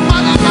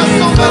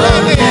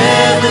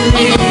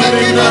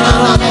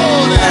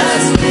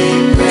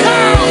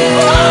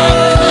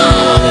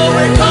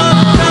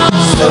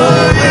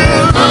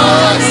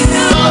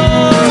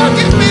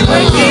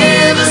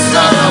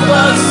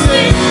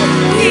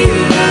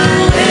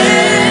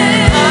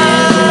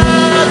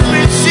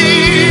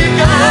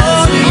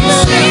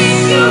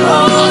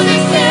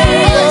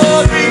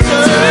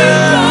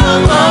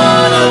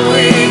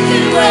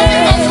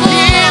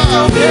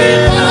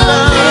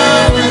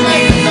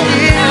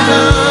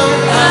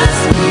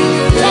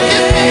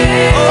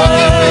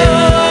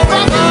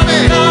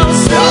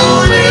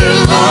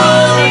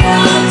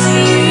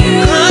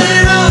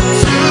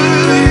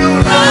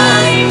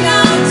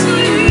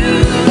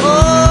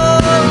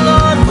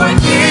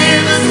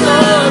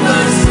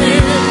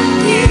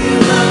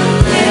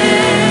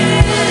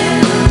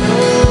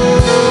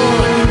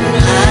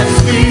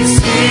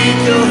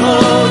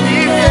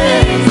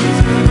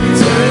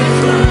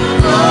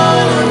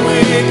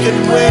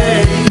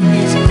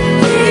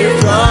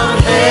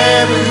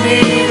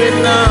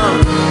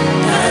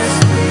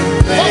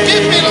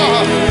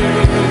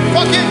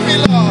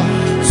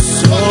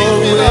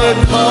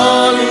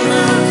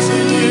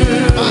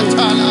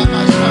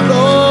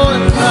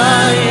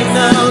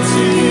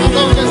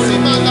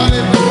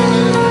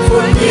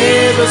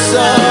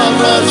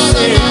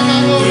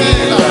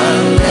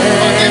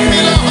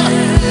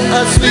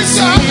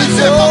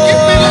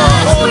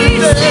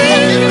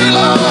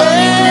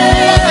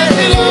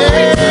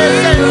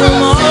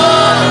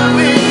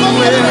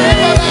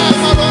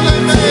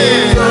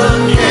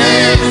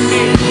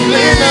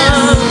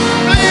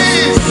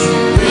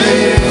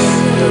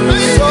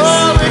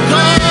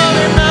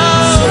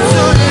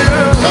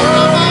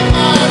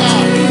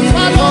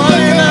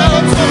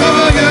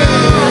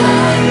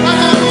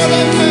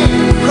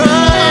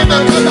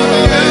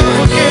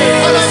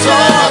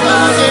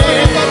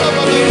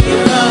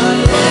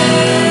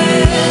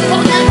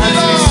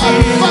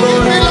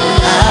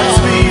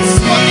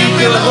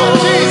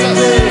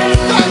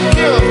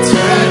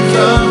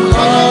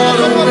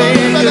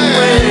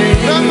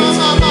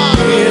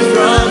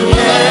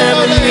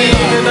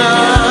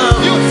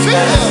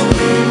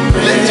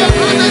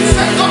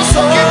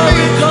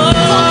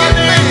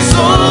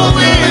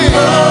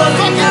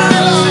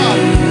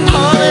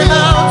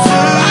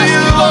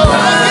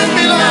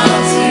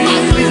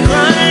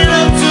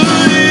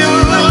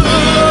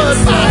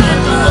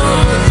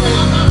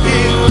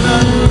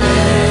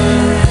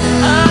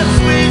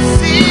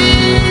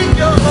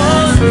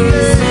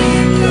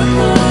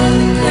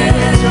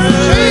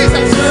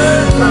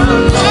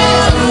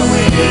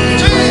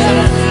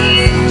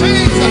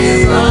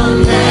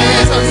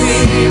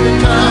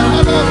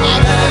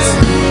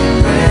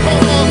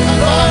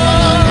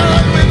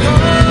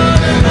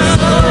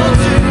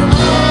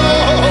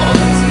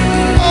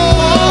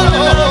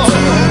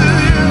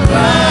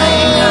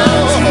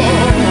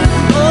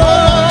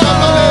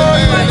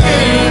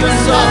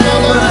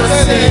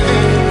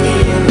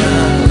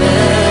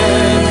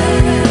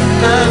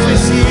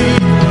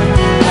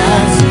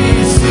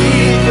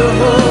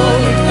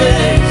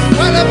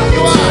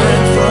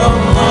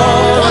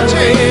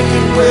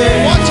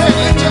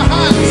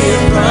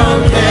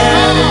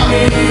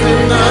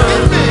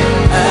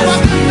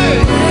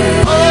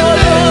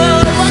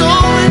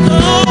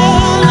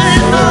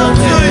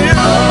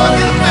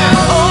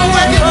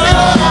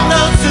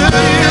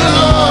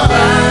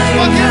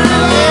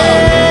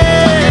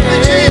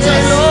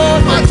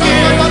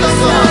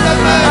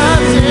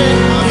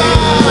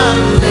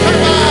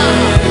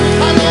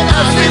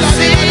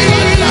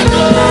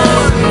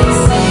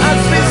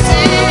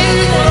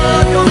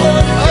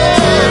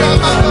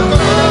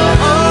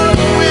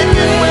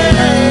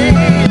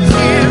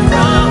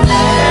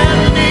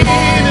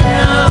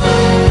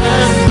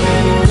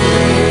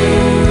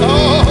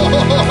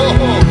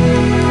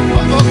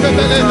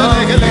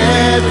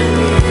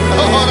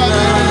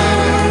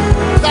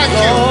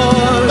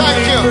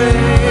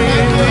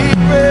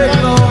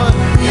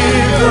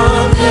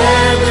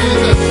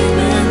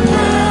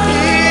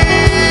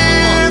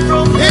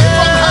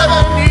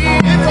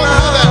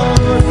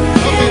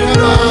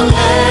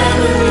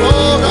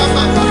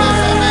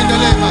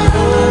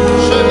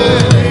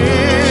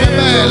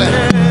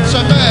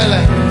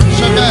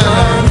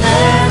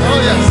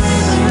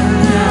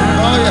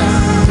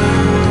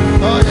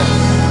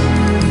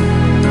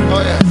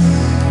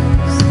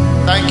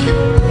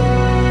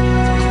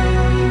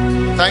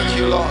 Thank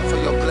you, Lord, for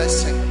your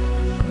blessing,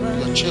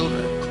 your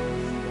children.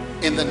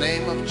 In the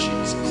name of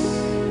Jesus.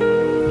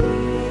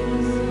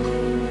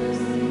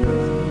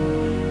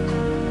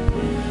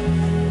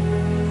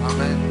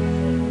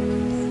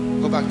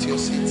 Amen. Go back to your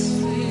seats.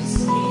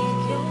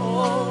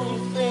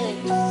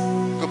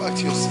 Go back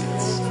to your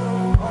seats.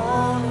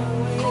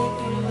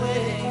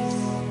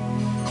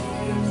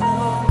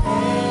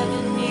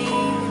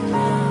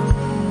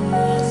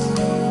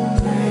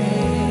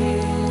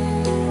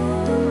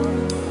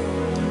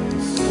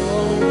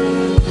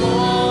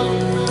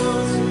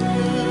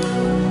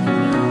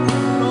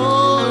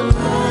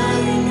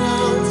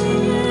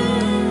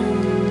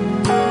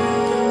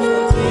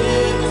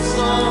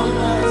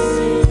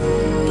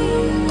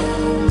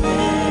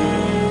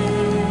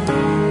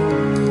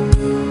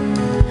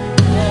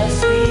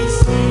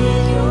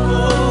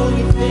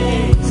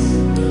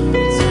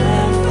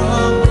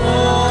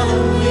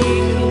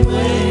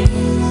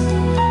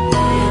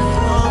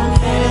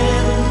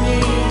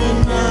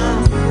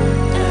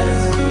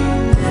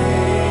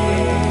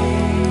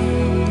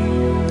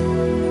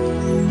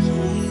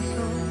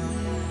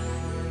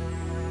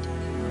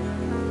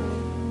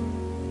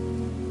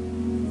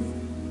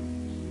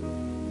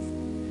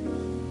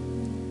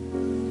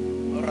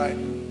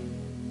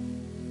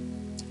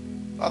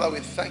 Father, we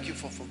thank you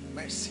for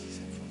mercies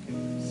and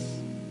forgiveness.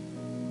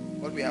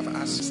 What we have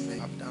asked, you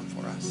have done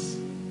for us.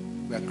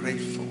 We are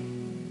grateful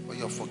for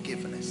your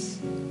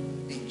forgiveness.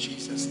 In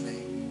Jesus'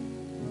 name.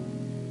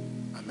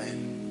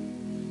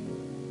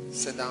 Amen.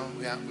 Sit down.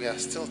 We are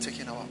still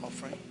taking our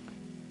offering.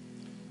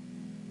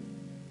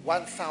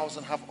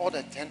 1,000. Have all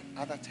the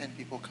other 10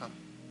 people come.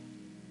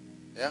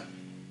 Yeah?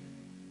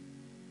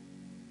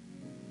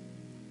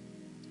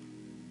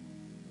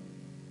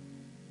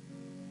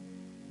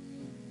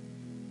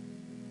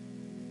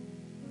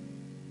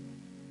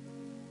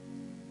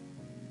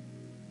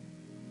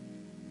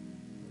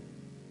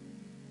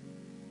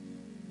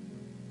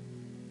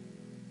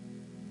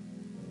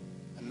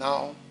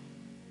 Now,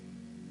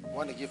 I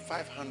want to give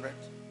 500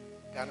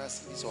 Ghana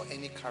cedis or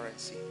any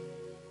currency.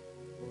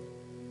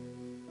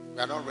 We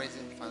are not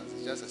raising funds,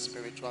 it's just a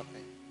spiritual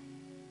thing.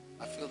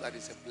 I feel that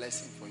it's a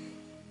blessing for you.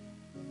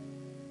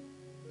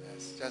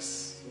 Yes,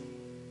 just.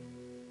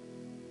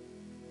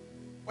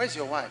 Where's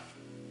your wife?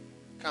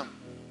 Come.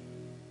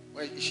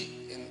 Where is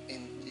she?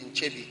 In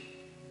Chebi.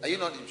 Are you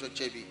not in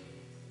Chebi?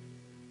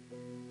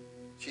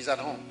 She's at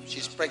home.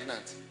 She's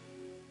pregnant.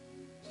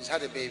 She's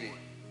had a baby.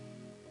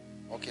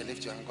 Okay,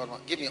 lift your hand. God,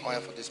 give me oil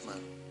for this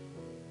man.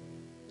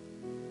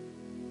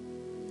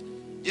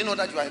 Do you know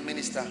that you are a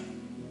minister?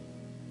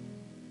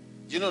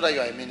 Do you know that you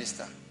are a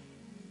minister?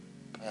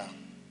 Yeah.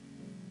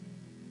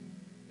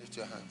 Lift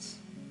your hands.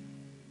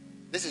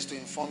 This is to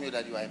inform you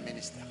that you are a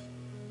minister.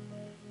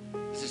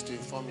 This is to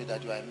inform you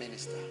that you are a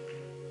minister.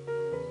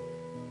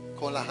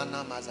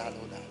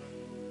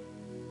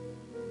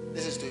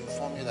 This is to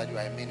inform you that you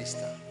are a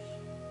minister.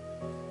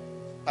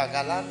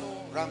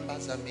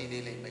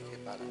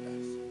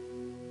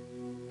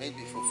 May it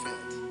be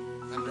fulfilled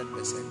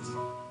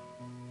 100%.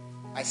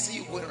 I see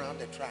you going around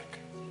the track,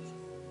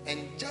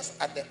 and just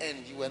at the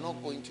end you were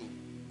not going to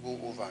go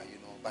over,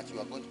 but you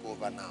are going to go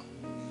over now.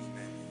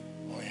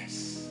 Oh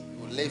yes,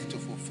 you will live to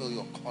fulfill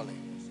your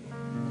calling.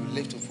 You will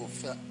live to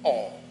fulfill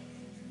all.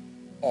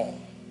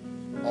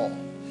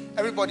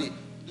 Everybody,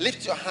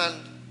 lift your hand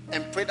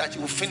and pray that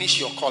you will finish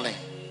your calling.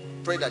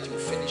 Pray that you will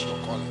finish your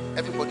calling.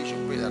 Everybody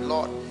should pray that,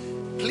 Lord,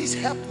 please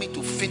help me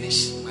to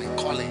finish my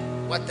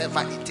calling,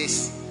 whatever it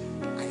is.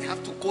 I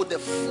have to go the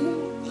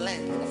full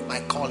length of my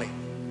calling.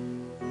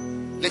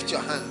 Lift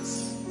your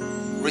hands.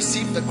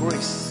 Receive the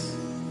grace.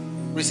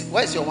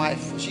 Where's your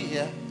wife? Is she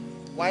here?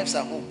 Wives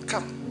are home.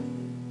 Come.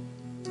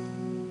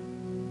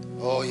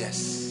 Oh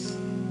yes.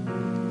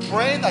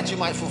 Pray that you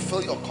might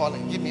fulfill your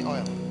calling. Give me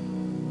oil.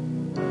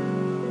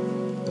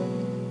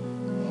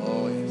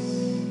 Oh yes.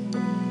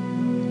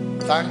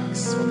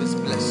 Thanks for this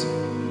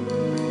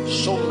blessing.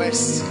 Show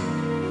mercy.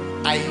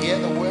 I hear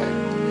the word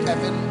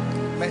heaven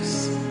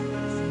mercy.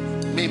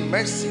 May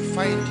mercy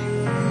find you.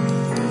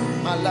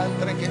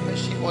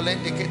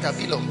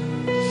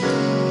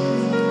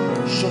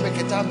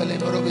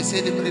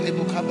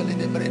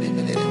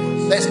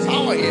 There's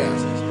power here.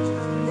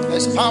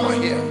 There's power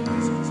here.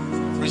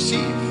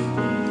 Receive.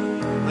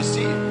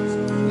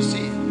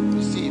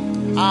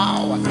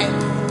 Our and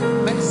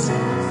mercy.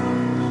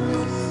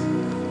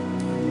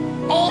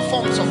 All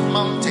forms of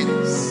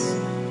mountains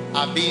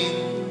are being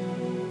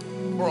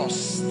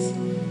crossed,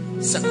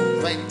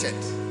 circumvented.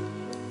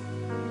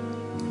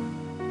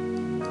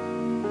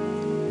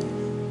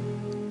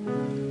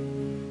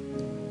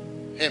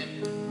 Him.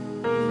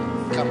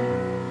 Come.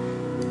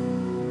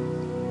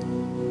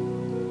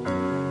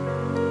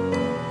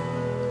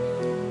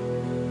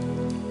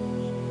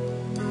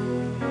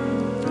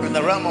 In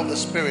the realm of the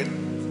spirit,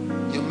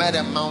 you met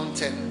a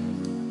mountain,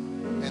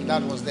 and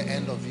that was the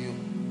end of you.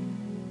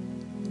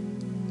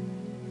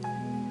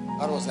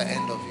 That was the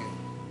end of you.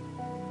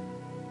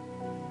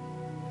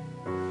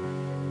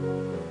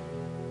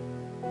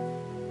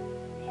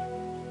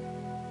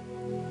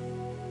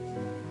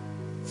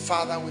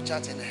 Father which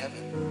art in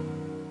heaven,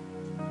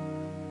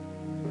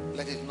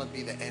 let it not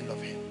be the end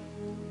of him.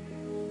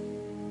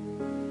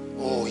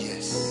 Oh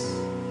yes,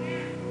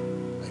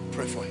 I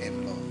pray for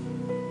him, Lord,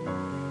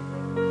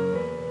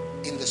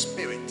 in the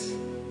spirit.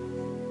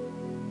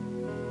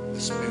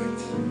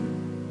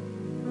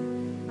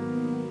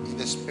 In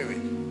the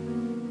spirit,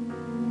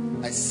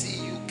 I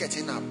see you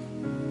getting up.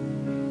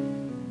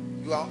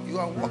 You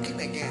are walking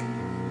again.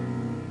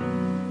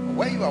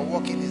 Where you are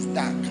walking is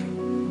dark.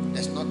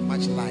 There's not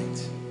much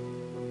light.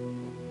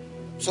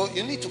 So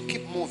you need to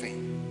keep moving.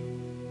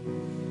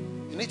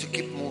 You need to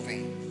keep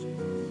moving.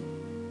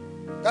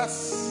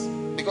 That's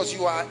because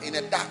you are in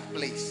a dark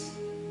place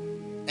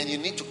and you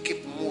need to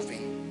keep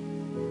moving.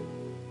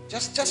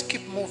 Just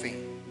keep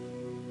moving.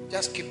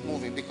 Just keep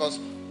moving, because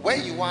where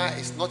you are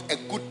is not a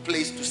good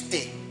place to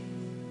stay.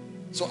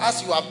 So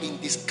as you have been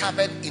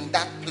discovered in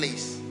that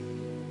place,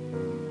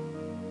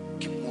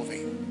 keep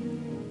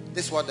moving.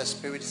 This is what the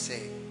Spirit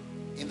says.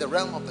 In the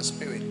realm of the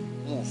Spirit,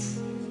 move.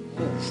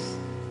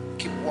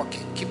 Keep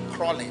walking, keep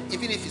crawling.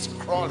 Even if it's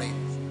crawling,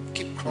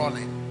 keep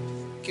crawling.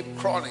 Keep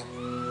crawling.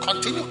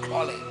 Continue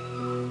crawling.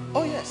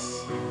 Oh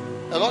yes.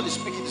 The Lord is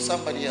speaking to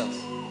somebody else.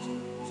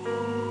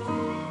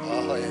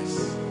 Oh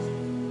yes.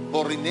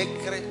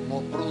 Borinekre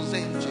mo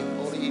brunzenche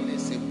borine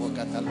se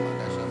pokatal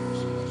magasha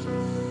musulas.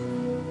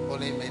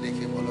 Ole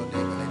medeke bolone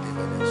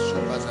bele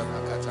subaza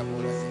makata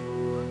bolane.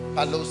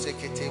 Palo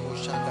sekete mo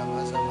shanda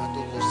maza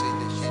madoko se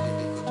de shede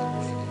de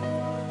kotobolide.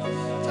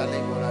 Tale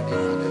bolade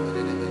de.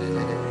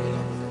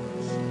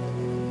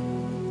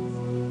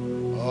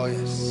 Oh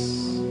yes.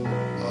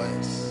 Oh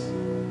yes.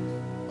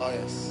 Oh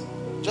yes.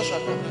 Joshua,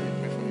 come let me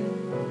pray for you.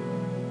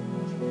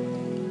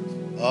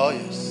 Oh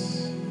yes.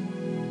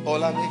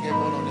 Ola mege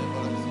bolone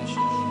bolane.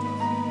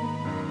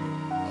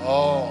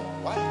 Oh,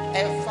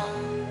 whatever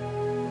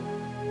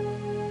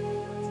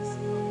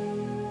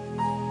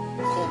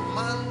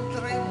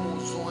commandre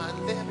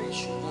muzuandere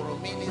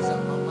shugurumini za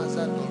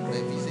mamaza no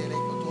revisere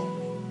koto.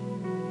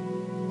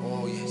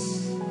 Oh yes.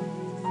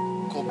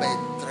 Kobe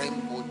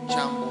trembo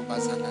jambo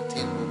bazana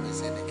tembo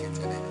bezene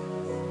ketele.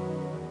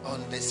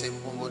 On the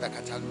sembo da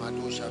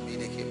katalmado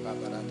shamine ke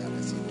babara da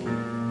basito.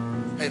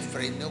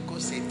 Efrenoko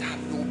seta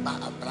luba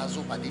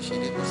abrazo badishe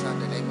de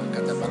kusandele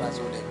makata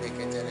barazo de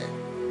beketele.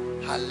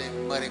 In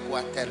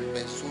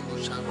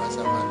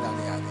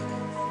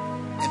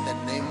the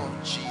name of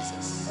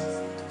Jesus.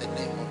 In the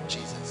name of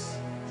Jesus.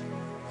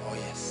 Oh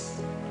yes.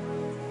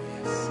 Oh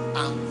yes.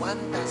 And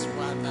wonders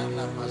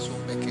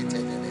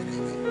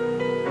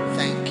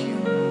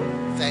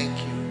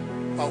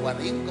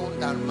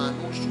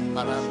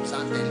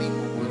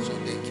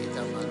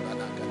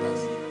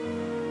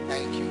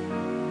thank you.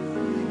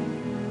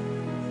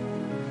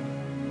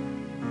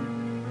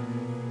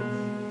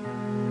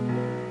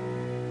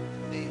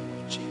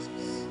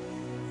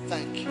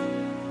 Thank you. Thank you.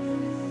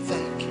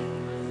 Thank you. Thank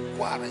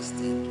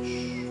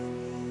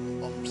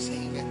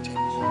you.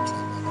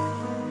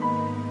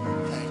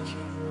 Thank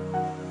you.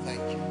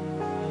 Thank you.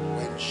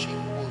 When she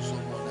was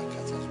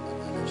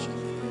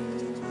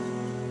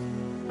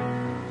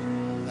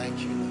thank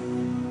you, Lord.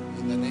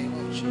 In the name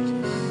of Jesus.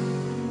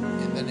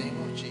 In the name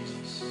of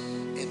Jesus.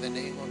 In the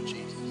name of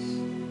Jesus.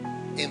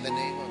 In the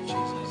name of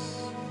Jesus.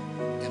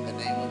 In the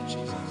name of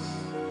Jesus.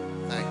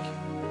 Thank you.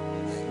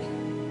 Thank you.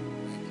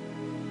 Thank you.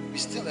 Be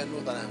still and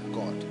know that I am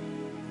God.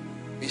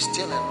 Be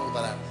still and know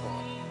that I am God.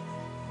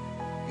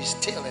 Be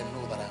still and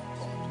know that I am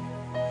God.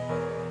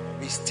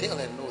 Be still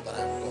and know that I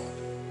am God.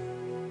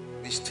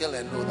 Be still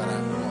and know that I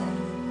am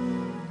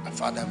God.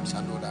 Father,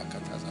 Sanoda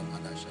Kataza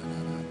Madashana.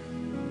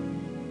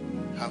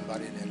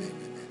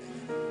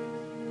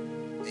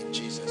 In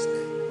Jesus'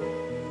 name.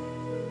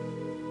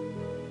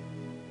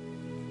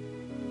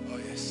 Oh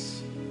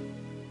yes.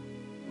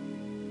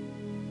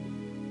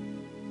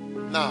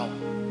 Now,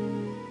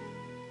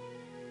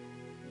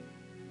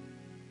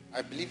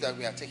 I believe that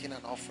we are taking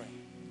an offering.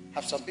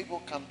 Have some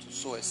people come to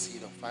sow a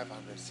seed of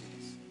 500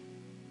 cedis?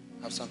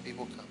 Have some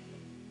people come?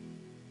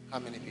 How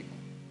many people?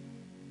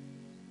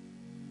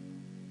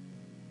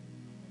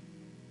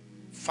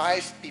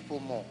 5 people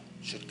more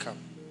should come.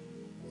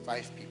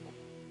 5 people.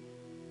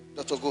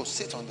 Doctor, go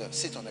sit on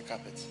the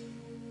carpet.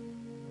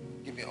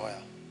 Give me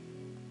oil.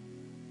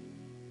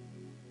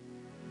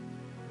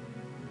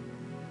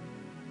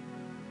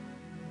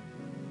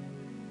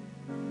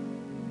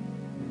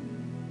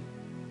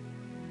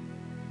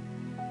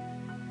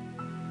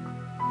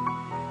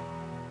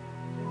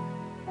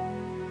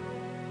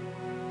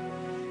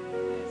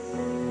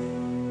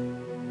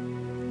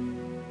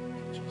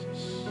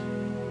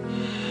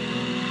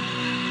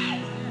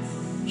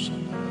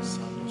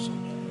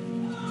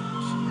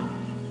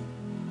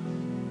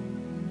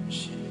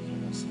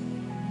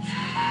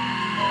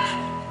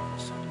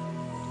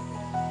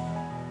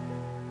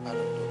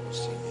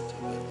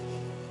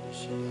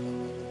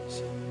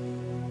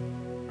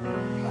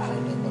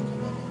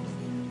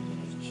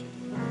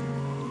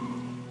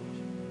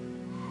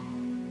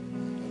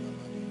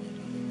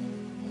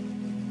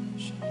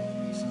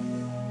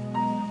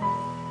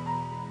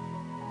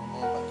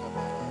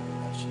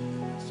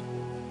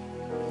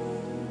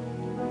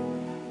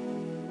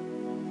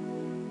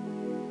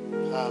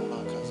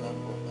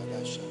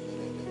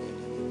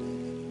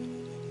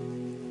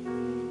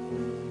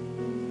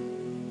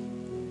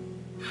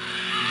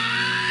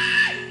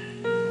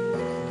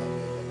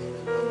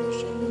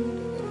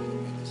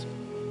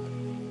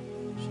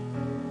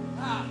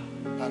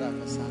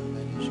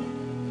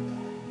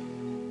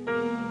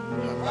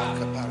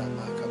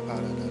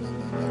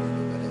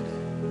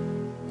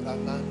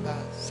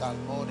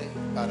 Salmone,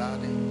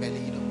 Parade,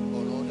 Belino,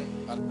 Bolone,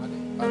 Parade,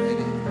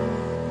 Parede,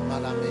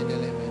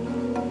 Malamedele,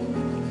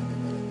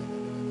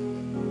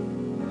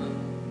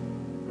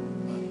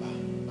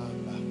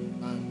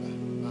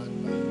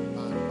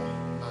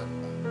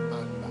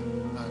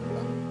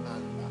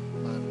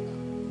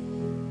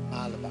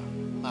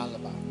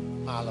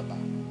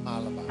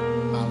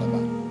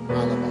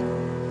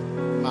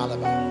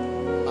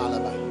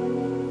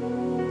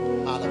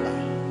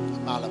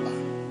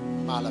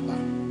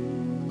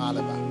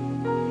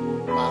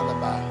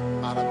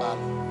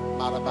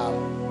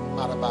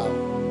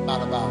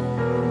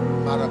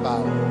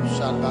 Marabal,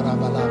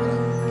 Shalbarabalabra,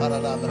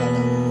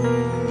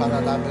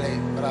 Paralable,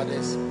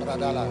 Brades,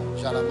 Pradala,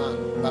 Jalaman,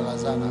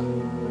 Balazana,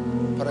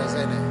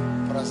 Presene,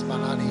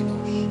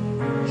 Prasmananinos,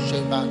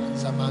 Sheban,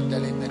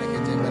 Samandele,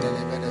 Menekete,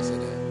 Bedele,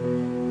 Bedesede,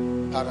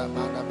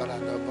 Paramana,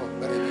 Barado,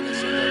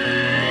 Berebenesede,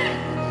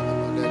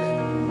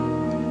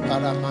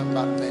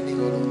 Paramamba,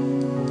 Menigolo,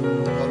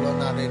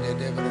 Colonare de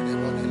Debre,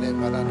 Bonele,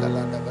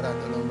 Paradala,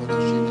 Bradalo,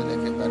 Bodishine,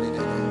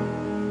 Keparidele.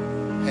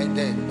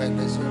 Hende,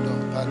 Benesudo,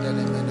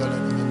 Padele, Medole.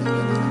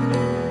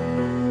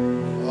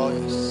 Oh,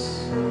 yes,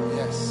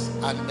 yes,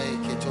 and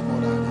make it to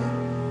Morana.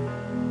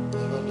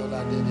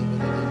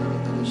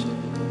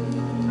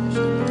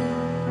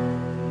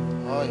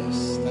 Oh, yes,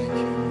 thank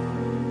you.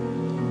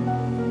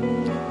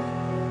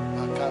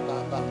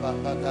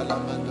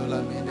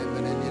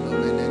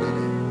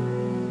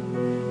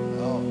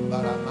 Oh,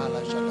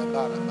 Baramala,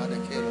 Shalabara,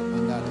 Madakelo,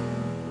 Mandala.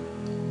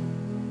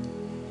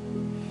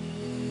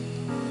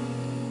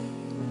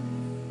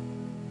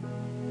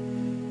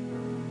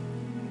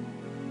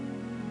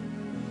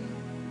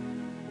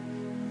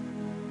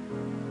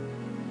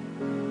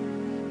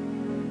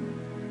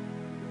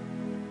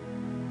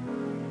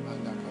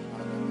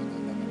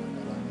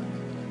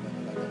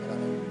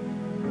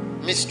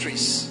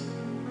 Mysteries.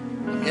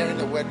 I'm hearing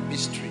the word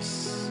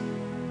mysteries.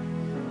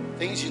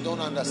 Things you don't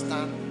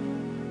understand.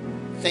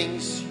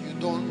 Things you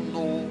don't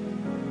know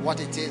what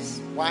it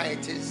is, why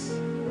it is,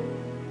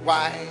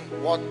 why,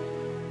 what,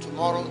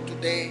 tomorrow,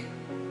 today,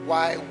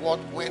 why, what,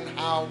 when,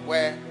 how,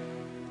 where.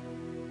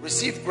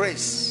 Receive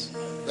grace.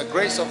 The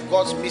grace of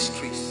God's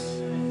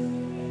mysteries.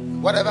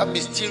 Whatever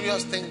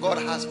mysterious thing God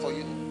has for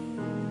you,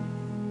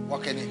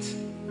 walk in it.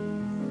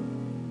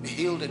 Be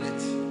healed in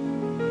it.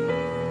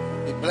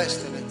 Be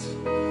blessed in it.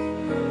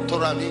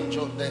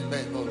 Toraminjo de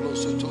bebo lo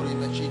sutori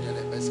machine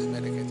le bese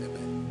medicate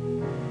be.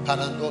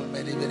 Parangol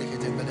medicate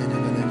be.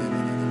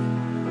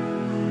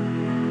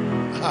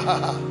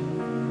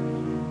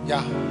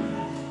 Yeah.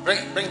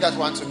 Bring that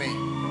one to me.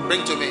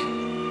 Bring to me.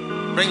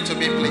 Bring to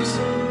me, please.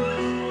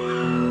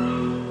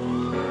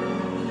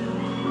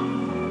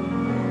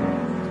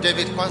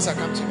 David Kwanzaa,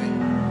 come to me.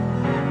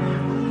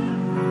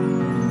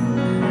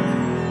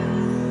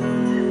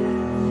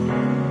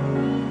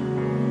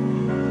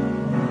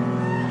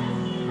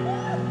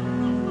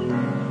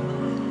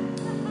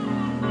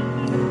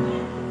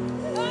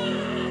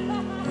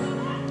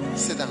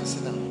 Sit down,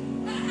 sit down.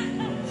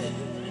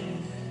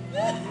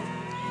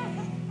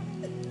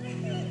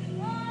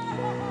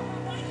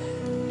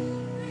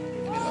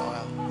 Give me the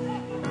oil.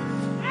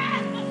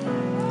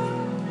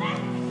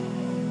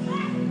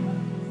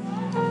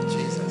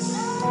 Jesus.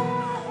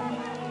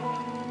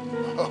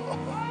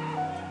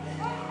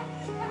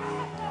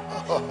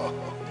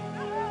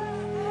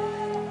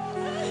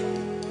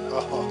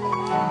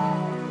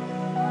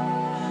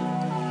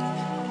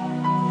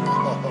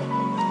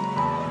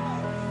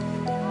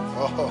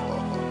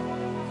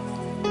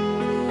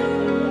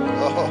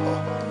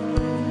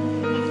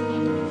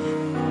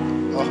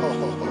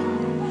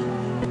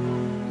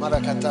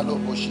 Marakatalo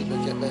Boshibe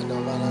Kebendo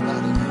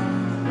Vananari.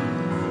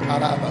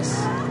 Parabas.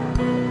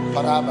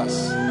 Parabas.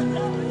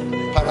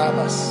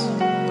 Parabas.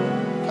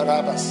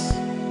 Parabas.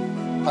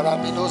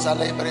 Paraminos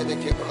alebre de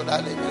Kebroda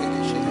lebre de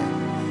Shile.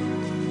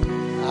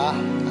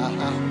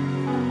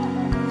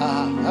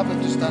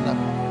 Haven't you stand up?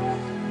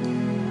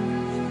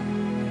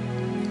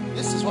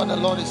 This is what the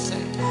Lord is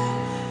saying.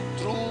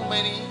 Through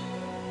many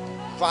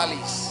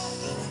valleys,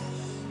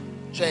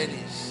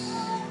 journeys,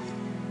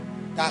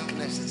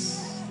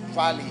 darknesses,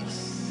 valleys,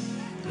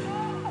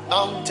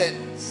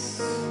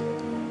 mountains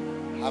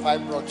have I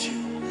brought you.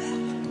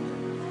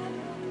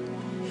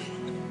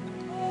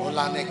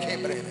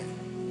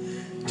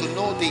 To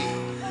know thee,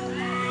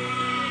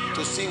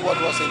 to see what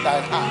was in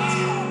thy heart,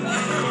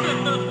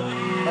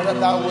 whether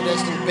thou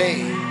wouldest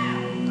obey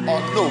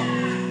or no.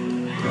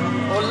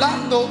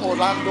 Orlando.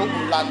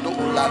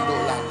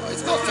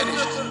 It's not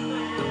finished.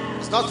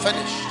 It's not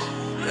finished.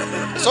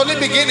 It's only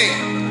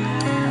beginning.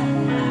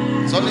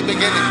 It's only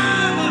beginning.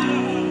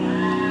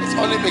 It's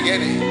only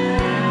beginning.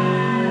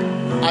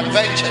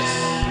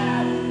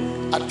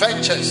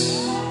 Adventures.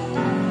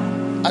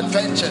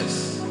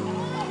 Adventures.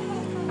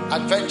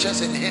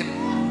 Adventures in Him.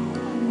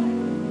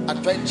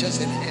 Adventures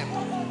in Him.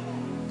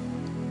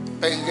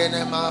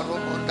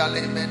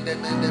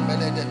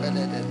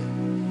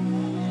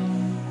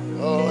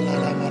 Oh,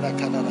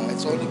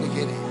 it's only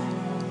beginning.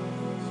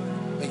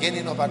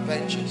 Beginning of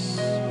adventures.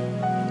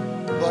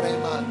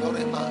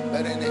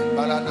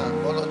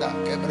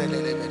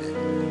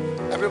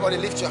 Everybody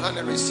lift your hand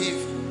and receive.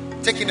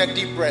 Taking a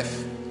deep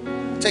breath.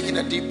 Taking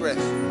a deep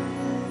breath.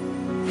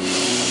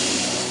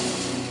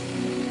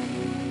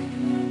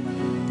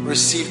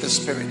 Receive the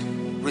Spirit.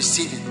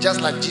 Receive it.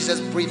 Just like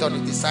Jesus breathed on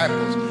His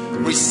disciples.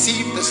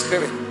 Receive the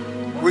Spirit.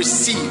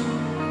 Receive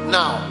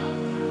now.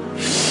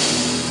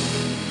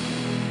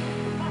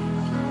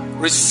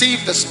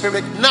 Receive the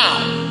Spirit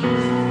now.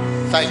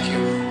 Thank you.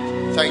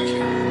 Thank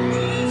you.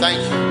 Thank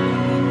you.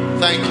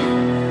 Thank you.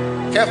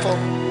 Careful.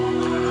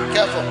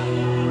 Careful.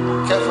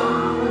 Careful.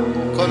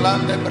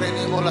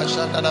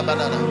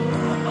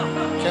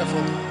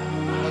 Careful.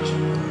 Watch it.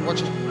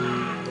 Watch it.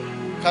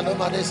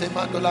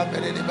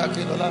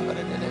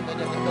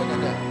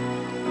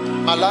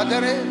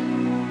 Maladere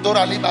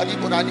Dorali Badi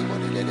Burani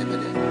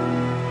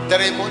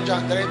Dere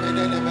Monja Dere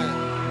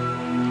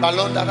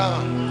Balon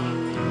Darama.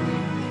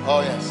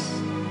 Oh yes.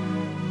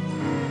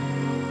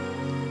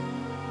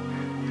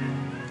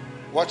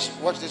 Watch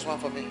this one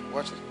for me.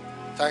 Watch it.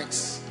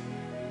 Thanks.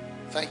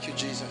 Thank you,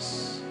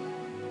 Jesus.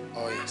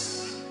 Oh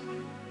yes.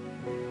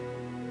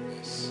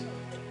 Yes.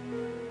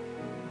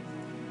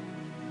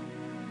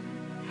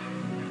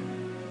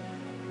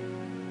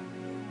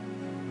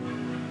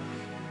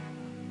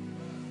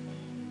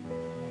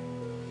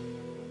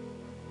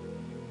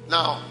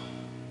 Now,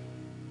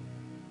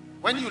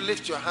 when you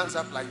lift your hands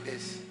up like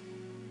this,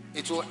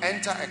 it will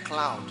enter a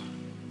cloud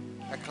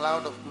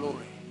of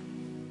glory.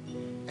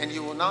 And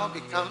you will now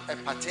become a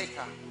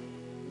partaker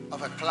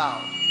of a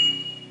cloud.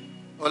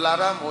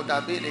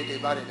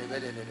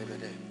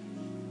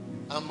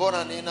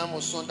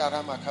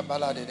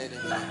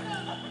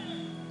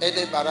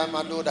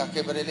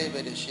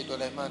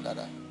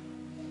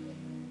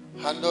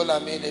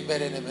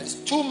 It's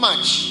too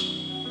much.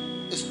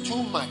 It's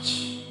too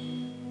much.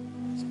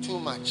 It's too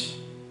much.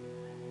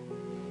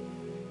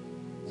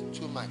 It's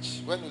too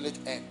much. When will it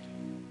end?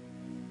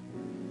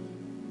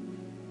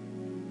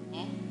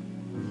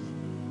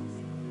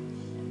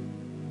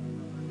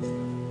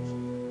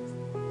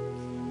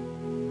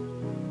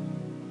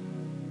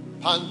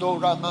 Now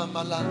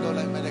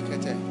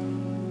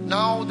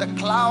the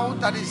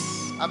cloud that is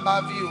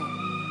above you,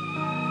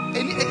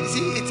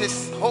 see, it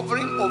is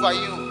hovering over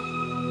you.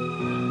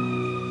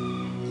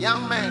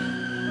 Young men,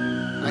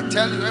 I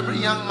tell you, every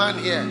young man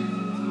here,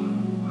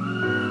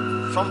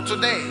 from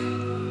today,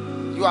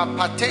 you are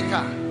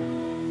partaker.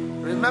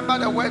 Remember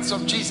the words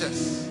of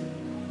Jesus.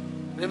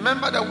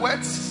 Remember the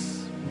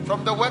words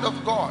from the Word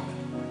of God.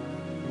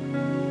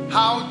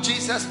 How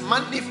Jesus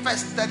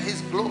manifested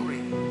His glory.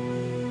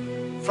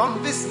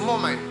 From this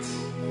moment,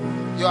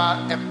 you are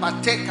a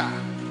partaker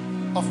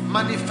of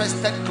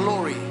manifested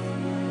glory.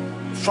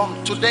 From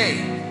today,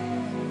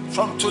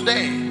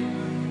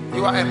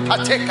 you are a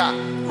partaker.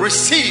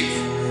 Receive,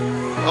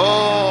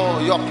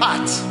 your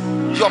part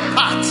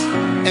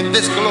in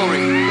this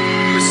glory.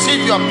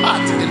 Receive your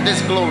part in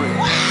this glory.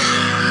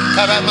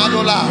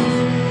 Karamadola,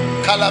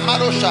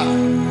 Kalamarosha,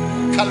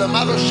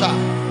 Kalamarosha,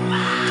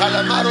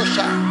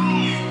 Kalamarosha,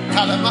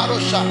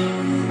 Kalamarosha,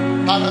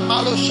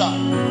 Kalamarosha.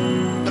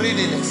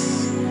 Readiness,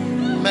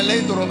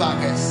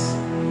 Meledrovakes,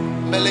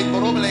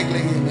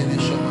 Melebroblege,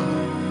 Melishoma,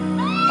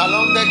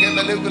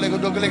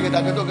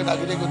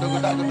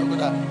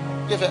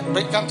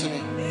 come to me.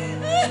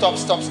 Stop.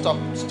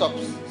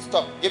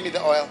 Give me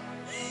the oil.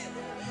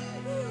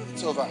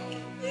 It's over.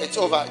 It's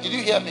over. Did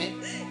you hear me?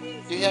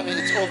 You hear me?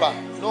 It's over.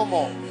 No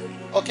more.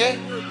 Okay?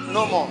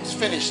 No more. It's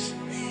finished.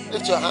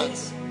 Lift your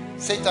hands.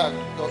 Satan,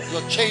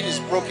 your chain is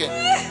broken.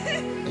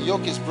 The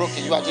yoke is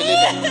broken. You are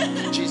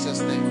delivered. In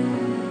Jesus' name.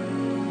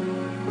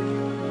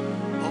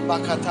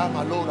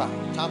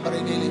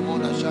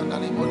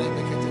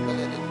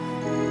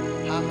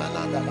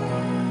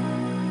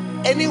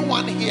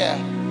 Anyone here,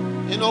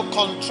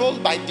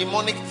 controlled by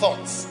demonic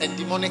thoughts and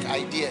demonic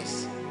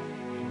ideas,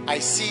 I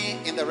see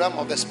in the realm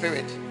of the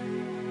spirit,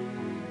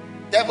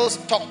 devils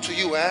talk to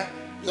you,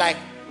 like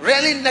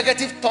really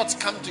negative thoughts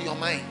come to your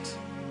mind.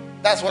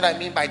 That's what I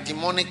mean by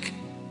demonic.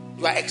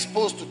 You are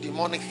exposed to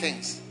demonic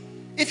things.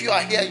 If you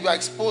are here, you are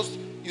exposed,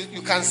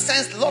 you can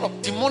sense a lot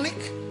of demonic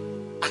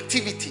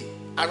activity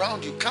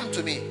around you. Come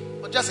to me,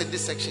 but just in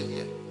this section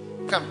here.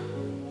 Come.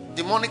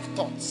 Demonic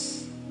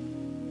thoughts,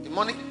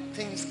 demonic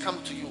things come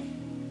to you.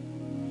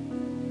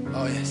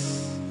 Oh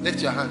yes.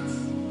 Lift your hands.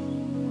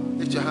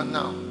 Lift your hand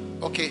now.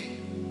 Okay.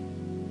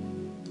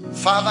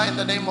 Father, in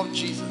the name of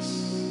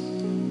Jesus,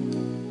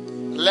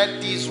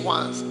 let these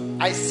ones,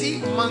 I see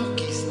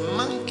monkey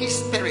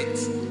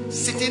spirits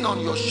sitting on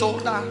your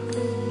shoulder,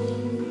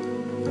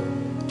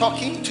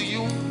 talking to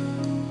you,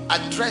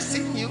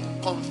 addressing you,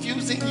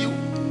 confusing you.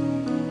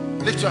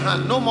 Lift your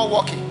hand. No more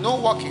walking. No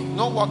walking.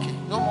 No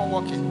walking. No more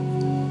walking.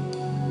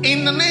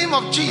 In the name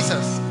of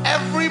Jesus,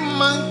 every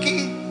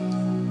monkey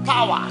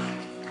power,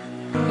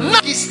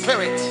 monkey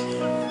spirit,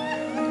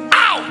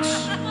 out,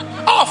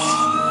 off,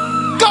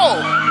 go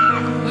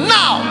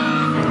now.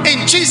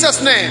 In Jesus'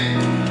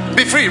 name,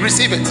 be free.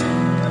 Receive it.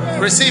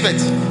 Receive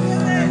it.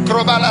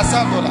 Krobala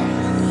Sagola.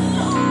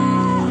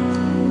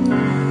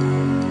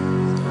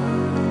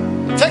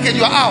 Take it.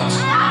 You are out.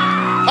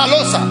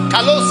 Kalosa,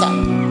 Kalosa,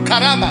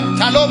 Karama,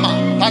 Taloma,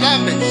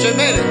 Parambe,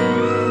 Shemere.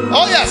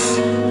 Oh yes,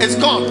 it's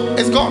gone.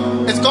 It's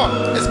gone. It's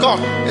gone. It's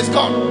gone. It's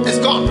gone. It's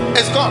gone.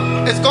 It's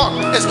gone. It's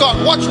gone. It's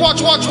gone. Watch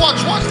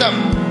them.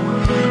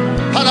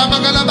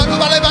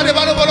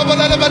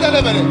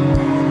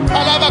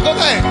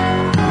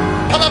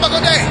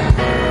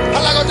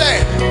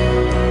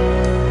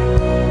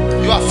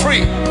 You are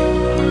free.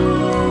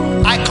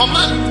 I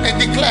command and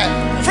declare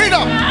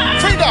freedom,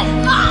 freedom.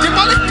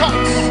 Demonic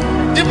thoughts,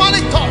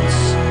 demonic thoughts,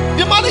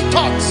 demonic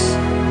thoughts.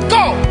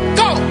 Go,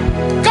 go,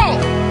 go.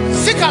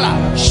 Sikala,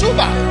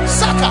 Shuba,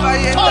 Saka,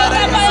 Tola,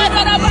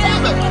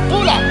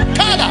 Pula,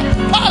 Kala,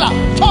 Pala,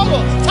 Tolo,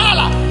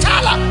 Tala,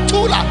 Tala,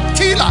 Tula,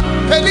 Tila,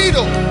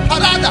 Pelido,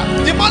 Parada,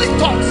 demonic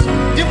thoughts,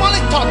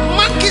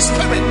 monkey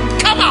spirit,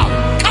 come out,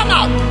 come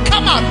out,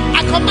 come out.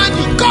 I command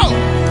you, go,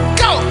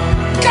 go,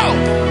 go,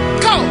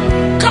 go,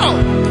 go,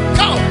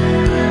 go.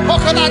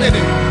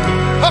 Hokoladide,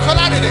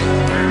 Hokoladide,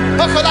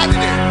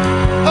 Hokoladide,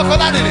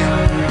 Hokoladide.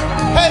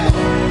 Hey,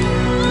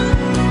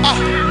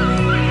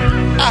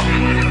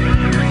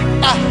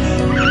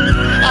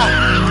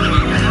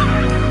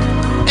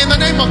 in the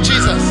name of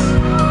Jesus,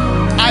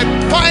 I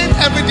bind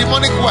every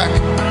demonic work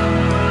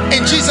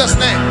in Jesus'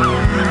 name.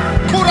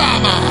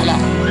 Kuramala,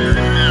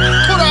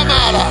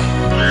 Kuramala.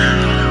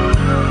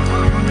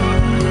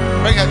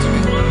 Bring her to me.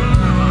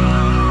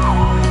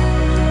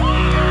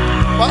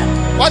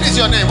 What is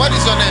your name? What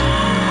is your name?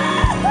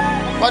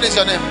 What is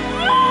your name?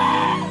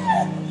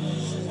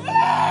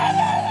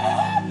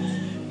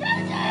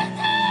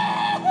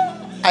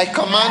 I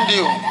command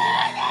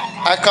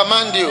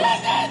you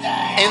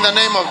in the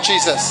name of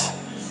Jesus,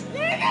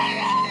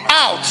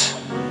 out.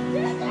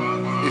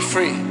 Be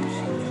free.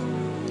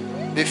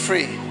 Be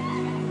free.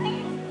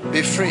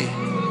 Be free.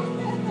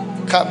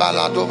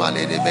 Kabalado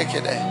malede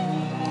bekede.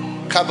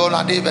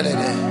 Kabolade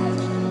belede.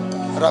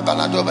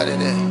 Rabalado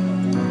belede.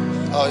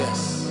 Oh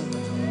yes.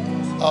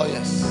 Oh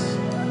yes.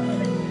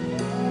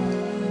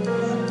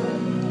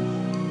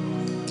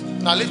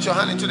 Now lift your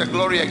hand into the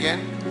glory again.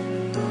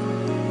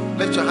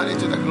 Lift your hand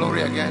into the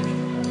glory again.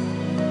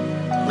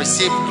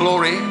 Receive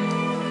glory.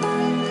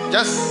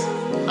 Just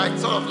like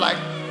sort of like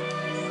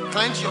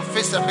clench your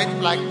fist a bit,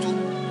 like to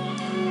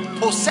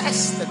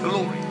possess the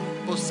glory.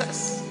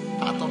 Possess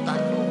part of that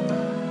glory.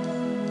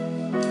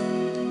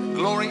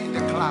 Glory in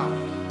the cloud.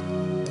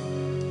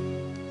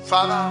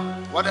 Father,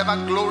 whatever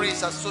glory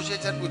is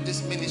associated with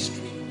this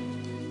ministry,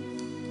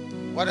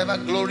 whatever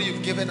glory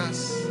you've given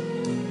us,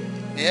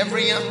 may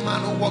every young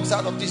man who walks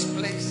out of this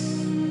place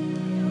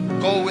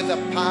go with a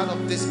part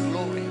of this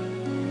glory,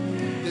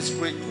 this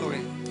great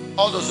glory.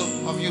 All those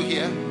of you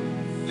here,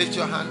 lift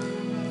your hand.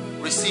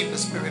 Receive the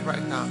Spirit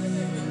right now.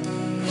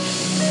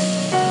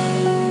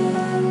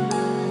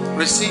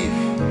 Receive.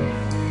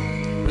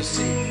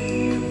 Receive.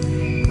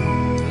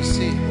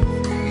 Receive.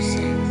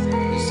 Receive.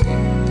 Receive.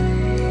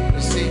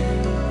 Receive.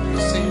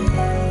 Receive.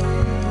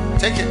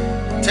 Take it.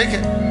 Take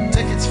it.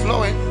 Take it. It's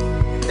flowing.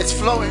 It's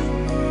flowing.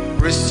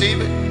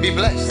 Receive it. Be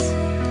blessed.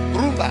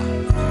 Rumba.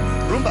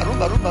 Rumba,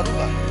 rumba, rumba,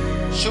 rumba.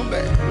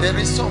 Shumbe. There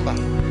is somba.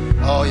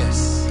 Oh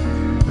yes.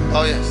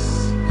 Oh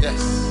yes.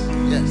 Yes.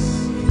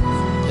 Yes.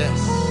 Yes.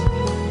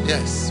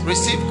 Yes.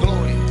 Receive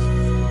glory.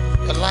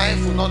 Your life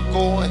will not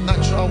go a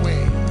natural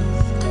way.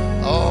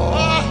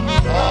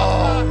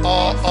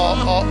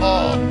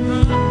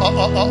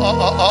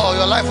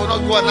 Your life will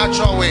not go a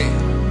natural way.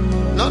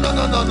 No.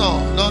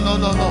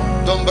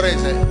 Don't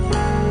brace it.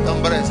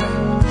 Don't brace it.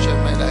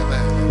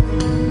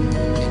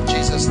 In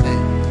Jesus'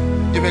 name.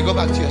 You may go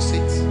back to your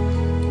seats.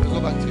 You may go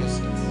back to your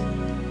seats.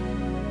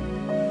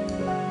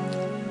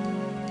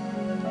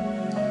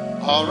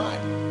 All right.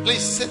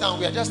 Please sit down.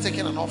 We are just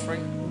taking an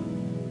offering.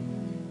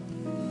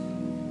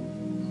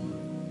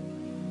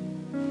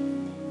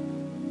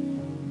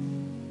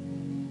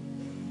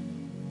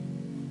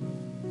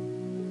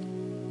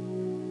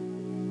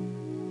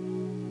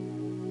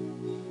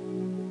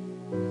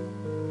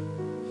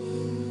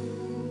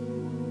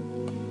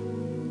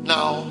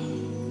 Now,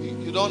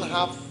 you don't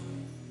have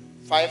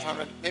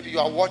 500. Maybe you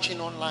are watching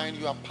online.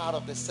 You are part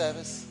of the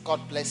service.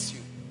 God bless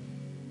you.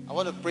 I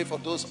want to pray for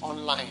those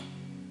online.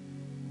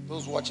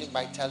 Those watching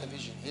by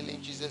television,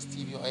 Healing Jesus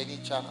TV or any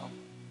channel.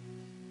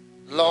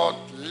 Lord,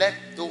 let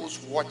those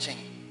watching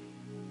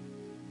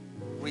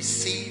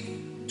receive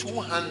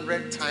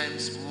 200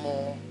 times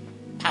more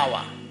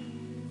power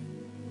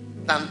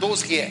than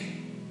those here.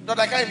 Lord,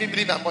 I can't even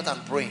believe I'm what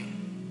I'm praying.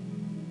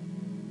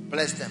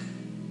 Bless them.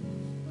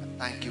 And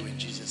thank you in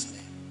Jesus'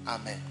 name.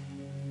 Amen.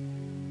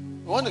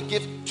 We want to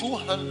give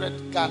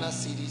 200 Ghana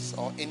cedis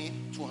or any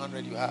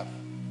 200 you have.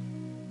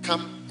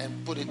 Come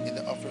and put it in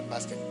the offering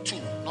basket. 2,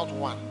 not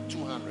 1,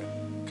 200.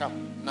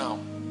 Come now.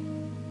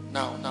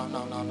 Now.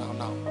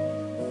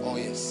 Oh,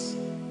 yes.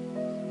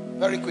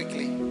 Very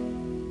quickly.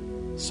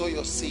 Sow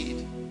your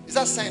seed. Is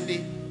that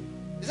Sandy?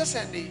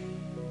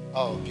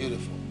 Oh,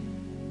 beautiful.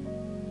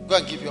 Go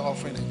and give your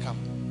offering and come.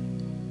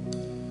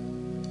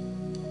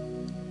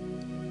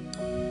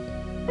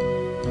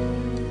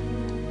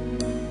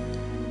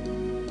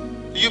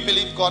 Do you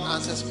believe God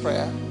answers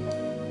prayer?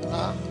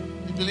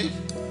 You believe?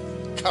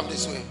 Come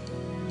this way.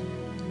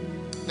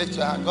 Lift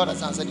your hand. God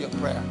has answered your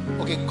prayer.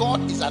 Okay,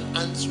 God is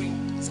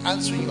He's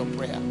answering your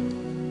prayer.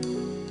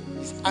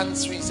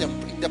 He's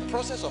in the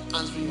process of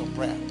answering your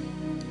prayer.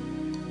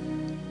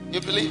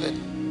 You believe it?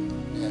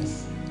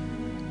 Yes.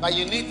 But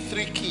you need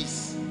 3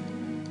 keys.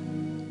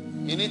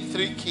 You need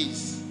 3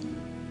 keys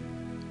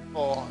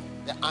for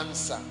the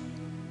answer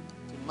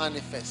to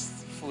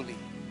manifest fully.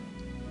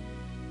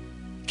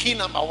 Key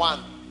number 1,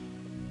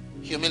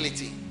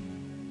 humility.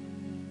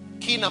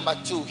 Key number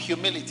 2,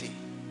 humility.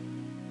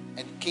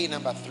 And key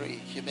number 3,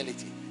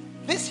 humility.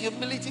 This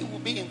humility will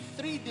be in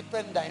 3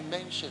 different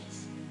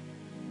dimensions.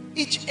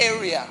 Each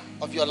area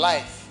of your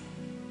life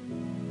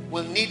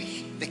will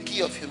need the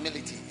key of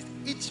humility.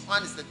 Each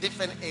one is a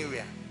different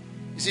area.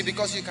 You see,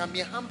 because you can be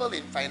humble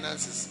in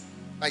finances,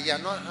 but you are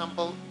not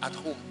humble at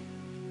home.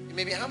 You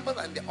may be humble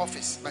in the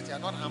office, but you are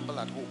not humble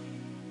at home.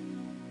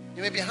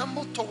 You may be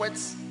humble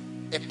towards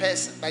a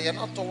person, but you are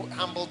not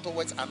humble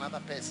towards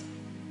another person.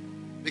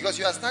 Because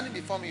you are standing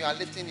before me, you are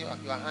lifting your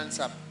hands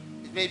up.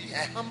 It may be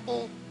a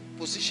humble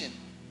position,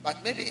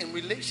 but maybe in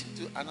relation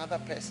to another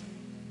person.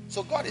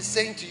 So God is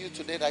saying to you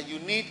today that you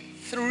need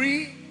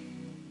 3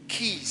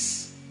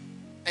 keys.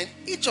 And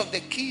each of the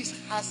keys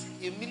has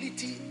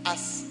humility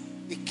as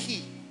the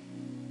key.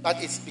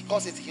 But it's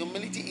because it's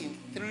humility in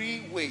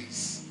 3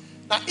 ways.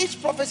 Now,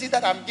 each prophecy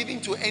that I'm giving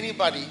to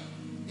anybody,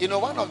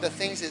 one of the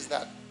things is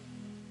that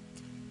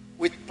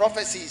with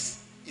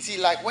prophecies, you see,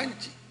 like when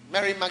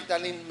Mary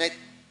Magdalene met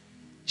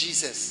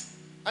Jesus.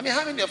 I mean,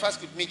 how many of us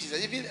could meet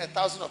Jesus? Even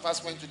 1,000 of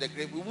us went to the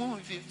grave, we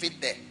wouldn't even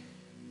fit there.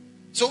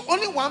 So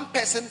only one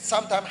person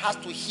sometimes has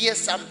to hear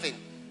something.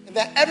 And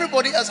then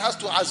everybody else has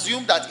to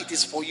assume that it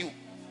is for you.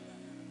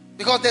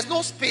 Because there's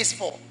no space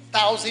for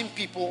 1,000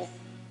 people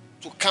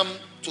to come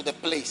to the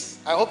place.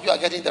 I hope you are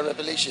getting the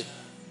revelation.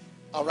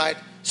 All right.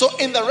 So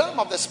in the realm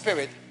of the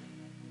spirit,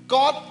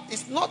 God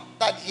is not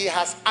that he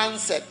has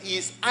answered. He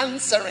is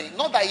answering.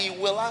 Not that he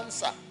will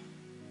answer.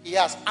 He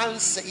has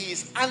answered. He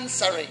is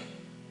answering.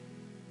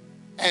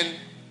 And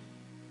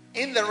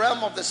in the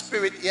realm of the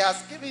spirit, he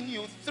has given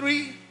you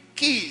 3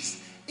 keys.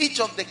 Each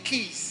of the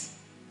keys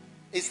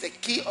is the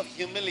key of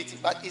humility,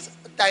 but it's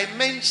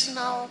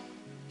dimensional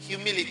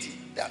humility.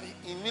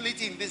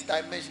 Humility in this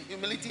dimension,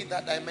 humility in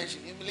that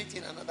dimension, humility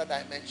in another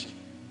dimension.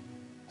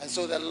 And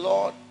so the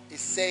Lord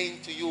is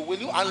saying to you, will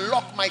you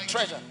unlock my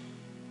treasure?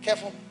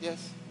 Careful,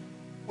 yes.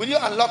 Will you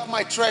unlock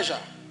my treasure?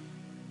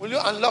 Will you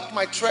unlock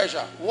my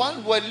treasure?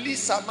 One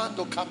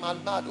Welisamando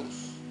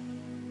Kamalmados.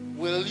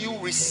 Will you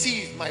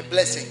receive my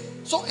blessing?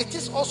 So it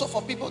is also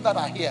for people that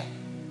are here.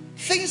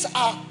 Things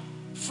are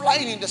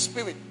flying in the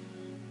spirit.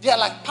 They are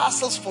like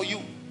parcels for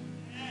you.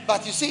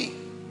 But you see,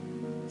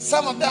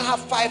 some of them have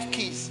 5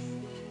 keys.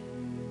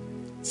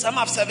 Some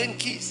have 7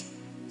 keys.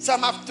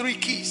 Some have 3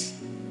 keys.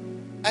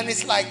 And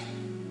it's like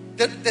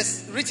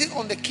there's written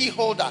on the key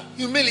holder,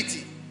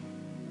 humility.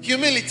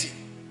 Humility.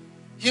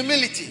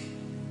 Humility.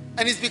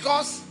 And it's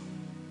because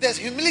there's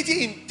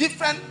humility in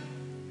different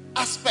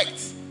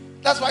aspects.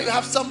 That's why you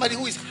have somebody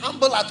who is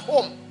humble at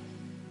home,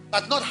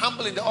 but not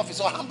humble in the office.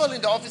 Or humble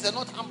in the office and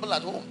not humble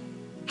at home.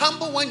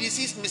 Humble when he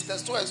sees Mr.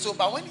 So and so,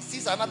 but when he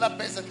sees another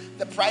person,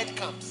 the pride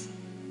comes.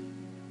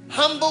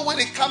 Humble when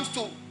it comes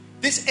to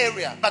this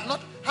area, but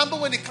not humble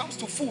when it comes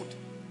to food.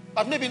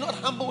 But maybe not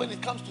humble when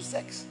it comes to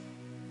sex.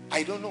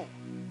 I don't know.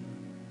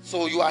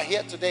 So you are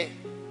here today.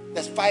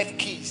 There's 5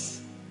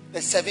 keys.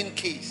 There's 7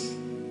 keys.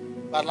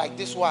 But like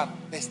this one,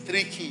 there's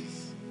 3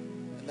 keys.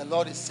 And the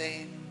Lord is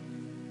saying,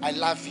 I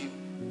love you.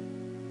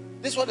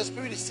 This is what the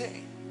Spirit is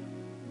saying.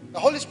 The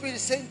Holy Spirit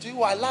is saying to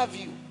you, I love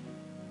you.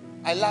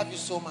 I love you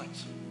so much.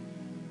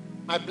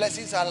 My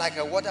blessings are like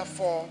a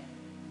waterfall,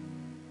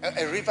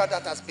 a river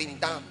that has been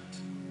dammed.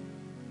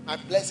 My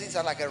blessings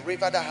are like a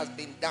river that has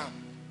been dammed.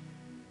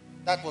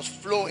 That was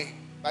flowing,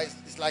 but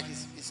it's like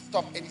it's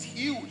stopped and it's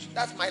huge.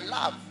 That's my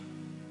love.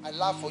 My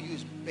love for you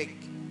is big,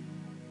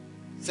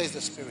 says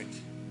the Spirit.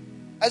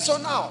 And so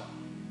now,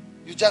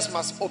 you just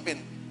must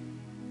open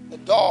the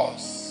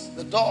doors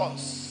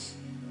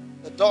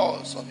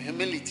of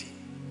humility,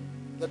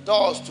 the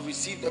doors to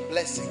receive the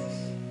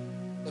blessings.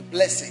 The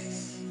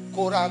blessings.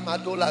 Kora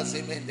madola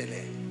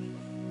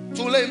zemendele.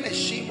 Tule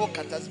meshimo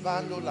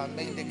katasbando la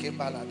mendeke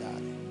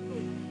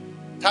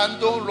baladare.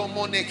 Tando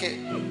lomoneke.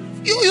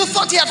 You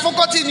thought he had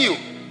forgotten you.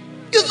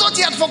 You thought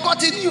he had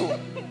forgotten you.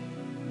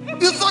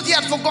 You thought he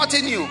had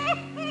forgotten you.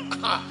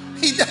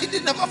 He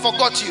never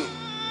forgot you.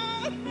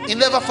 He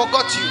never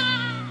forgot you.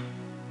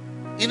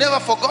 He never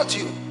forgot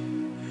you.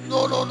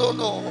 No.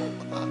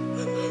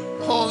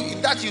 Oh,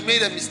 in that you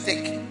made a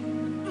mistake.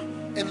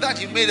 In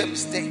that you made a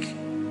mistake.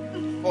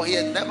 For he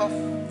had never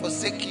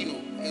forsake you.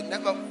 He'll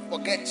never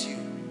forget you.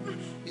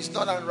 It's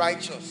not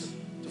unrighteous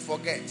to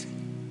forget.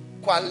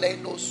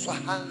 Kwaleno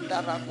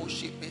swahanda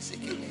ramushi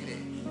pesekemere.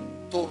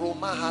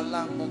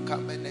 Toromahala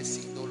mukamene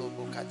dolo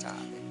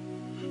bokatale.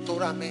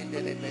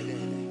 Toramendele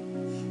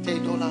bedele.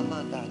 Tedola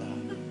mandala.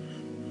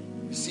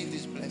 Receive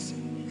this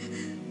blessing.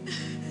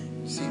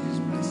 Receive this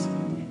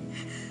blessing.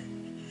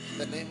 In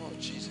the name of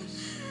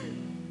Jesus.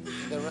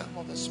 In the realm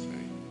of the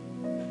Spirit.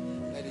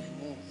 Let it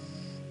move.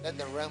 Let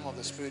the realm of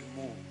the Spirit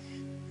move.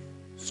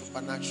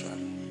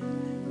 Supernaturally.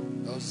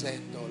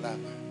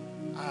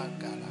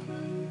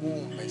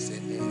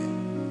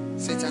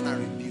 Satan, I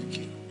rebuke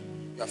you.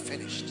 You are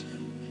finished.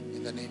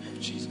 In the name of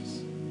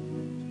Jesus.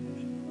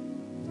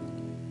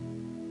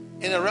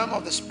 In the realm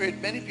of the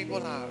Spirit, many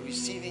people are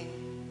receiving,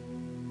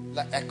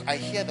 like I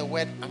hear the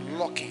word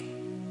unlocking.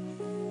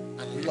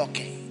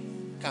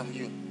 Unlocking. Come,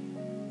 you.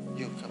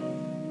 You, come.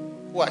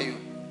 Who are you?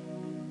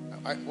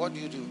 What do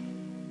you do?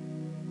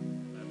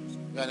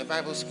 You are in a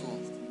Bible school.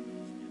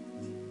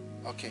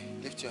 Okay,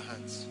 lift your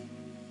hands.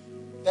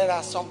 There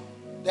are some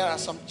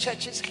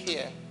churches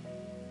here.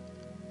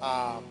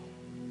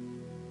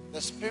 The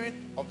Spirit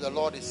of the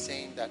Lord is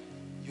saying that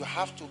you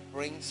have to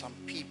bring some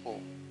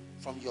people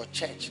from your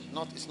church.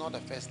 It's not a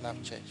First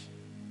Love church.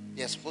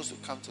 They are supposed to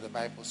come to the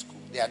Bible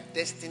school. Their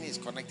destiny is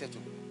connected to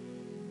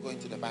going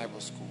to the Bible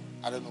school.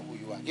 I don't know who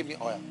you are. Give me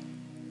oil.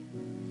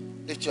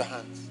 Lift your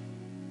hands.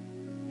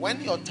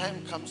 When your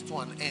time comes to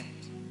an end,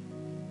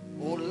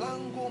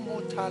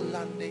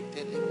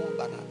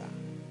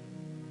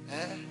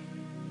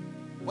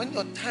 when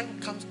your time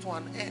comes to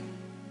an end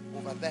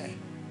over there,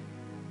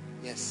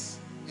 yes,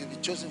 you'll be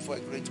chosen for a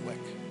great work.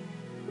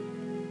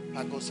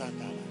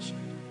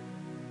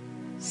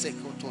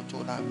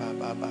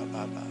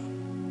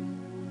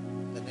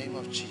 The name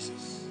of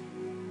Jesus.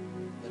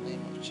 The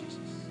name of Jesus.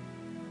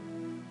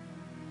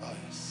 Oh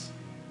yes.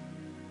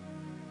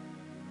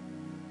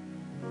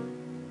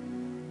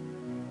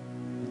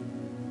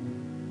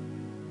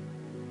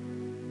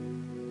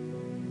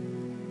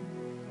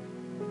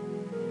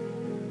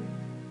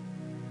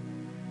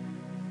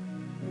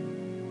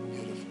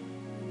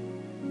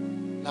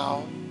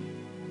 Now,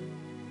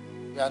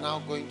 we are now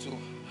going to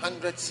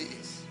 100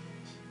 cities.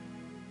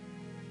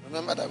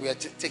 Remember that we are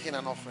taking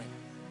an offering.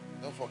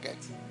 Don't forget.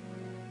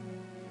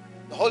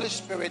 The Holy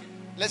Spirit,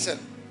 listen,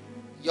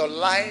 your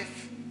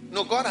life,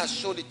 no, God has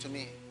showed it to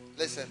me.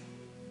 Listen,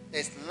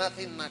 there's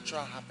nothing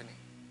natural happening.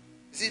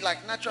 You see,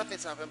 like natural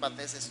things happen, but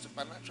there's a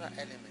supernatural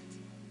element.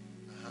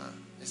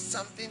 There's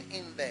something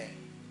in there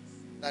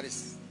that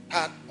is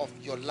part of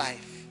your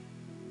life.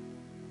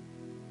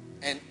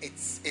 And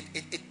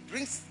it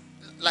brings,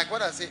 like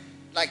what I say,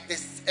 like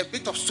there's a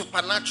bit of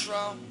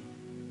supernatural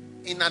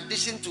in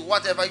addition to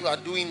whatever you are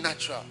doing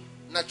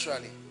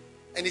naturally.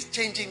 And it's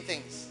changing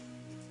things.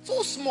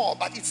 So small,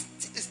 but it's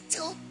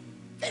still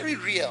very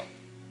real.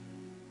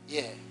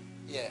 Yeah.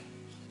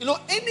 You know,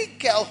 any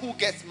girl who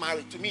gets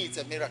married, to me, it's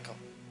a miracle.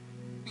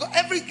 Because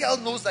every girl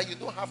knows that you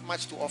don't have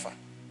much to offer.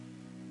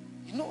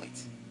 You know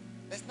it.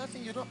 There's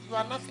nothing, you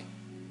are nothing.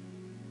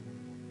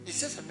 It's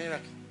just a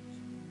miracle.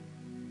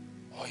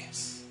 Oh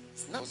yes.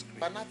 It's not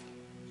but nothing.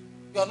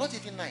 You are not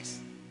even nice.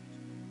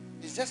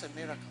 It's just a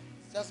miracle.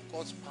 It's just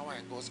God's power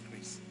and God's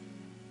grace.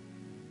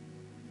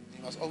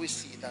 You must always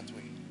see it that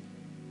way.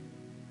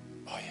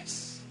 Oh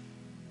yes.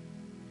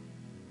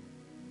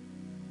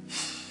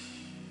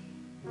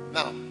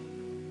 Now,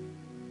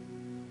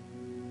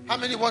 how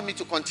many want me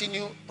to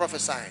continue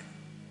prophesying?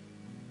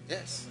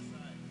 Yes.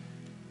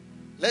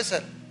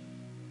 Listen,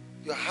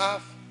 you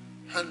have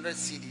 100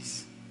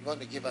 CDs. You want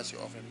to give us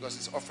your offering because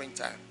it's offering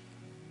time.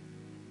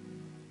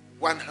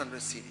 100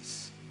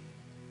 CDs.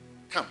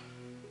 Come.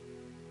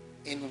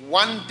 In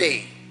one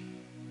day,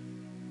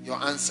 your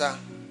answer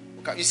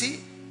will come. You see,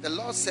 the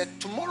Lord said,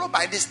 tomorrow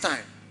by this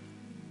time,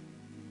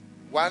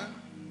 1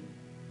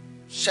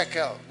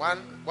 shekel, 1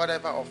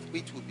 whatever of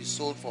wheat will be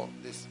sold for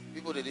this.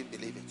 People didn't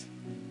believe it.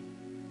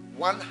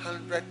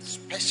 100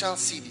 special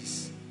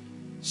CDs.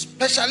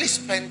 Specially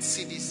spent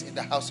CDs in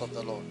the house of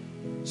the Lord.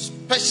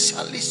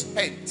 Specially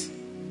spent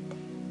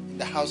in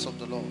the house of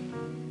the Lord.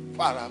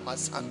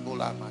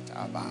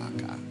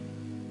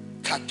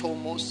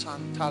 Katomo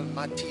Santal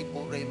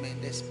Matibo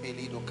Remendes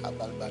Pelido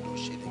Cabalbado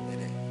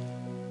Shedemere.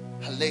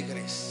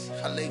 Alegres,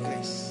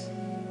 alegres,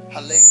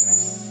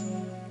 alegres,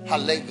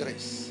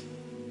 alegres,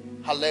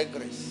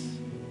 alegres,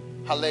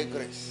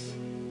 alegres,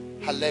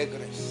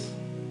 alegres,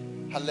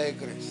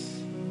 alegres,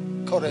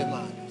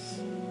 Coremanes,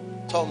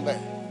 Tombe,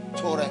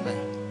 Toreme,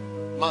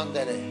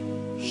 Mandere,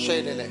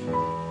 Shedele,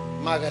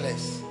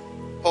 Magales,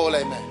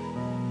 Poleme.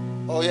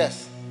 Oh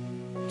yes.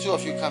 2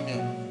 of you come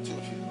here. 2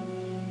 of you.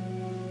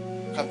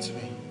 Come to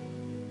me.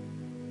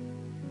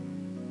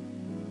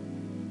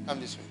 Come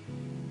this way.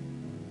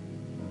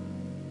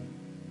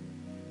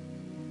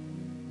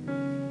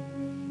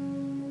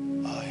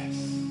 Oh, yes.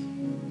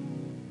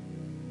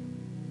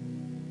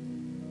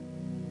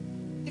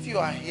 If you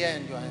are here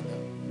and you are in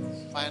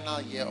the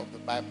final year of the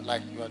Bible,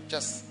 like you are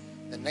just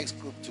the next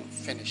group to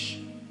finish,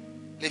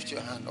 lift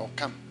your hand or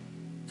come.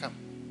 Come.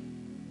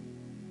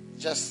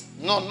 Just,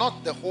 no,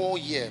 not the whole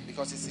year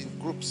because it's in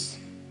groups.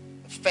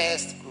 The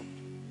First group.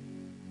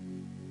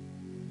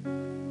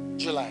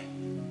 July.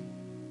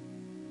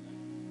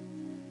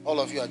 All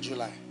of you are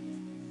July.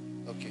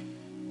 Okay.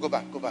 Go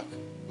back.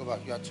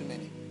 You are too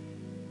many.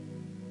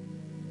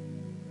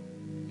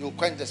 You'll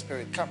quench the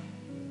spirit. Come.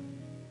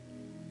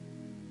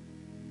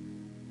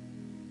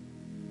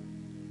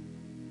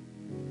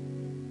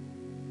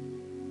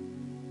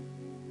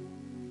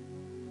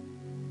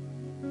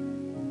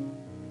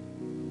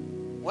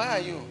 Where are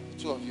you?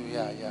 Two of you.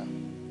 Yeah.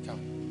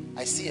 Come.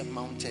 I see a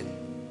mountain.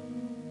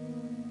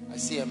 You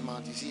see,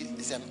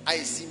 it's an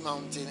icy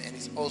mountain and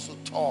it's also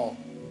tall.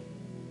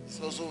 It's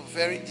also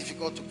very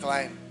difficult to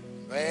climb.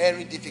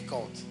 Very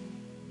difficult.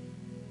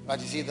 But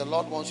you see, the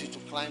Lord wants you to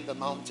climb the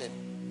mountain.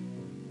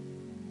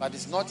 But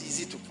it's not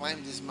easy to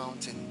climb this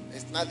mountain.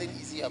 There's nothing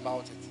easy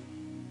about it.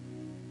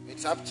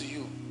 It's up to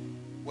you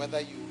whether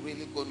you're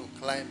really going to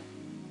climb.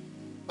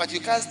 But you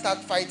can't start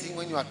fighting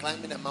when you are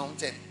climbing a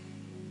mountain.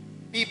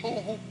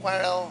 People who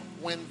quarrel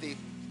when they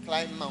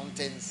climb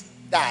mountains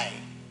die.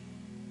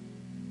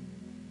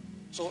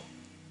 So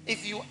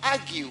if you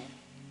argue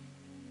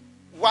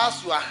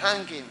whilst you are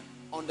hanging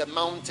on the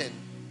mountain,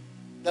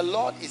 the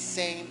Lord is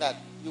saying that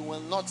you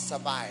will not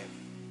survive.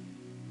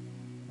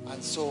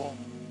 And so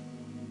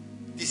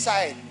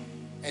decide,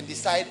 and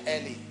decide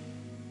early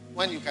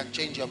when you can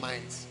change your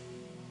minds.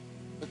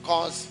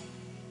 Because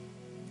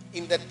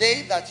in the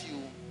day that you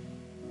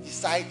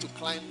decide to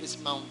climb this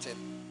mountain,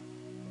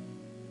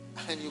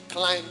 and you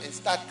climb and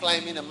start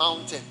climbing a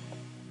mountain,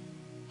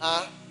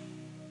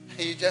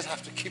 you just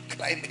have to keep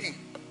climbing.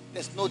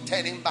 There's no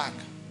turning back.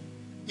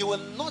 You will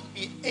not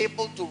be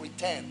able to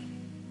return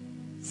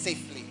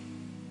safely.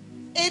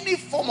 Any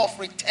form of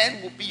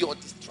return will be your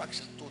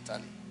destruction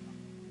totally.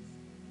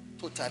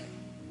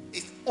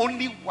 It's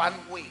only one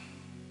way.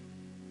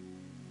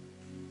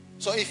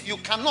 So if you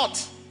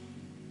cannot,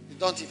 you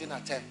don't even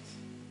attempt.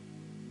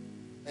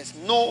 There's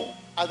no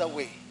other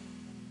way.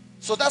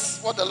 So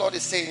that's what the Lord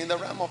is saying in the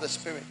realm of the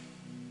spirit.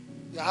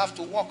 You have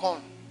to walk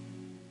on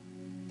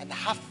and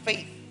have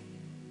faith,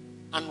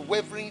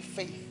 unwavering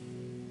faith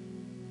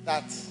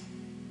that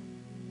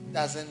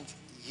doesn't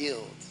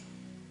yield,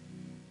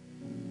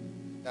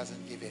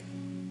 doesn't give in.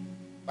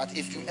 But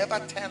if you ever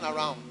turn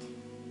around,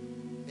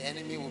 the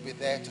enemy will be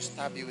there to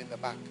stab you in the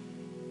back.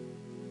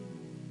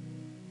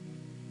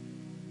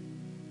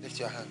 Lift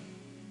your hand.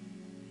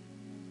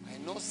 I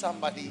know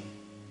somebody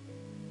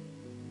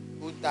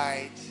who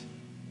died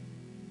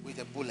with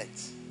a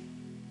bullet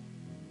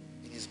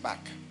in his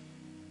back.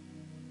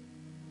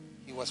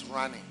 He was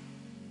running.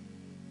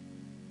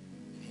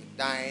 He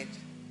died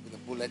with a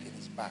bullet in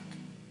his back.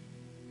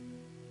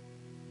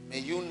 May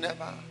you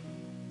never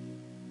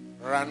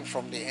run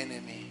from the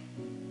enemy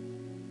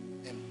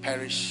and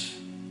perish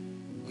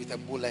with a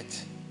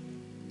bullet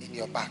in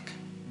your back.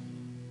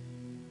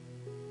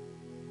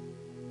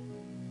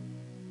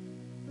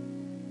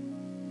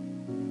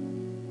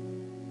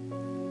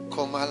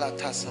 Komala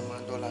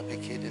tasamandola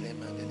pekedele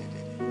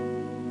mandelele.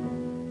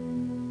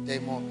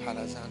 Demo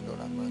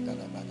palazandola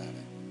mandala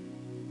badale.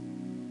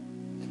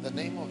 In the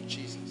name of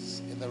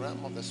Jesus, in the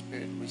realm of the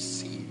spirit,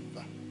 receive.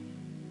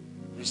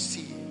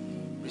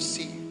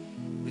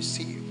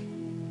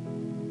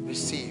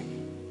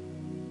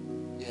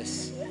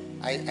 Yes,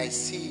 I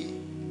see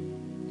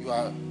you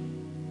are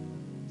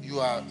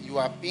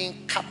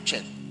being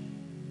captured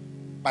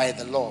by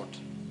the Lord.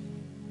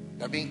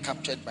 You are being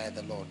captured by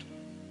the Lord.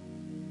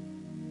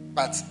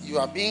 But you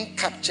are being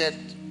captured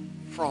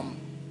from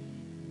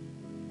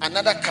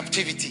another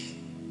captivity.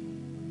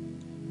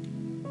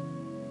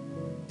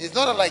 It's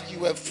not like you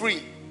were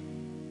free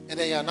and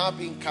then you are now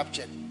being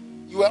captured.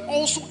 You were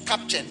also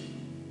captured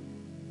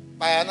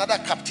by another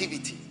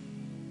captivity.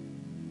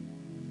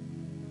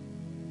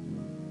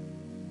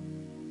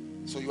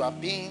 So you are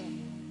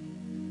being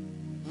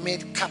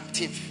made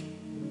captive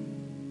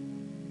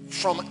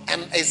from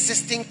an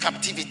existing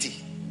captivity.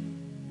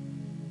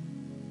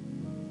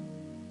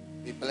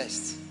 Be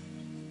blessed.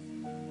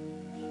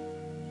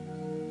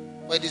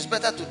 For it is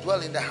better to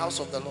dwell in the house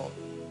of the Lord.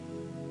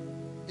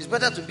 It's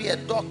better to be a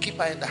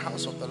doorkeeper in the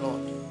house of the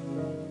Lord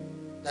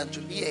than to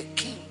be a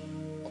king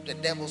of the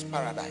devil's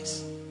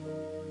paradise.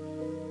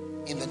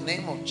 In the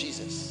name of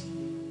Jesus.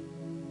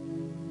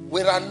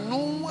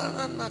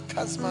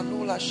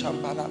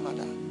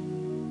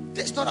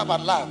 It's not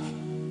about love.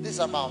 This is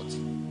about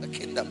the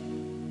kingdom.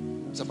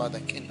 It's about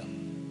the kingdom.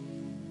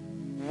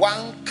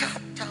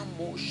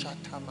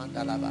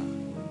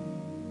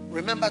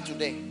 Remember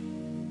today.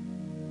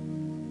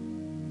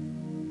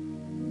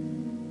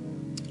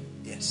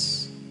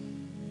 Yes.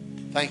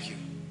 Thank you,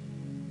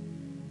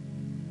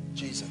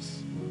 Jesus.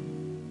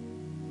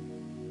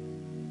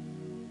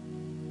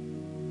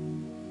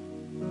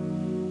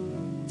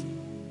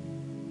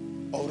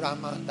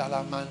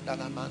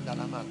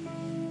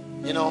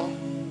 You know,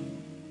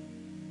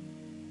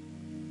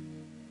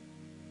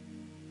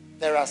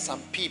 there are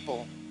some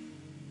people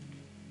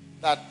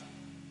that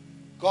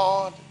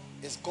God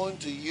is going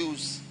to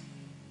use.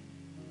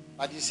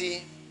 But you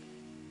see,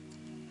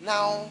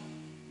 now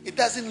it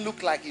doesn't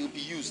look like it will be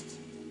used.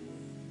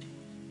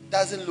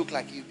 doesn't look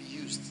like you'll be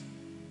used.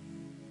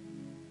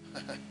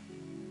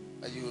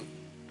 But you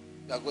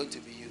are going to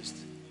be used.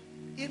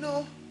 You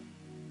know,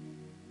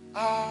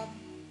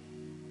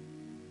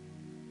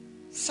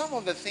 some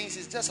of the things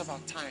is just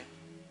about time.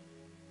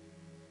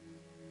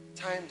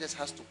 Time just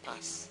has to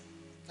pass.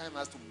 Time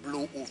has to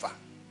blow over.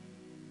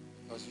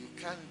 Because you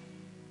can't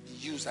be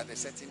used at a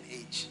certain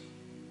age.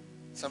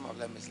 Some of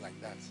them is like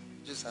that.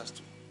 It just has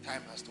to,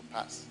 time has to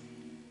pass.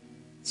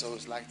 So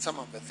it's like some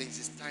of the things,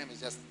 this time is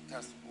just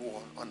has to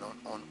go on.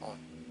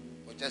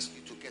 For just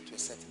you to get to a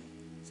certain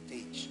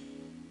stage.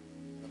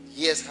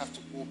 Years have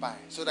to go by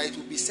so that it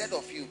will be said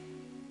of you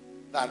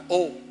that,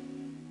 oh,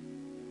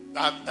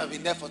 I've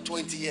been there for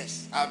 20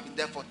 years. I've been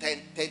there for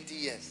 30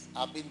 years.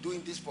 I've been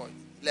doing this for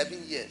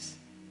 11 years.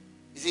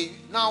 You see,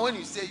 now when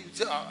you say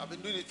I've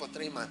been doing it for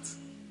 3 months.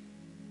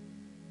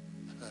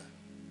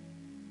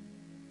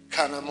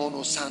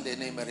 Kanamono Sande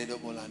Nemeredo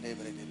Bolande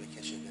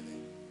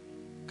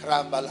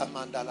Krambala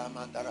Mandala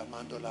Mandara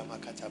Mandola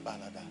Makata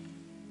Balada.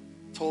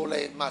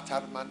 Tole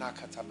Matar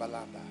Manakata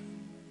Balanda.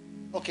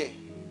 Okay,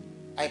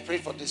 I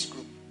prayed for this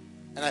group.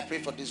 And I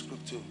prayed for this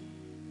group too.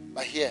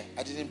 But here,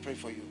 I didn't pray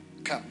for you.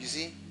 Come, you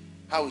see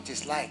how it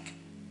is like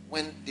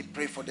when they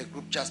pray for the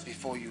group just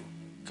before you.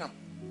 Come.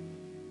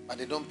 But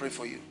they don't pray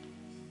for you.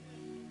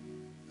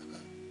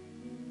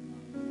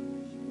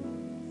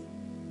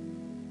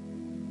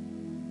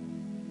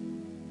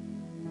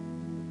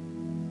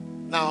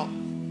 Now,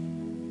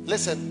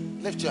 listen,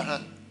 lift your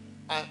hand.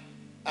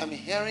 I'm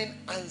hearing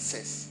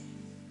answers.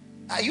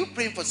 Are you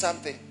praying for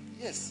something?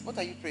 Yes. What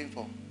are you praying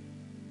for?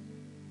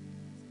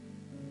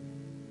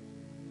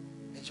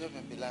 Enjoy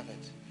my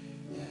beloved.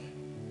 Yeah.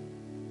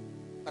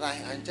 But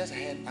I just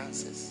heard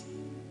answers.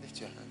 Lift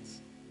your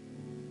hands.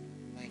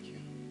 Thank you,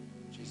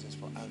 Jesus,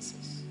 for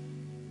answers.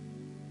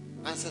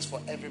 Answers for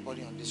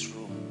everybody on this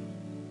room.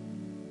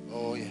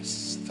 Oh,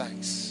 yes.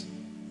 Thanks.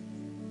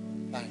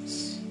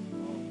 Thanks.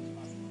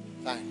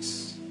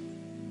 Thanks.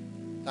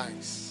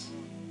 Thanks.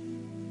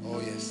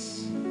 Oh,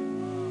 yes.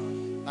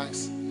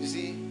 Thanks. You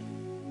see?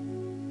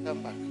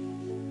 Come back.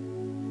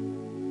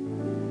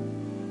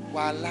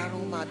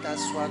 Walaru mata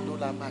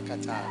swandula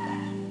makatada.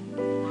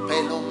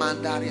 Pelo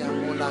mandaria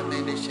mula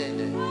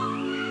meneshende.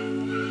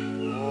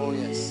 Oh,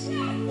 yes.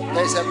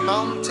 There's a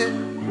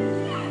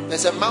mountain.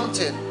 There's a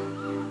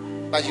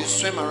mountain, but you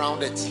swim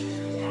around it.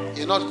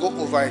 You not go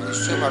over it, you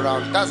swim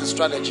around it. That's the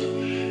strategy.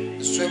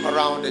 You swim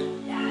around it.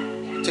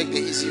 You take the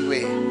easy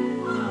way,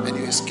 and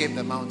you escape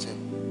the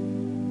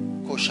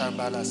mountain.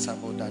 Koshambala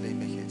sabodale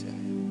mekete.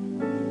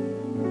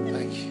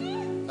 Thank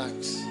you.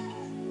 Thanks.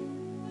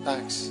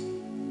 Thanks.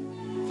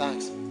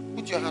 Thanks.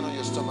 Put your hand on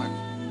your stomach.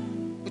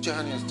 Put your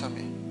hand on your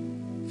tummy.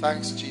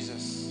 Thanks,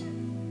 Jesus.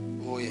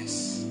 Oh,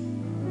 yes.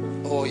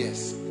 Oh,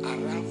 yes.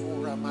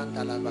 Arafu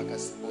ramandala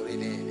bakas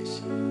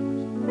borelesh.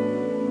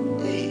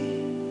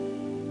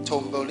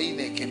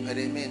 Tomboline ke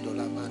peremendo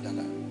la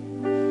mandala.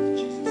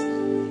 Jesus.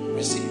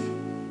 Receive.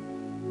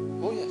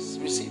 Oh, yes.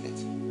 Receive it.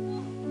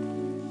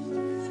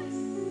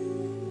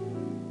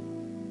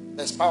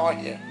 There's power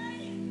here.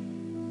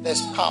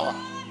 There's power.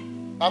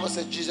 The Bible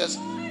says Jesus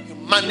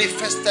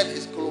manifested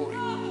his glory.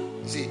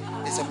 See,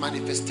 it's a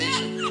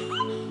manifestation.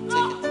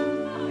 Take it.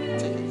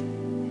 Take it.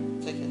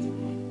 Take it.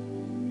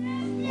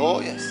 Oh,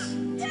 yes.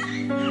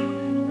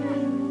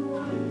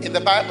 In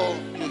the Bible,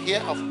 you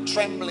hear of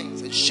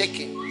tremblings and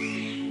shaking.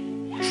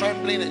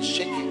 Trembling and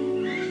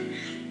shaking.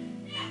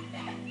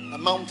 The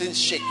mountains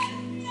shake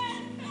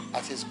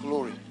at his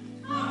glory.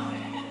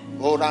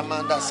 Oh,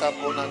 Ramanda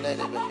Sapona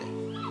Nedebeke.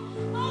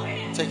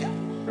 Take it.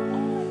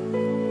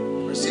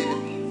 Receive it.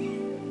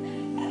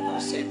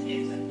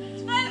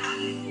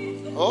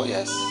 Oh,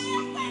 yes.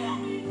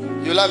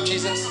 You love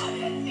Jesus?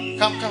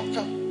 Come.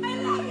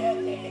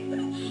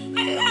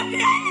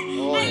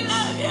 Oh, yes.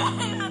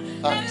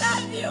 Thanks.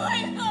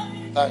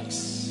 Thanks.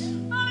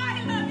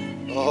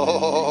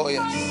 Oh,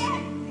 yes.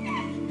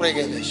 Bring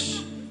it.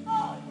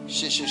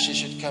 She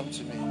should come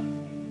to me.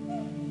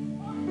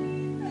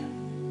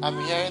 I'm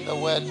hearing the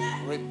word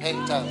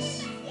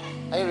repentance.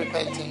 Are you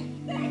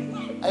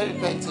repenting? Are you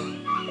repenting?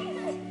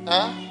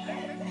 Huh?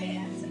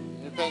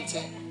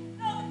 Repenting?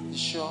 You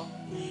sure?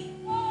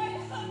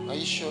 Are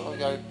you sure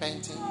you are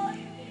repenting?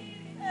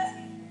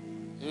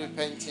 You're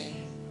repenting?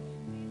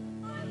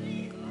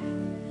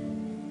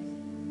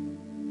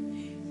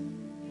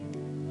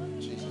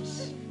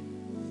 Jesus.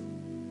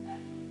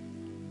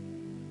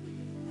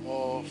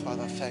 Oh,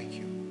 Father, thank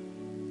you.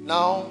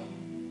 Now,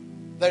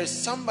 there is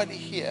somebody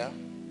here.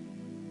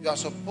 You are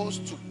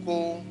supposed to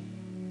go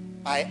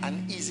by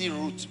an easy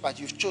route, but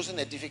you've chosen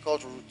a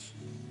difficult route.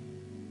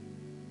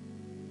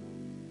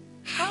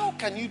 How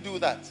can you do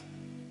that?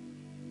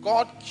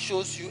 God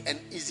shows you an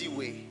easy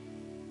way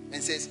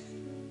and says,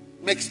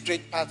 make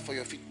straight path for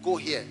your feet. Go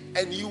here.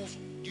 And you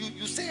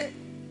say,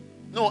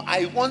 no,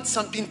 I want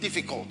something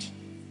difficult.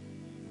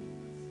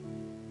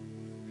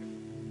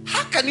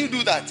 How can you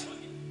do that?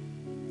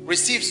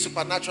 Receive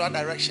supernatural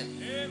direction.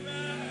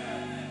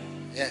 Amen.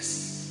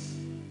 Yes.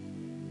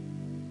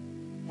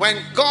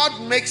 When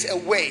God makes a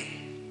way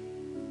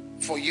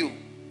for you,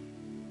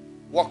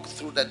 walk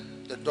through the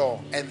door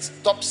and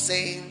stop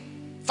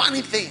saying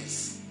funny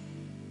things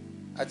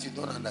that you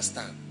don't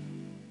understand.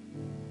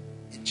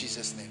 In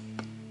Jesus' name.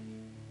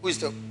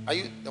 Are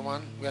you the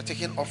one? We are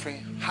taking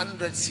offering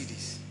 100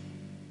 CDs.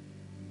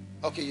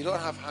 Okay, you don't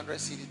have 100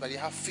 CDs, but you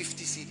have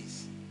 50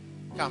 CDs.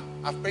 Come,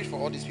 I've prayed for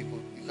all these people.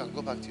 You can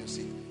go back to your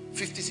seat.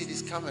 50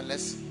 CDs, come and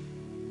let's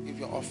give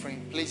your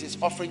offering. Please, it's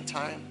offering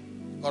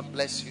time. God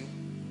bless you.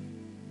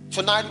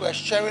 Tonight we're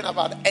sharing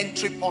about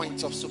entry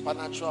points of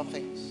supernatural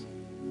things.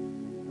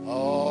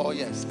 Oh,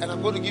 yes. And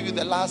I'm going to give you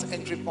the last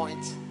entry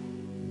point,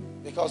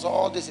 because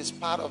all this is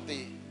part of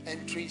the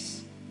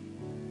entries.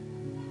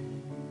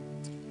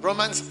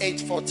 Romans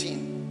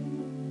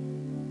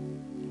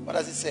 8:14. What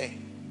does it say?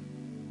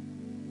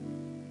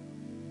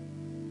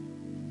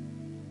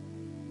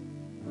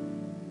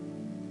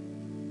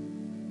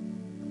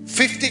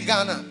 $50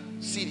 Ghana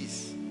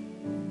cedis.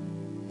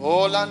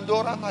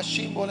 Olandora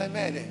Mashimbo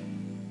Lemede.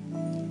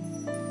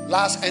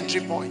 Last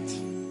entry point.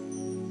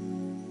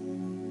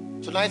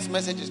 Tonight's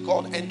message is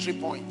called entry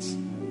points.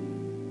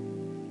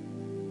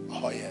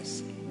 Oh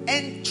yes.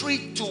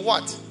 Entry to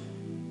what?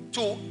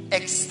 To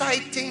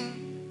exciting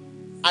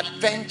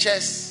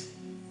adventures,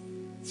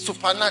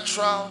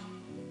 supernatural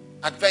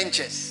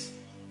adventures.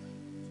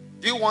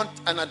 Do you want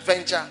an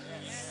adventure?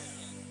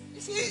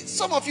 You see,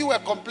 some of you were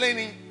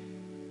complaining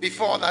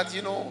before that,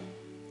 you don't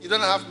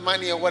have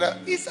money or whatever.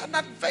 It's an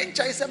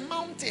adventure. It's a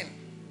mountain.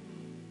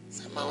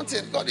 It's a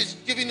mountain. God is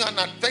giving you an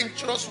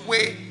adventurous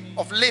way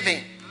of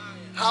living.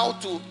 How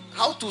to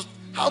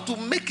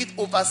make it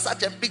over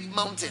such a big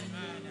mountain.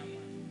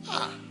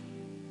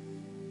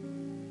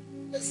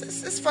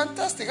 It's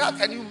fantastic. How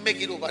can you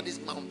make it over this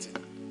mountain?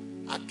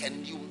 How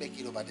can you make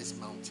it over this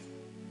mountain?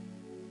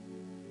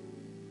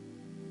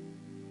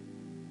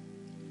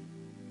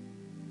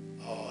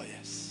 Oh,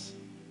 yes.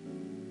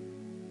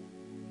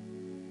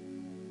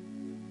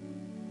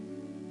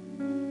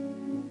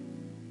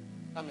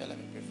 Come here, let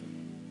me pray for you.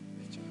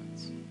 Lift your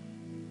hands.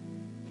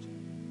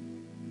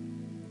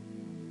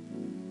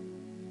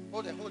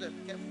 Hold it,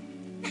 be careful.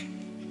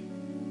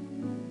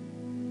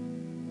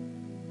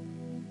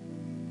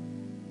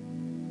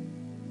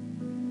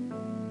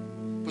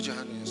 Put your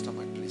hand on your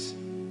stomach, please.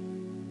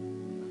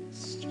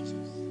 Thanks,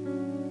 Jesus.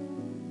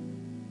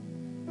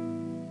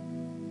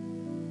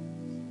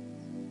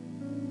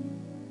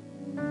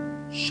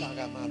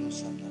 Shagamalo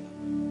Sandala.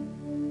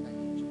 Thank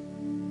you, Jesus.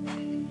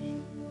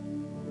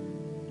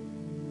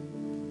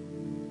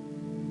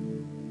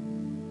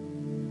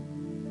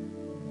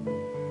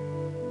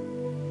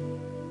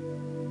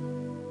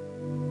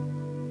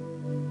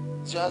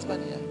 Is your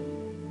husband here?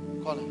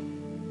 Call him.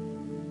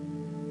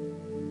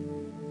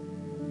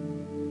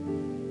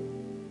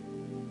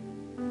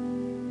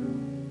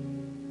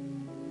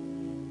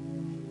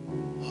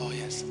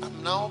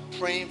 Now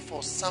praying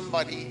for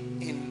somebody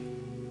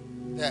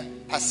in the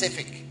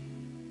Pacific.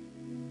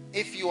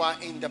 If you are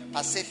in the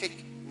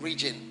Pacific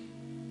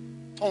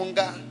region,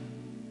 Tonga,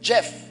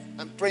 Jeff,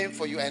 I'm praying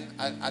for you, and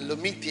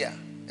Alomitia,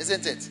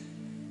 isn't it?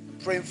 I'm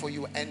praying for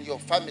you and your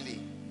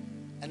family,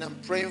 and I'm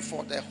praying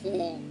for the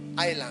whole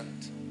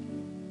island.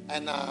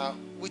 And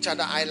which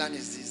other island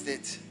is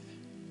it?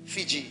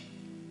 Fiji.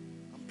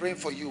 I'm praying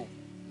for you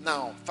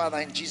now,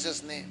 Father, in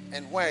Jesus' name.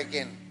 And where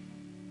again?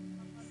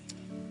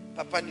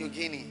 Papua New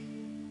Guinea.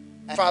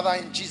 And Father,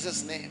 in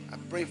Jesus' name, I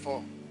pray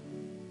for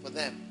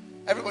them.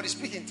 Everybody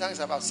speak in tongues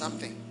about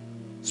something.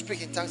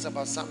 Speak in tongues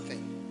about something.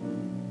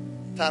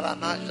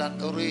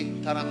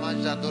 Taramajandore,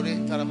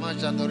 Taramajandore,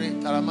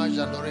 Taramajandore,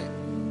 Taramajandore,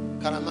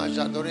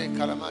 Karamajandore,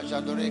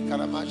 Karamajandore,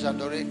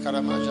 Karamajandore,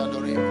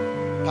 Karamajandore,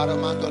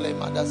 Paramandole,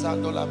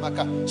 Madasandola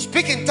Maka.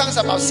 Speak in tongues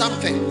about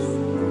something.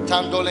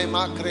 Tandole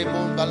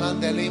Makremon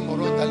Balandele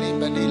Morondalim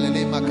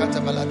Benile Makata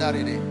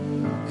Baladaride.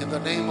 In the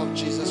name of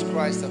Jesus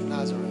Christ of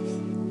Nazareth.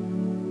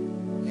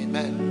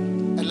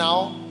 Amen. And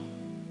now,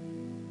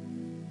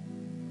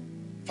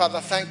 Father,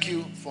 thank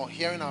you for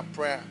hearing our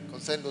prayer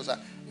concerning those.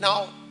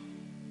 Now,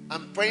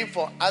 I'm praying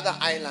for other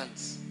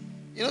islands.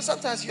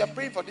 Sometimes you are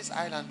praying for this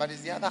island, but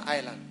it's the other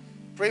island.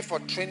 Pray for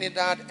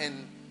Trinidad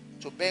and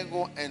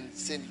Tobago and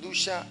St.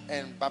 Lucia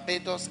and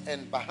Barbados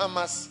and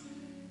Bahamas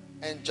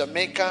and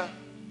Jamaica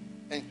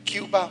and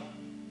Cuba.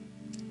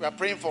 We are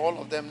praying for all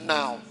of them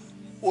now.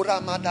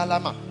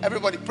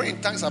 Everybody pray in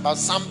tongues about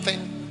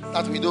something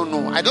that we don't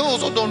know. I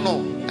also don't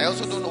know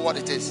what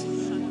it is.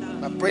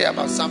 But pray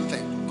about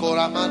something.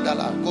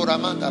 Koramandala,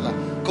 Koramandala,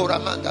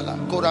 Koramandala,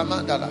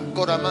 Koramandala,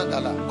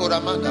 Koramandala,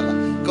 Koramandala,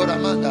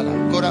 Koramandala,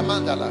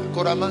 Koramandala,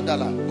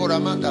 Koramandala,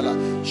 Koramandala,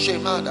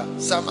 Shemada,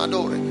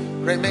 Samadore,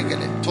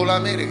 Remegele,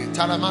 Tolamere,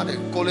 Talamade,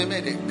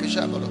 Colemede,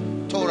 Kishabolo,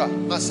 Tora,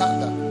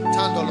 Masanda,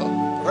 Tandolo,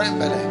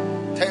 Rembele,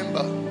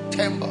 Tembo,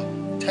 Tembo,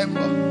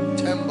 Tembo,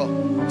 Tembo,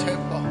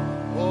 Tembo.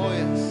 Oh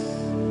yes.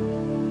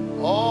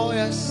 Oh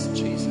yes,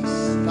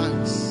 Jesus.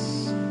 Thanks.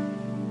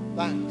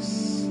 Thanks.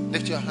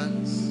 Lift your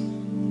hands.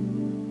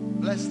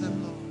 Bless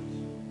them, Lord.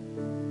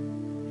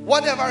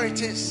 Whatever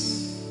it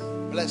is,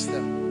 bless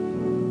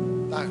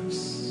them.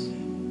 Thanks.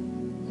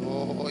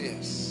 Oh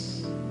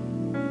yes.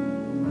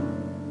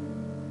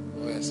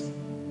 Oh yes.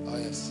 Oh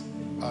yes.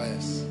 Oh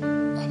yes.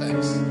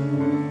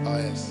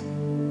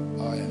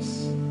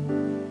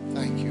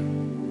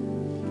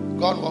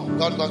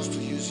 God wants to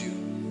use you.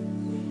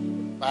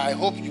 But I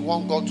hope you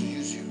want God to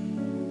use you.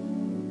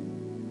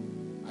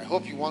 I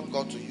hope you want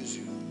God to use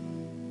you.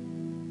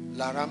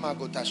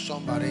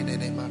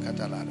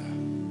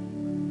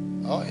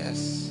 Oh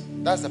yes.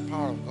 That's the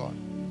power of God.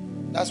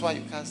 That's why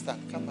you can't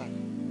stand. Come back.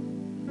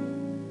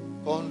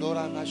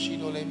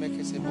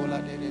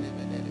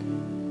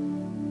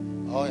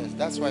 Oh yes,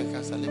 that's why you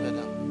can't stand. Leave it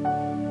down.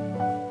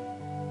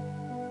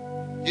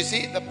 You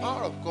see, the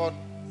power of God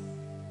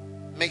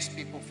makes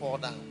people fall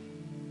down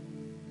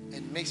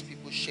and makes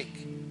people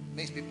shake,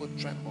 makes people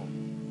tremble,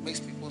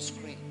 makes people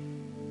scream.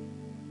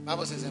 The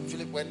Bible says, and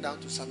Philip went down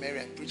to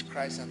Samaria and preached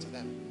Christ unto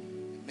them.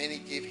 And many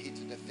gave heed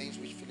to the things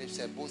which Philip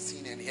said, both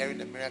seeing and hearing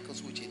the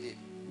miracles which he did.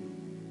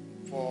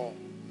 For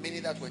many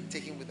that were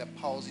taken with the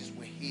palsies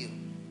were healed,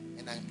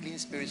 and unclean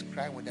spirits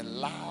crying with a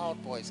loud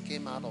voice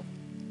came out of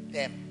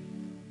them.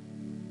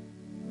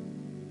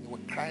 They were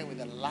crying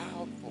with a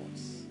loud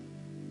voice,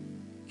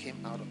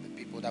 came out of the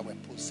people that were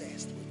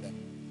possessed with them.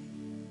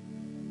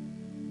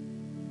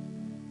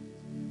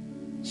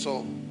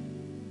 So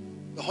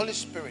the Holy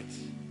Spirit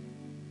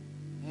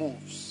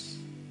moves.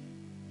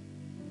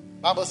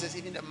 Bible says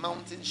even the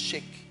mountains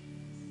shake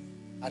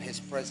at his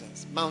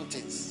presence.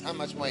 Mountains, how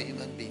much more a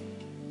human being?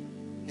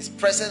 His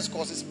presence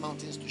causes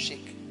mountains to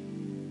shake.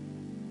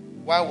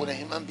 Why would a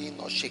human being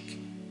not shake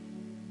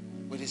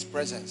with his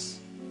presence?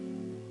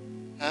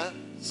 Huh?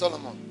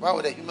 Solomon, why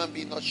would a human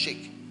being not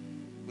shake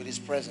with his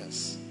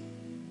presence?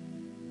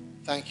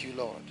 Thank you,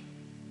 Lord.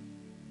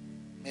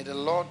 May the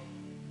Lord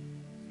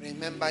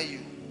remember you.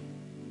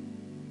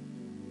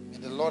 May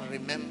the Lord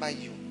remember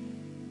you.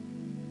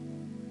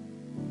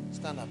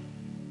 Stand up.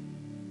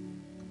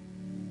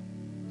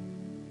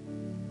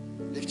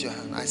 Lift your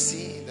hand. I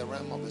see in the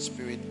realm of the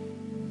Spirit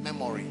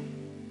memory.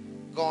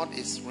 God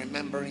is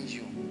remembering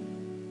you.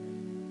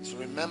 He's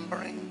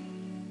remembering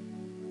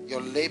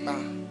your labor.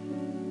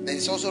 And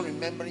He's also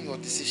remembering your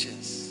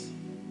decisions.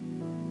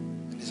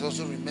 And He's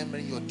also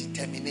remembering your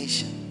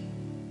determination.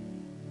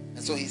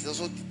 And so He's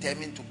also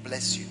determined to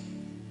bless you.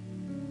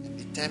 And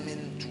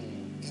determined to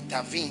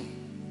intervene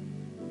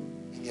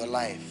in your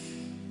life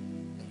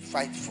and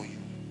fight for you.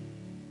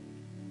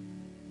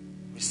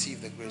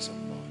 Receive the grace of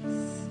God.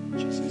 In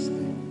Jesus'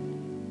 name.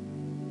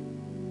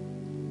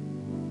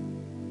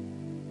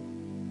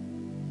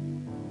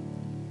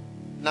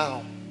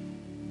 Now,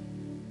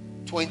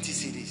 20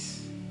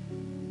 CDs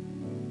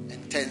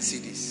and 10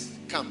 CDs.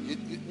 Come.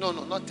 No,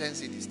 not 10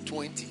 CDs.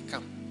 20.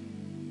 Come.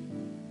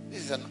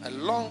 This is a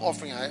long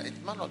offering. It's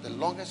one of the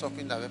longest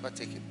offering I've ever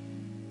taken.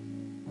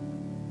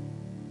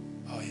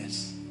 Oh,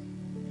 yes.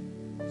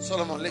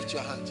 Solomon, lift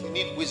your hand. You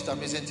need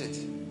wisdom, isn't it?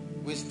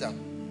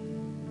 Wisdom.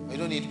 You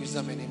don't need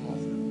wisdom anymore.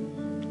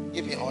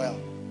 Give me oil.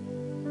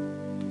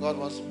 God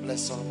wants to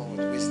bless Solomon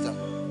with wisdom.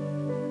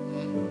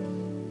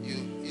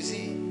 You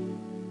see,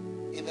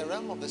 in the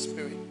realm of the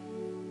Spirit,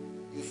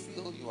 you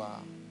feel you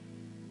are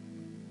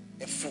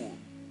a fool.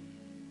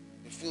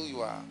 You feel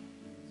you are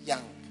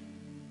young.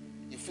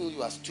 You feel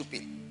you are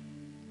stupid.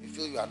 You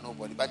feel you are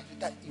nobody. But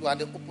you are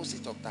the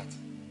opposite of that.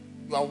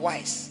 You are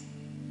wise.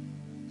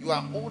 You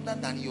are older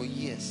than your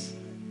years.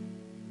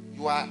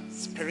 You are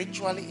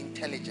spiritually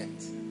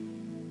intelligent.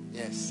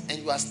 Yes. And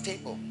you are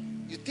stable.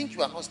 You think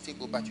you are not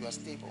stable, but you are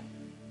stable.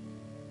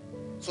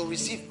 So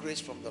receive grace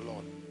from the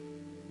Lord.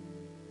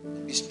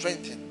 And be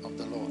strengthened of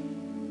the Lord.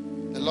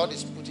 The Lord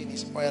is putting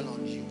His oil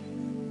on you.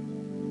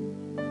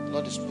 The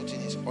Lord is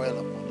putting His oil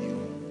upon you.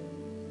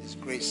 His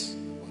grace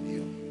on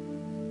you.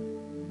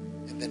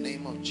 In the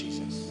name of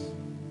Jesus.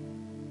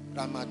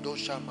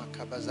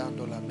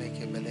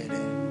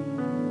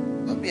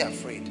 Don't be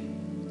afraid.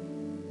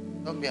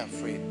 Don't be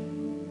afraid.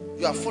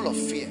 You are full of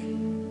fear.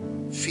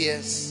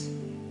 Fears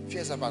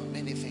about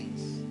many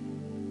things.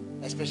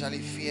 Especially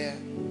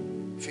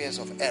fears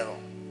of error.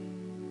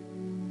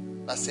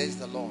 But says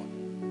the Lord,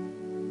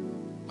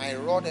 my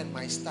rod and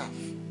my staff,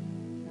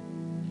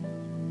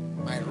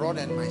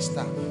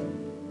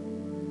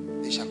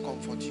 they shall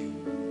comfort you.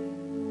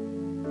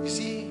 You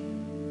see,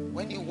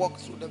 when you walk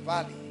through the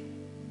valley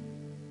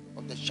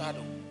of the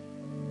shadow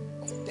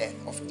of death,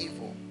 of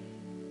evil,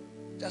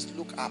 just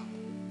look up.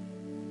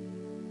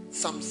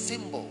 Some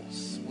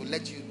symbols will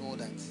let you know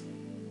that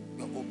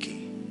you're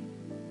okay.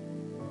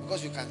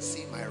 Because you can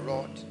see my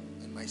rod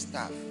and my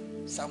staff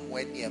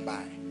somewhere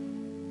nearby.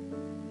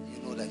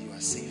 You know that you are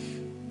safe.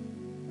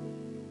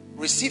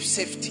 Receive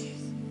safety.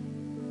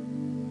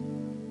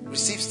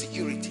 Receive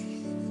security.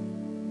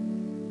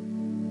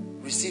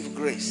 Receive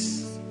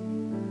grace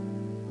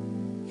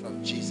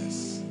from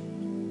Jesus.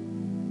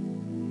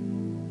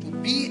 To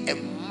be a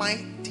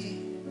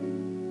mighty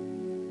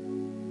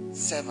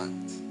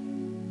servant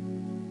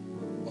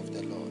of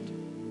the Lord.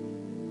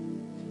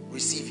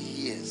 Receive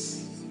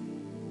years,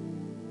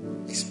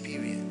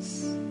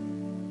 experience,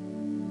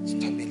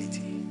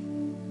 stability.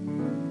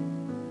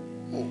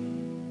 Oh,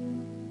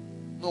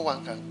 no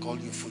one can call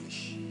you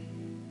foolish.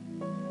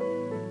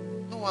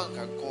 No one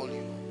can call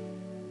you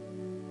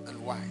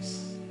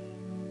unwise.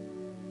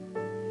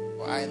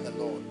 For I, the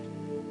Lord,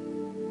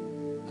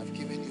 have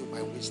given you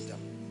my wisdom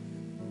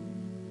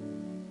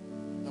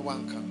No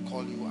one can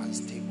call you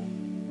unstable.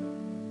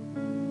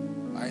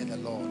 I, the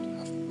Lord,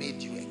 have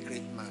made you a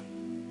great man.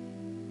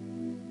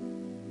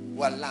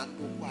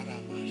 Walando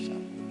Waramasha.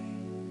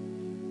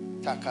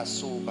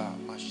 Takasoba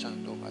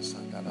Mashando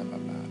Masandala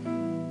Baba.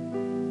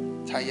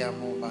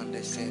 Tayamo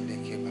Bande Sende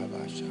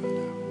Kebaba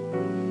Shada.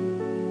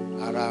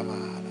 Arama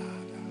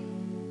Alada.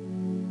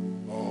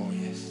 Oh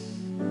yes.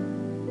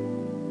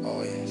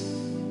 Oh yes.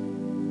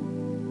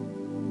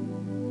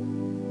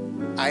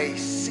 I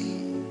see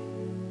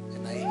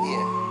and I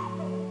hear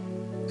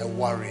a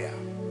warrior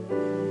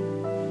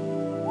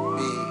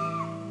be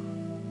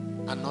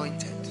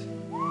anointed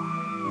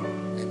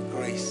and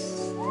graced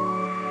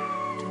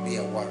to be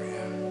a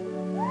warrior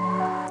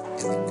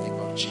in the name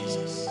of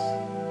Jesus.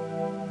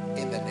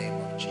 In the name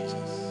of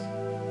Jesus.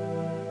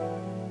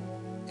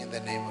 In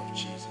the name of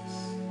Jesus.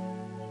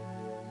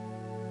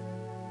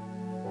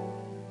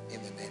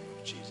 In the name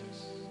of Jesus.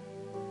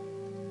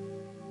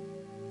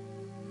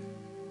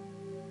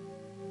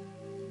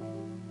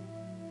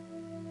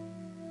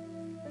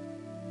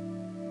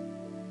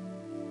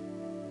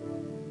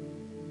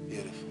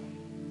 Beautiful.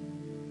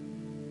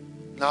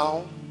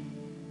 Now,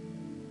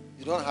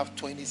 you don't have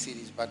 20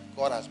 CDs, but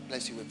God has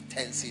blessed you with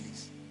 10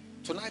 CDs.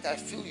 Tonight, I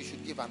feel you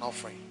should give an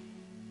offering.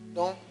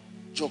 Don't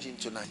joke in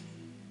tonight.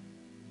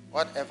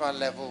 Whatever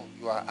level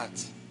you are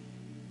at,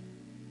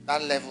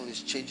 that level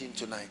is changing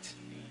tonight.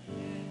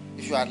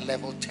 If you are at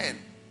level 10,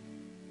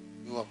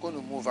 you are going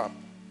to move up.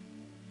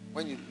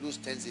 When you lose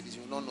 10 CDs,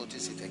 you will not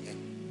notice it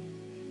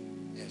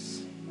again.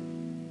 Yes.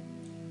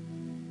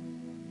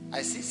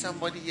 I see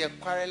somebody here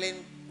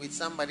quarreling with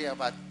somebody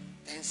about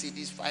 10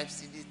 CDs, 5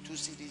 CDs, 2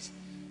 CDs.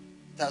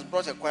 It has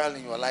brought a quarrel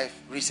in your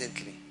life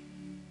recently.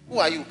 Who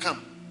are you?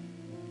 Come.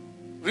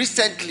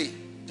 Recently,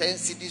 10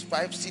 CDs,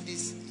 5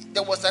 CDs,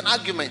 there was an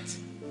argument.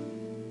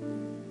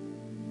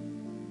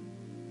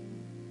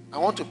 I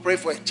want to pray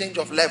for a change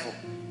of level.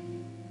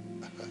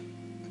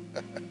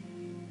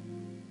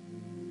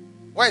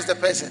 Where is the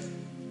person?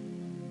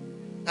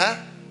 Huh?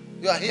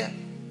 You are here?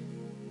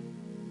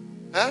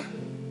 Huh?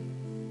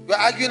 You are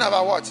arguing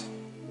about what?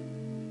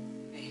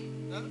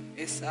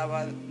 It's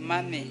our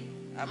money.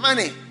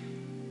 Money.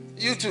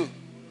 You too.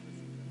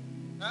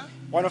 Huh?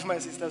 One of my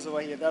sisters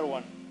over here, that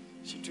one,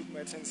 she took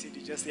my 10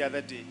 CD just the other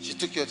day. She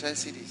took your 10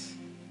 CDs.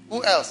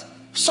 Who else?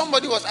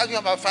 Somebody was arguing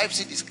about 5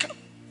 CDs. Come.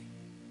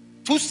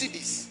 2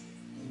 CDs.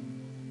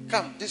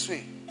 Come this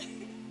way.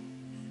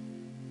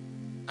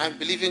 I'm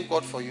believing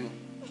God for you.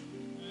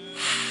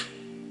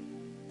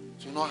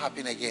 It will not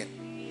happen again.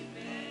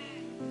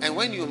 And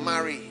when you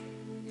marry,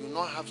 you will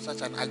not have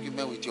such an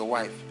argument with your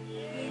wife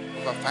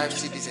over 5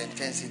 CDs and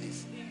 10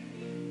 CDs.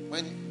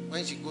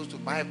 When she goes to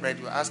buy bread,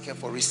 you ask her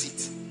for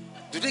receipt.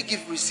 Do they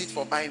give receipt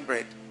for buying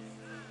bread?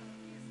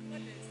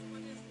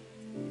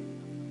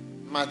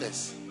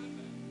 Mothers.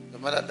 Your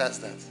mother does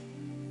that.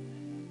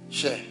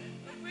 Share.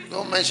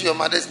 Don't mention your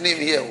mother's name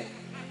here.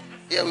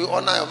 Here we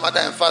honor your mother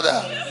and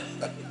father.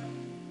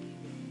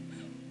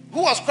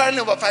 Who was quarreling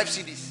over 5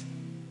 CDs?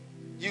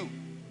 You.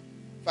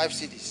 5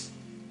 CDs.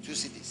 2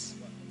 CDs.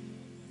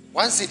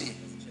 1 CD.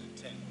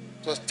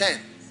 It was 10.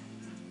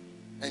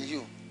 And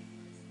you.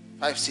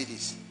 5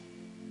 CDs.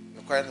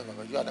 You're quarreling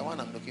over. You are the one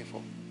I'm looking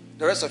for.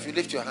 The rest of you,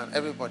 lift your hand.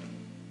 Everybody.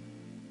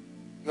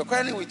 You're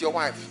quarreling with your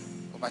wife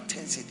over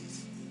 10 CDs.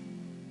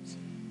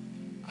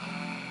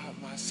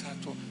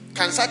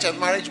 Can such a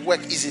marriage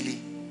work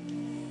easily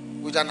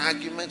with an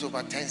argument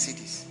over 10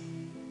 CDs?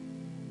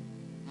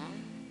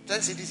 10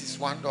 CDs is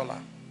 $1.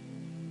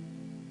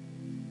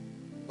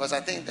 Because I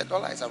think the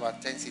dollar is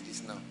about 10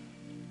 CDs now.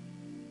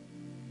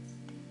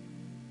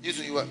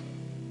 You were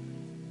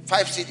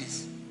 5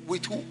 CDs.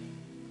 With who?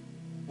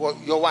 Well,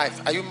 your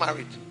wife. Are you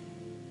married?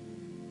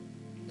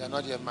 You are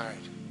not yet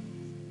married.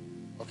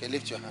 Okay,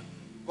 lift your hand.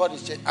 God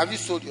is changing. Have you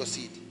sold your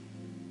seed?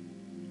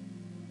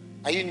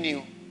 Are you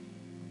new?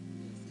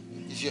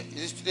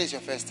 Is today your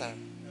first time?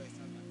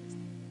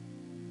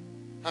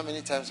 How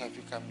many times have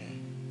you come here?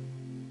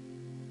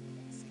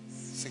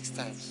 6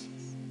 times.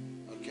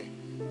 Okay.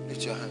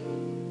 Lift your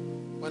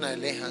hand. When I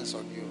lay hands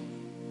on you,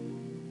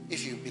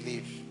 if you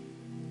believe,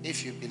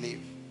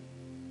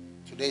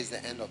 today is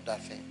the end of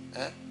that thing.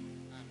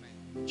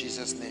 In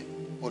Jesus'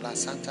 name. Ola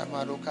Santa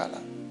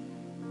Marukala.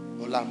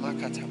 Ola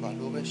Makata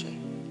Balubeshe.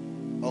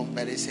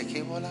 Ombere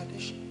Seke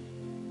Moladish.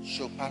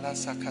 Shopala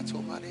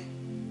Sakatomare.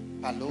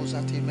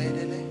 Paloza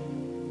Timedele.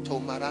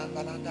 Tomaran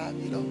Balanda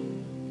Bilo.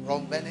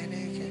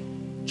 Rombeleneke.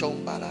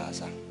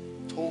 Chombalaza.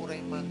 Tore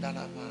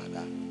Mandala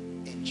Mada.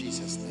 In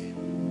Jesus' name.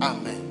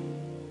 Amen.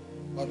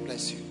 God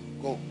bless you.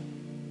 Go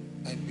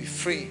and be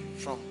free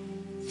from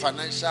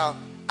financial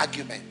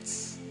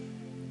arguments.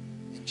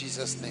 In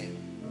Jesus' name.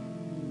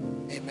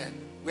 Amen.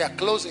 We are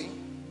closing.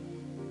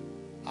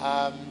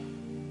 Now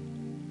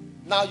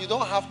you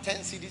don't have 10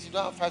 CDs, you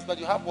don't have 5, but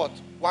you have what?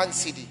 1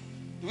 CD.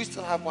 Do we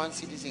still have 1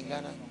 CDs in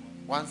Ghana?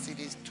 1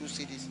 CDs, 2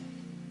 CDs.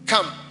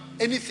 Come.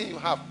 Anything you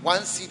have,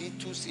 1 CD,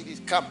 2 CDs,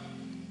 come.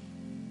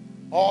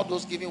 All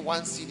those giving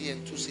 1 CD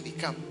and 2 CD,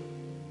 come.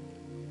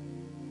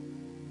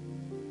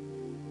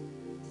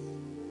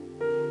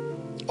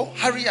 Oh,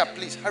 Hurry up,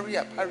 please. Hurry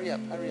up.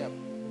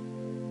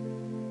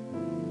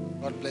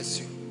 God bless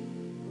you.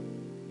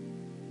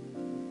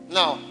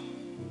 Now,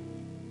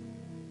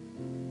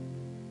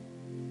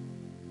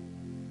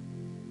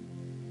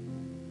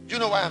 do you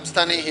know why I'm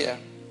standing here?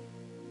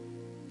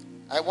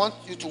 I want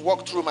you to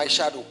walk through my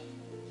shadow.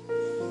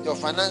 Your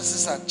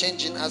finances are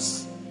changing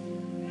as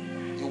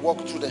you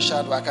walk through the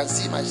shadow. I can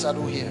see my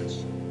shadow here.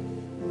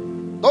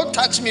 Don't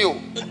touch me.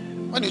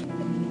 When you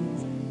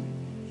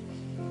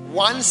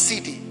 1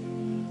 city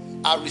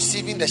are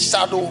receiving the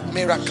shadow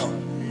miracle.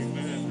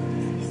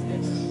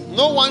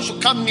 No one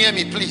should come near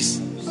me,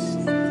 please.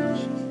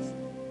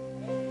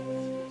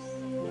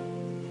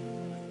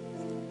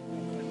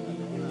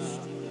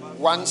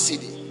 One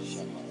city.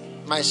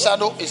 My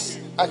shadow is,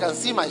 I can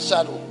see my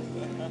shadow.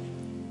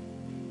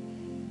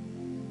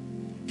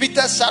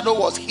 Peter's shadow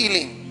was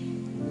healing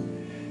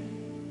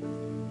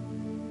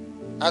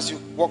as you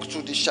walk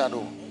through the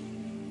shadow.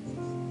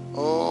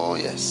 Oh,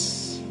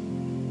 yes.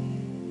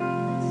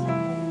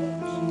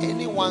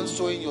 Anyone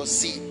sowing your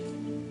seed,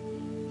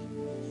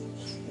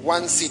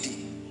 1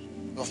 city,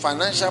 your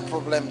financial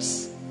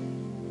problems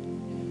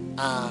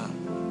are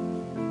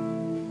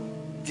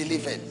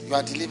delivered. You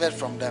are delivered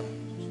from them.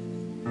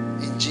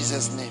 In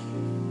Jesus' name.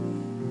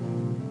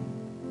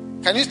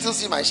 Can you still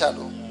see my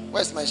shadow?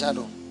 Where's my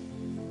shadow?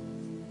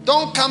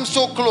 Don't come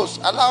so close.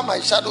 Allow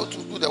my shadow to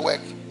do the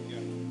work.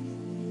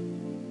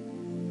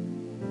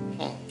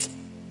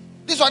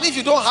 This one, if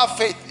you don't have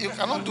faith, you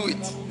cannot do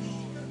it.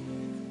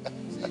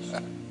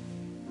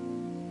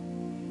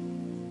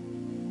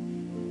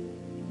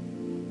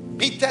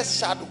 Peter's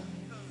shadow.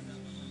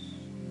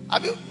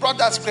 Have you brought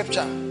that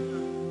scripture?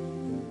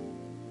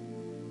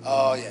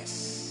 Oh,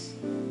 yes.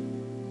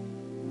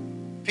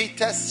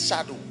 Peter's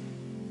shadow.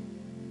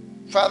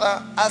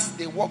 Father, as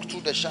they walk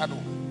through the shadow,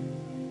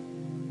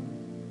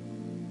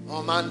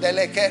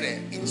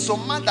 in so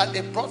much that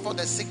they brought for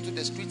the sick to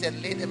the street and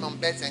laid them on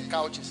beds and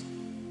couches,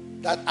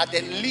 that at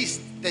the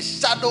least the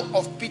shadow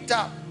of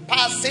Peter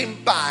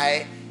passing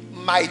by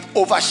might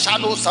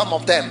overshadow some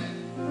of them.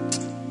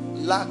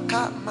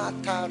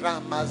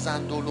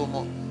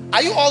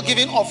 Are you all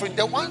giving offering?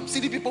 The 1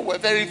 city people were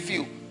very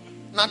few.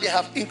 Now they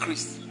have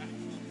increased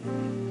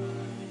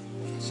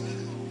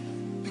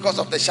because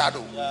of the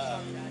shadow.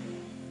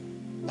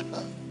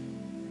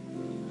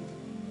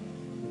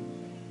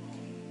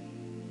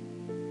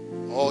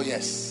 Oh,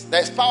 yes.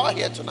 There's power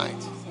here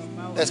tonight.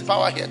 There's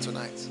power here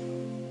tonight.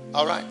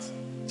 All right.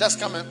 Just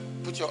come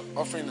and put your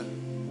offering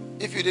in.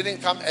 If you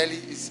didn't come early,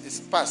 it's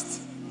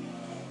past.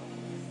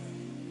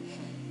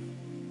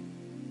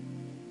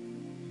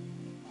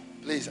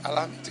 Please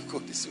allow me to go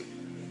this way.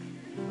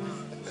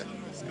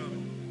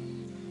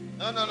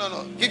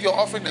 No. Give your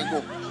offering and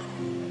go.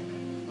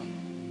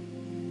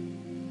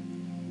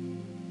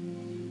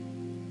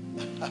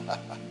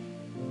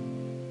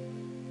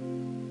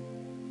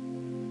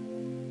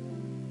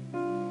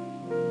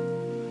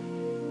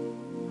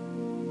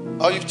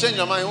 Oh, you've changed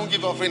your mind. You won't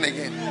give offering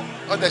again.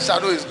 Oh, the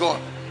shadow is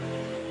gone.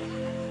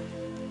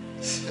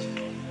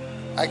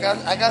 I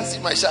can't see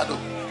my shadow.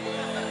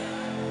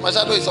 My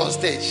shadow is on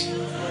stage.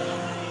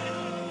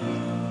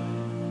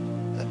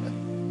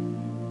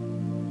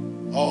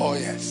 Oh,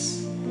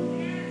 yes.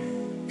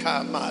 Be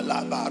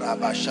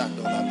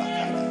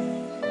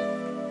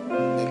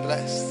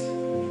blessed.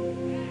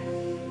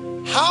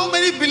 How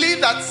many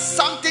believe that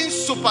something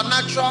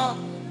supernatural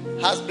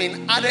has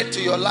been added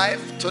to your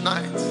life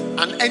tonight?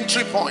 An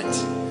entry point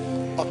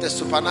of the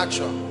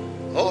supernatural.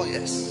 Oh,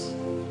 yes.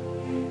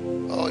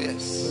 Oh,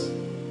 yes.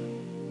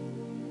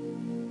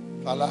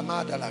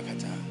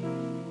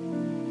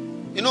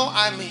 You know,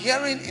 I'm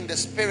hearing in the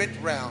spirit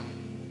realm,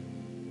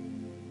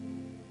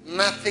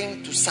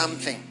 nothing to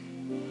something.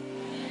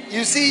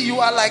 You see, you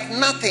are like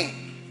nothing,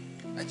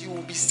 but you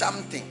will be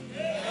something.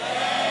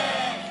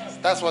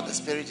 That's what the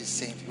Spirit is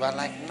saying. You are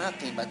like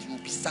nothing, but you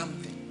will be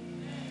something.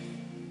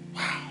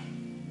 Wow.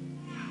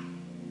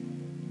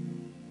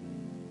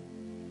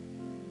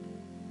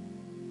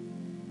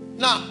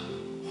 Now,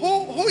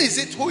 who is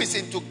it who is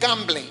into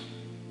gambling?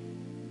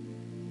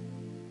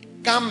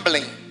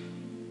 Gambling.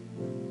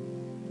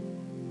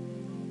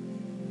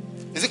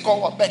 Is it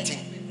called what? Betting?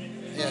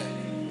 Yeah.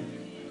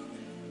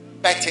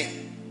 Betting.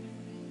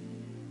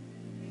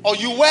 Or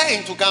you were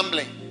into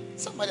gambling.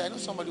 I know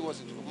somebody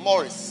was into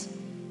Morris.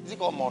 Is it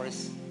called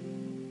Morris?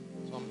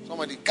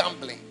 Somebody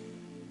gambling.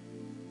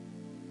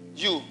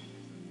 You.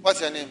 What's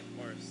your name?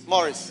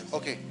 Morris.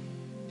 Okay.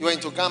 You were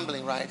into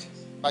gambling, right?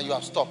 But you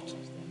have stopped.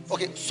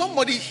 Okay.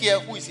 Somebody here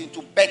who is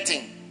into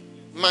betting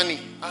money.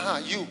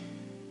 You.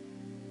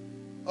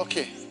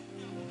 Okay.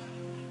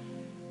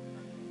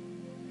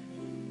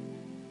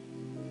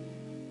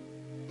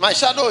 My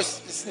shadow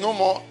is no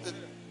more.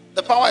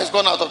 The power is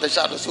gone out of the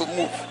shadow. So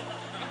move.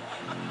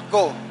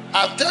 Go.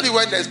 I'll tell you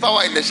when there's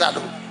power in the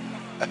shadow.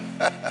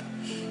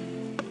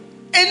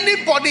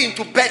 Anybody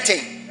into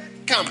betting,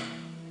 come.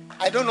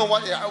 I don't know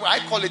what I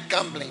call it,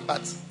 gambling,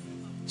 but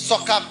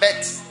soccer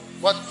bet,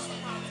 what?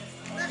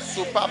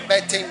 Super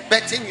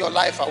betting your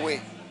life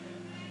away.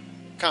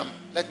 Come,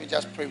 let me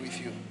just pray with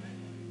you.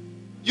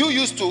 You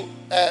used to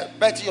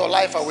bet your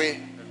life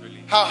away.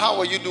 Really. How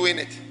were you doing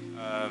it?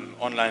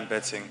 Online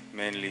betting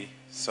mainly.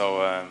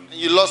 So And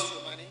you lost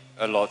your money?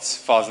 a lot,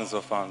 thousands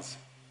of pounds.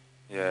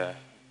 Yeah,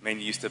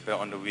 mainly used to bet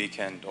on the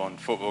weekend on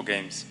football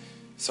games.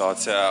 So I'd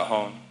sit at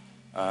home,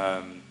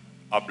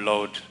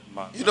 upload.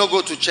 You don't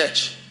go to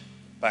church?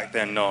 Back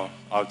then, no.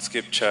 I'd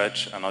skip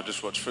church and I'd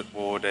just watch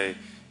football all day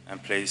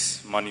and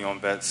place money on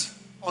bets.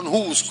 On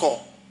who will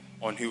score?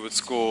 On who would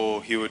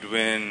score, who would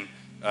win.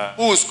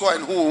 Who will score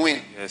and who will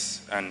win?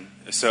 Yes, and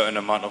a certain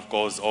amount of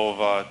goals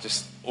over,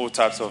 just all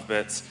types of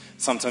bets.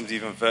 Sometimes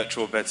even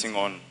virtual betting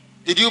on.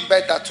 Did you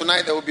bet that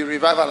tonight there will be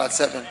revival at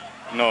 7?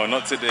 No,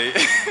 not today.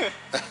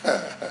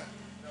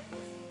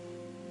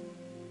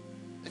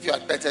 If you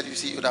had betted, you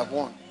see, you would have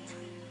won.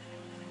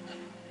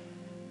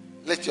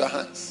 Lift your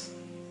hands.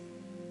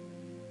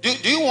 Do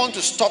you want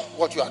to stop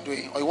what you are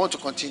doing or you want to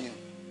continue?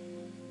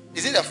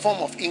 Is it a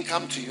form of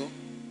income to you?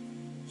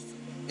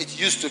 It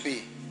used to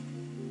be.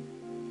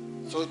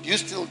 So do you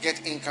still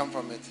get income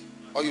from it?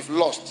 Or you've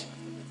lost?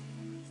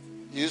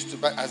 You used to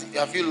buy,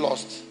 have you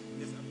lost?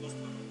 Yes, I've lost.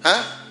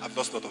 Huh? I've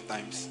lost a lot of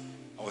times.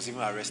 I was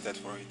even arrested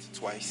for it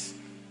twice.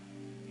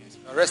 Yes.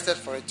 Arrested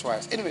for it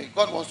twice. Anyway,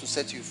 God wants to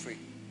set you free.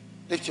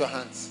 Lift your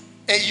hands.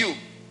 Hey,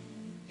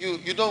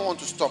 you don't want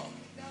to stop.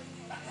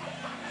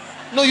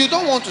 No, you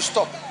don't want to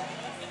stop.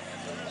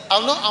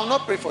 I'll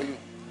not pray for you.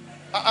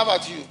 How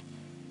about you?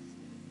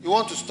 You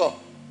want to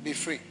stop, be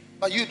free.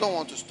 But you don't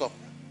want to stop.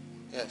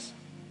 Yes.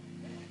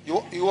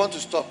 You want to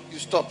stop. You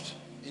stopped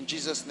in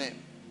Jesus' name.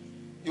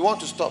 You want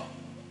to stop.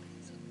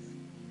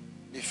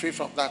 Be free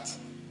from that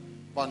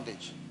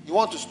bondage. You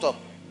want to stop.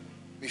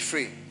 Be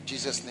free in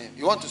Jesus' name.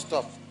 You want to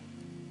stop.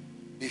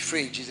 Be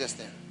free in Jesus'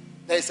 name.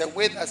 There is a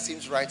way that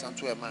seems right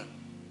unto a man.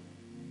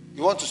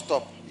 You want to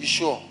stop. You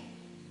sure?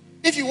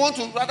 If you want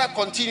to rather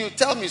continue,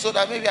 tell me so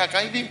that maybe I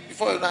can even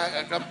before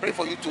I can pray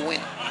for you to win.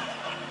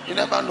 You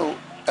never know.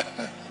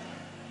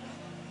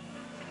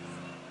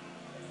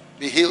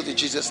 Be healed in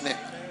Jesus' name.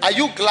 Are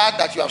you glad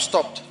that you have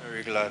stopped?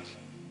 Very glad.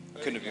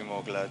 Couldn't be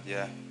more glad,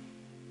 yeah.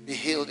 Be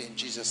healed in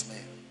Jesus'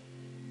 name.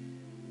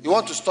 You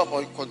want to stop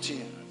or you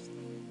continue?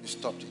 You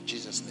stopped in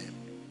Jesus' name.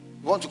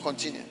 You want to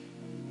continue?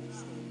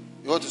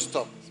 You want to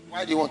stop?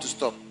 Why do you want to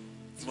stop?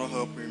 It's not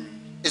helping me.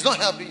 It's not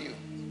helping you.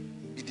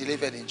 Be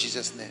delivered in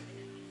Jesus' name.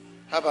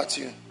 How about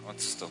you? I want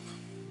to stop.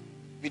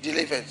 Be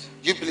delivered.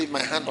 You believe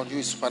my hand on you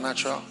is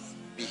supernatural?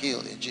 Be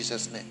healed in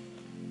Jesus' name.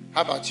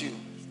 How about you?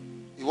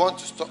 You want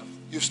to stop?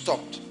 You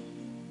stopped.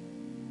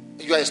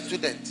 You are a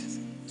student.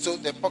 So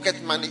the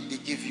pocket money they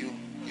give you,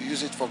 you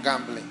use it for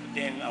gambling.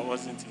 Then I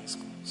wasn't in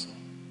school, so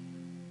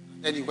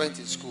Then you went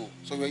to school.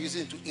 So you are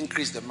using it to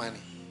increase the money.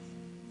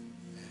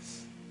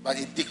 Yes. But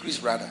it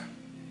decreased rather.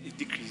 it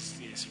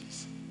decreased. Yes,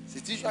 please.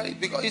 It's usually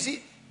because you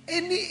see,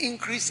 any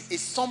increase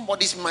is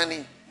somebody's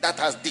money that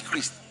has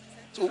decreased.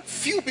 So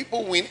few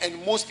people win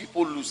and most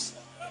people lose.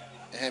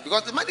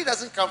 Because the money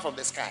doesn't come from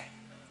the sky.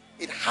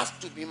 It has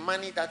to be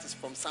money that is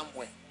from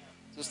somewhere.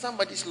 So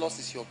somebody's loss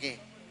is your gain.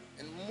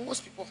 And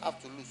most people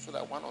have to lose so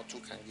that one or two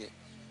can gain.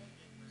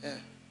 Yeah.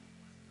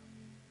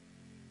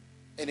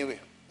 Anyway,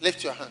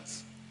 lift your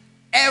hands.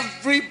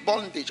 Every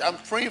bondage, I'm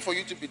praying for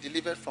you to be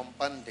delivered from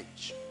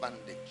bondage.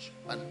 Bondage,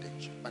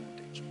 bondage,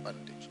 bondage,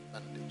 bondage,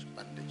 bondage,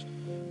 bondage,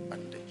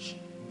 bondage.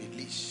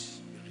 Release,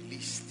 be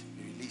released,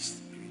 be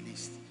released, be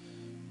released,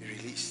 be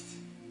released,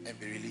 and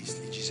be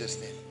released in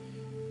Jesus' name.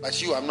 But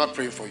you, I'm not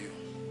praying for you.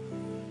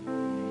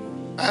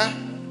 Huh?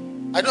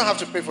 I don't have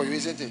to pray for you,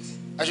 isn't it?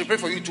 I should pray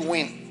for you to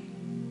win.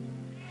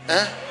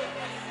 Huh?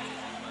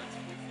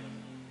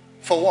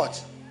 For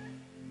what?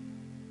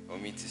 For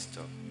me to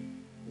stop.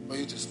 For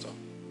you to stop.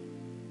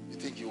 You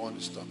think you want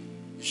to stop?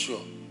 You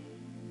sure?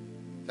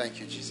 Thank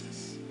you,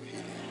 Jesus. For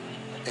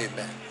healing.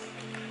 Amen.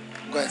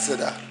 Go and sit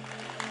down.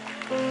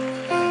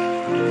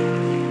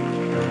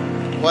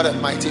 What a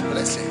mighty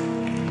blessing.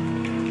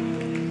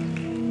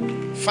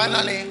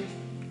 Finally,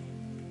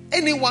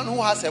 anyone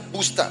who has a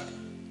booster,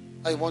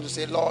 I want to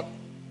say, Lord,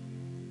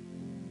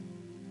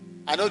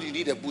 I know you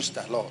need a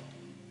booster, Lord.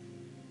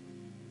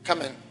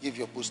 Come and give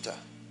your booster.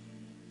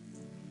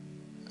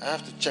 I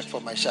have to check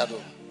for my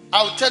shadow.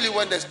 I'll tell you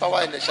when there's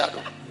power in the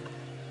shadow.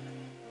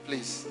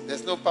 Please,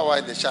 there's no power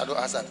in the shadow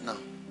as at now.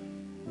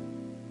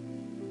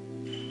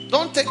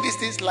 Don't take these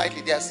things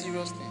lightly. They are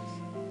serious things.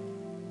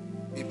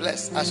 Be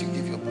blessed as you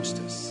give your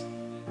boosters.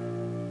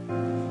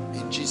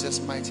 In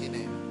Jesus' mighty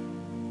name.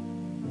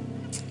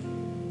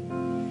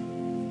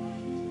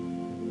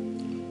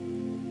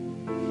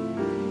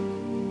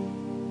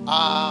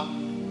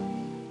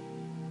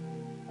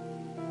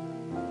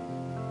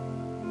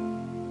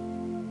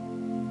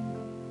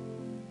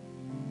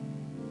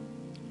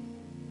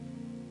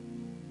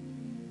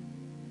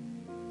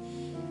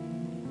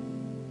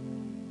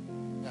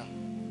 Yeah.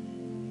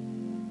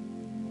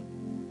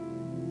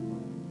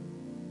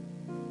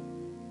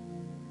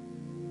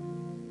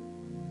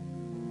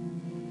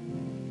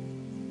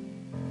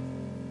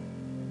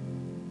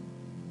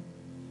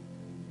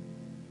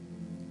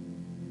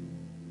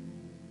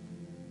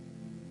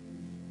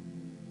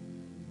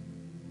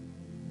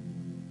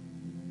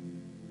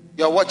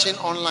 You're watching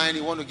online,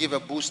 you want to give a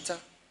booster.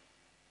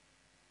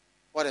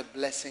 What a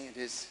blessing it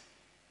is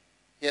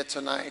here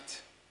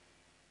tonight.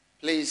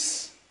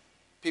 Please,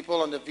 people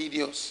on the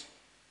videos,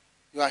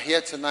 you are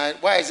here tonight.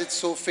 Why is it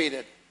so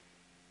faded?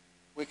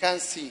 We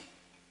can't see.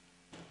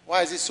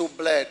 Why is it so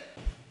blurred?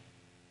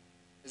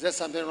 Is there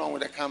something wrong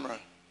with the camera?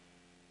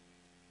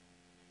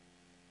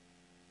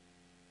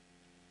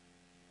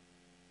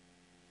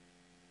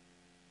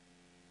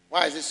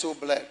 Why is it so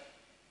blurred?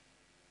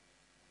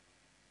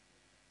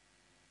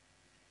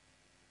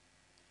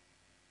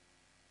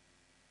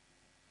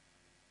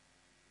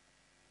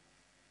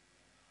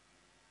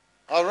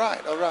 All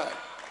right, all right.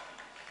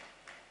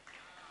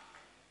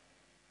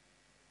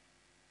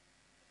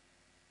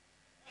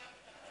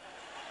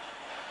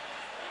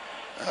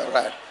 All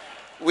right.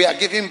 We are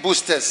giving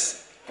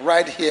boosters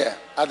right here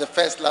at the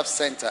First Love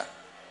Center.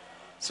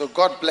 So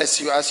God bless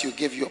you as you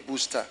give your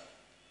booster.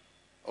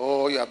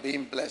 Oh, you are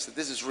being blessed.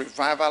 This is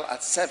revival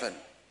at 7.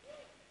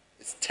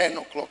 It's 10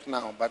 o'clock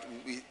now, but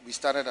we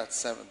started at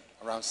 7,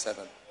 around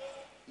 7.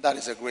 That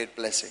is a great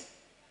blessing.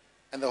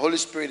 And the Holy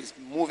Spirit is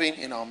moving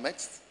in our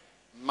midst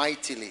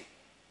mightily.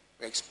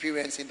 We're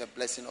experiencing the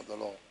blessing of the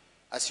Lord.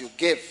 As you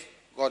give,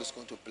 God is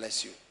going to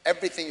bless you.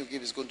 Everything you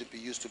give is going to be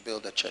used to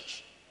build the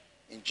church.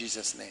 In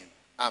Jesus' name.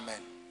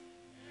 Amen.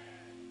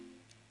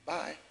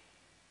 Bye.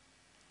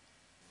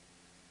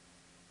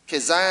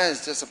 Keziah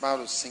is just about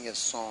to sing a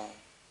song.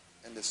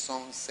 And the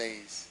song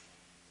says,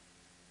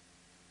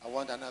 I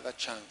want another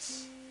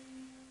chance.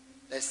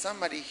 There's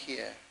somebody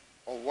here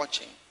or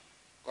watching.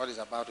 God is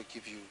about to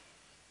give you.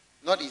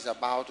 Not he's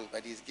about to,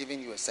 but he's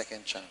giving you a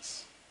second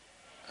chance.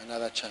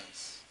 Another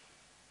chance.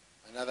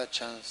 Another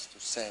chance to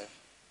serve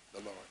the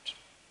Lord.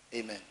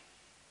 Amen.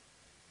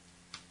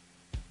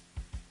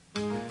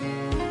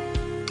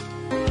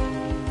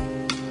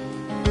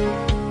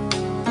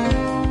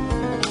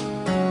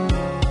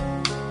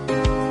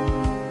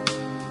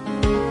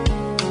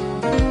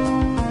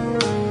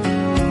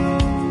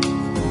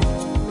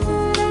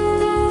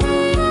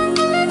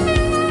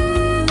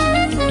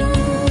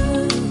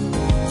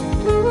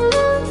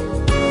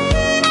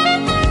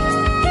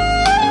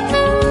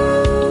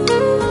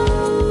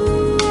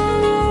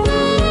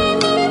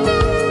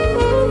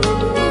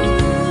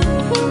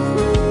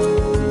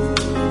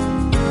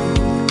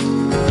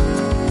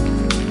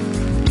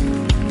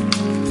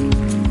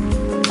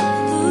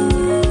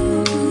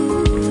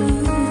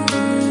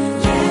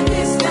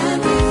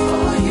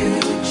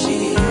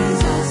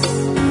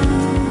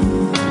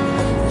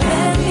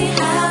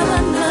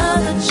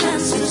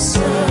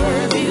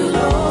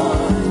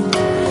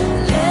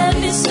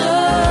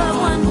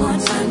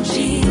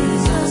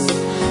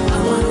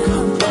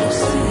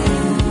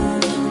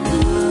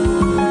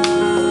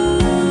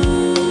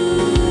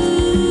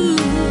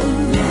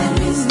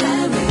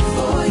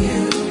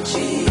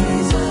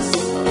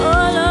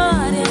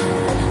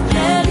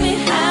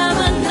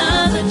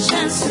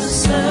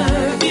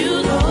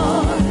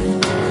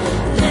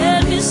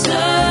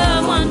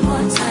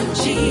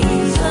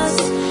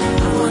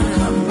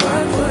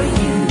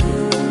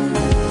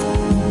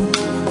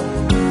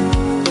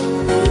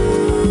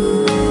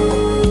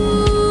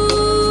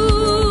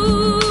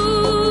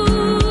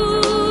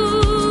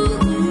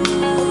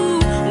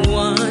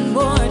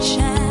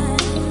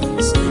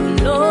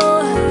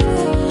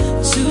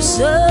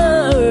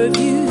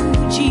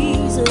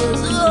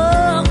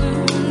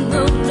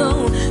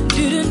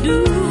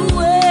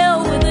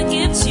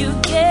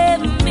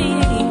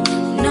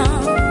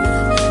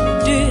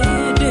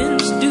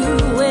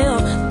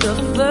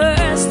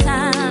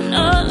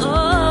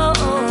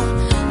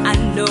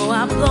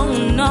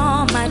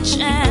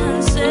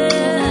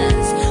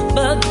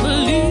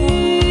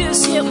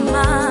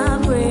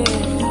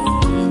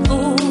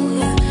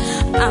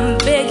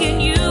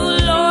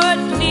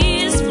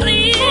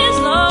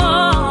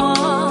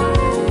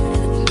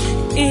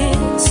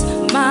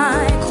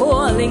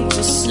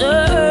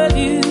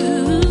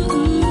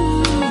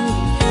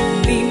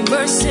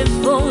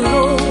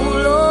 Lord,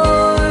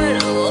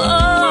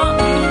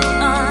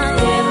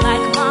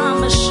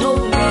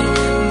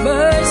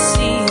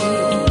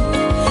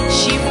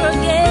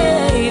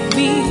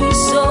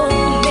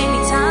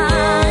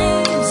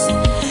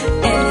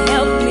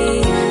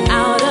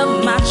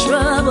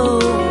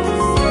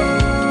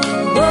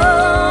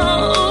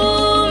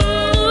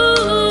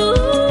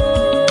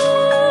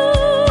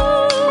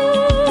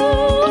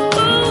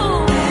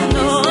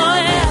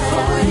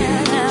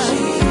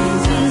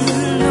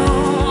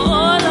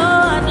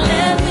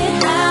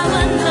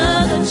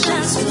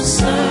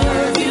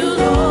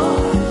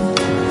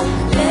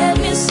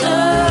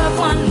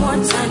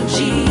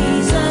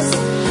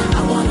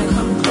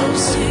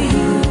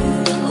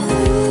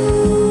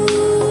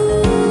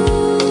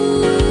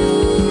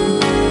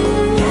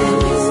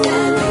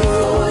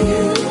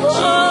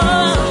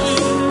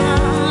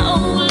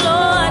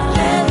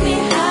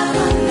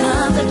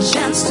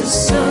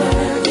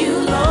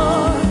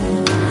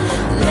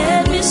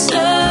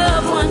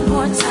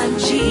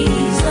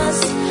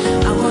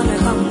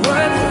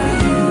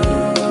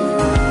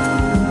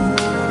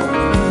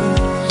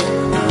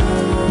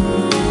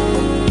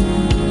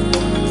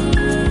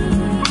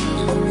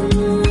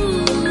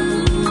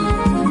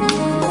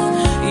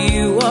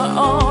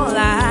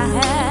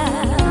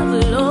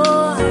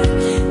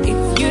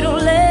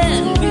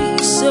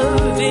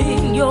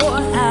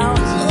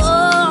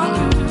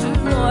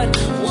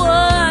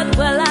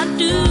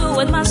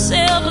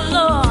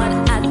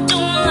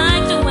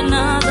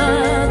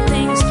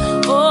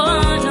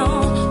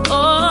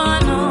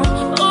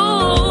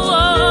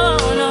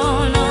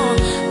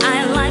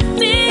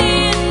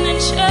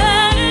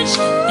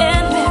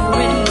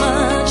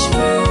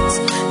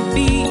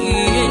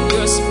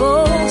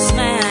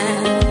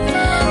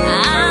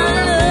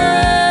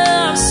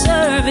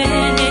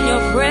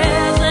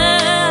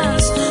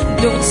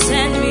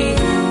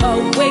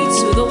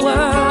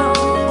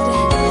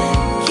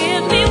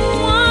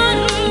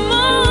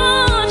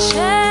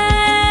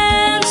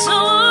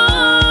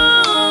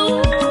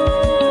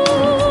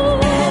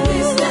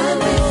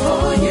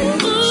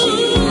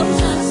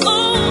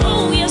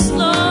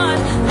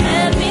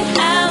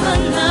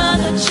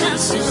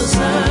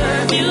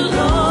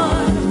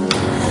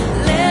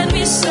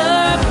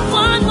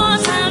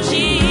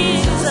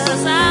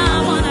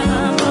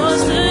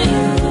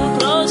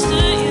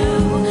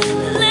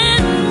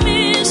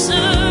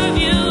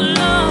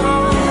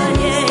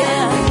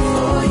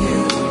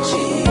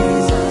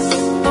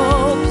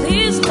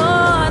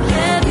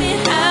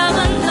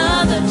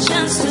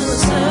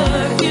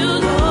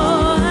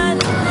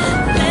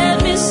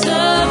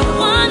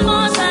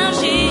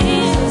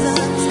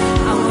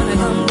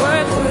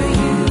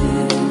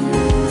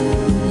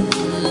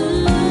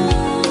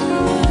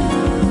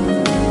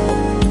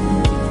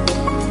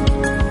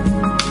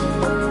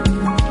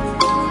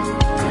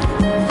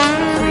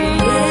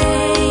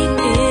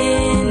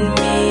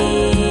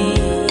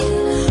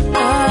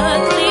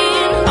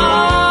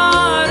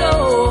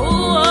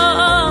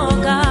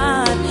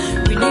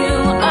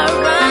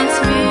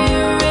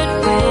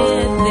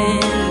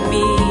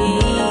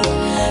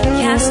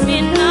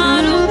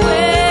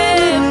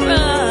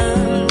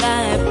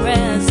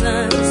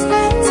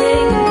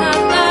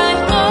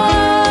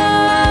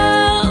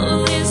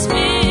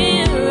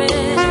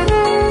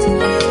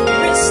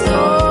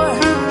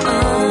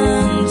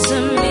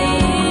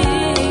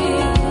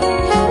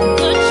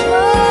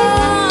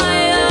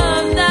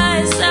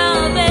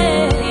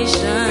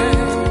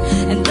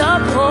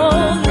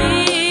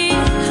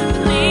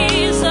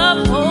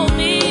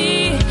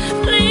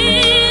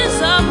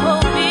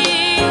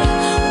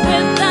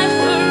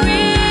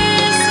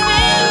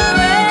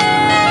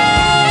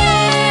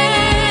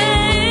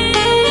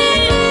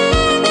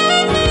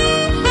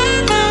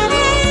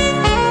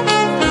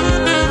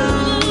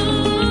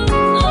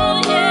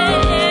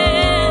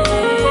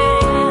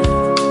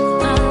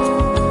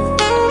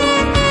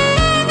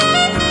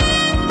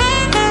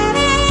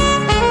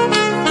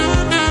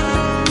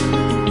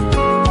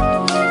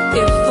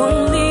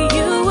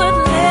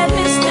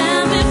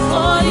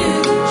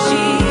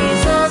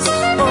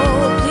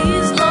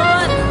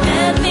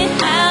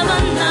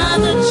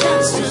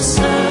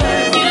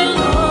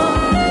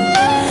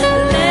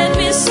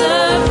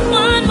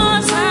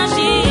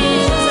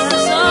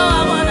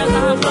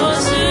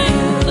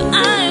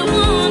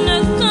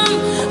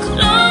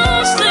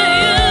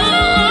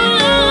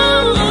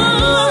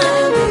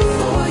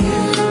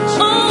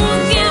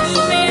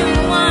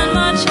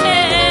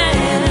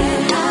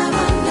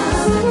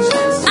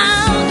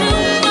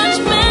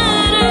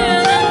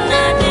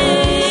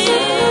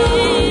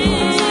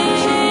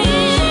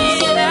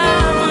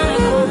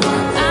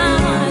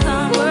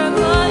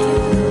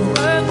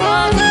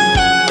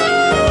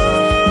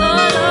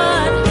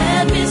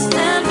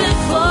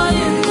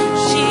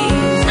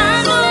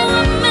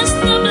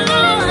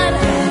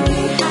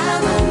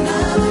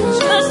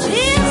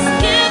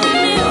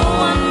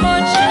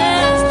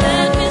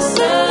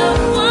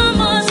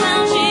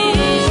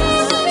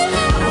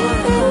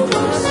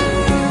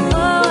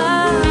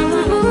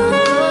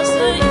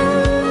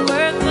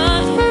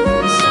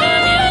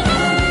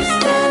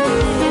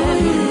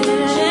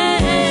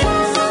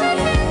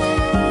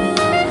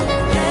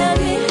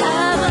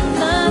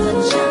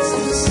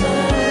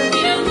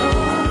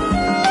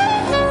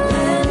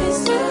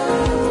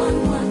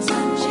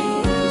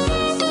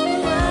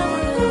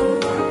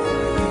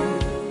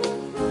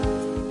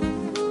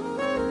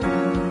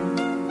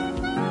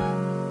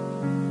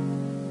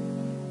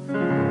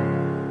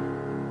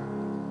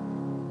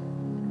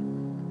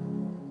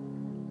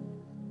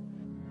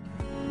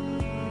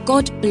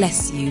 God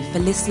bless you for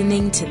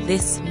listening to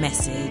this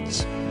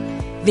message.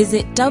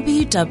 Visit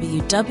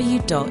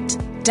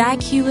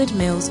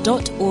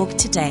www.daghewardmills.org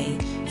today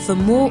for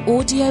more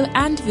audio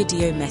and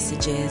video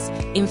messages,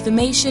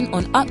 information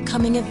on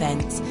upcoming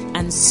events,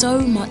 and so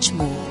much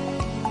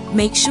more.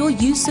 Make sure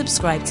you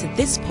subscribe to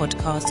this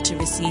podcast to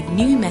receive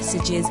new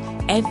messages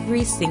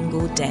every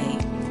single day.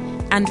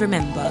 And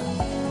remember,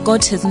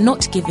 God has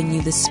not given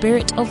you the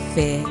spirit of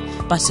fear,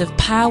 but of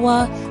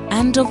power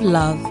and of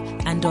love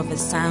and of a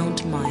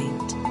sound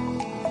mind.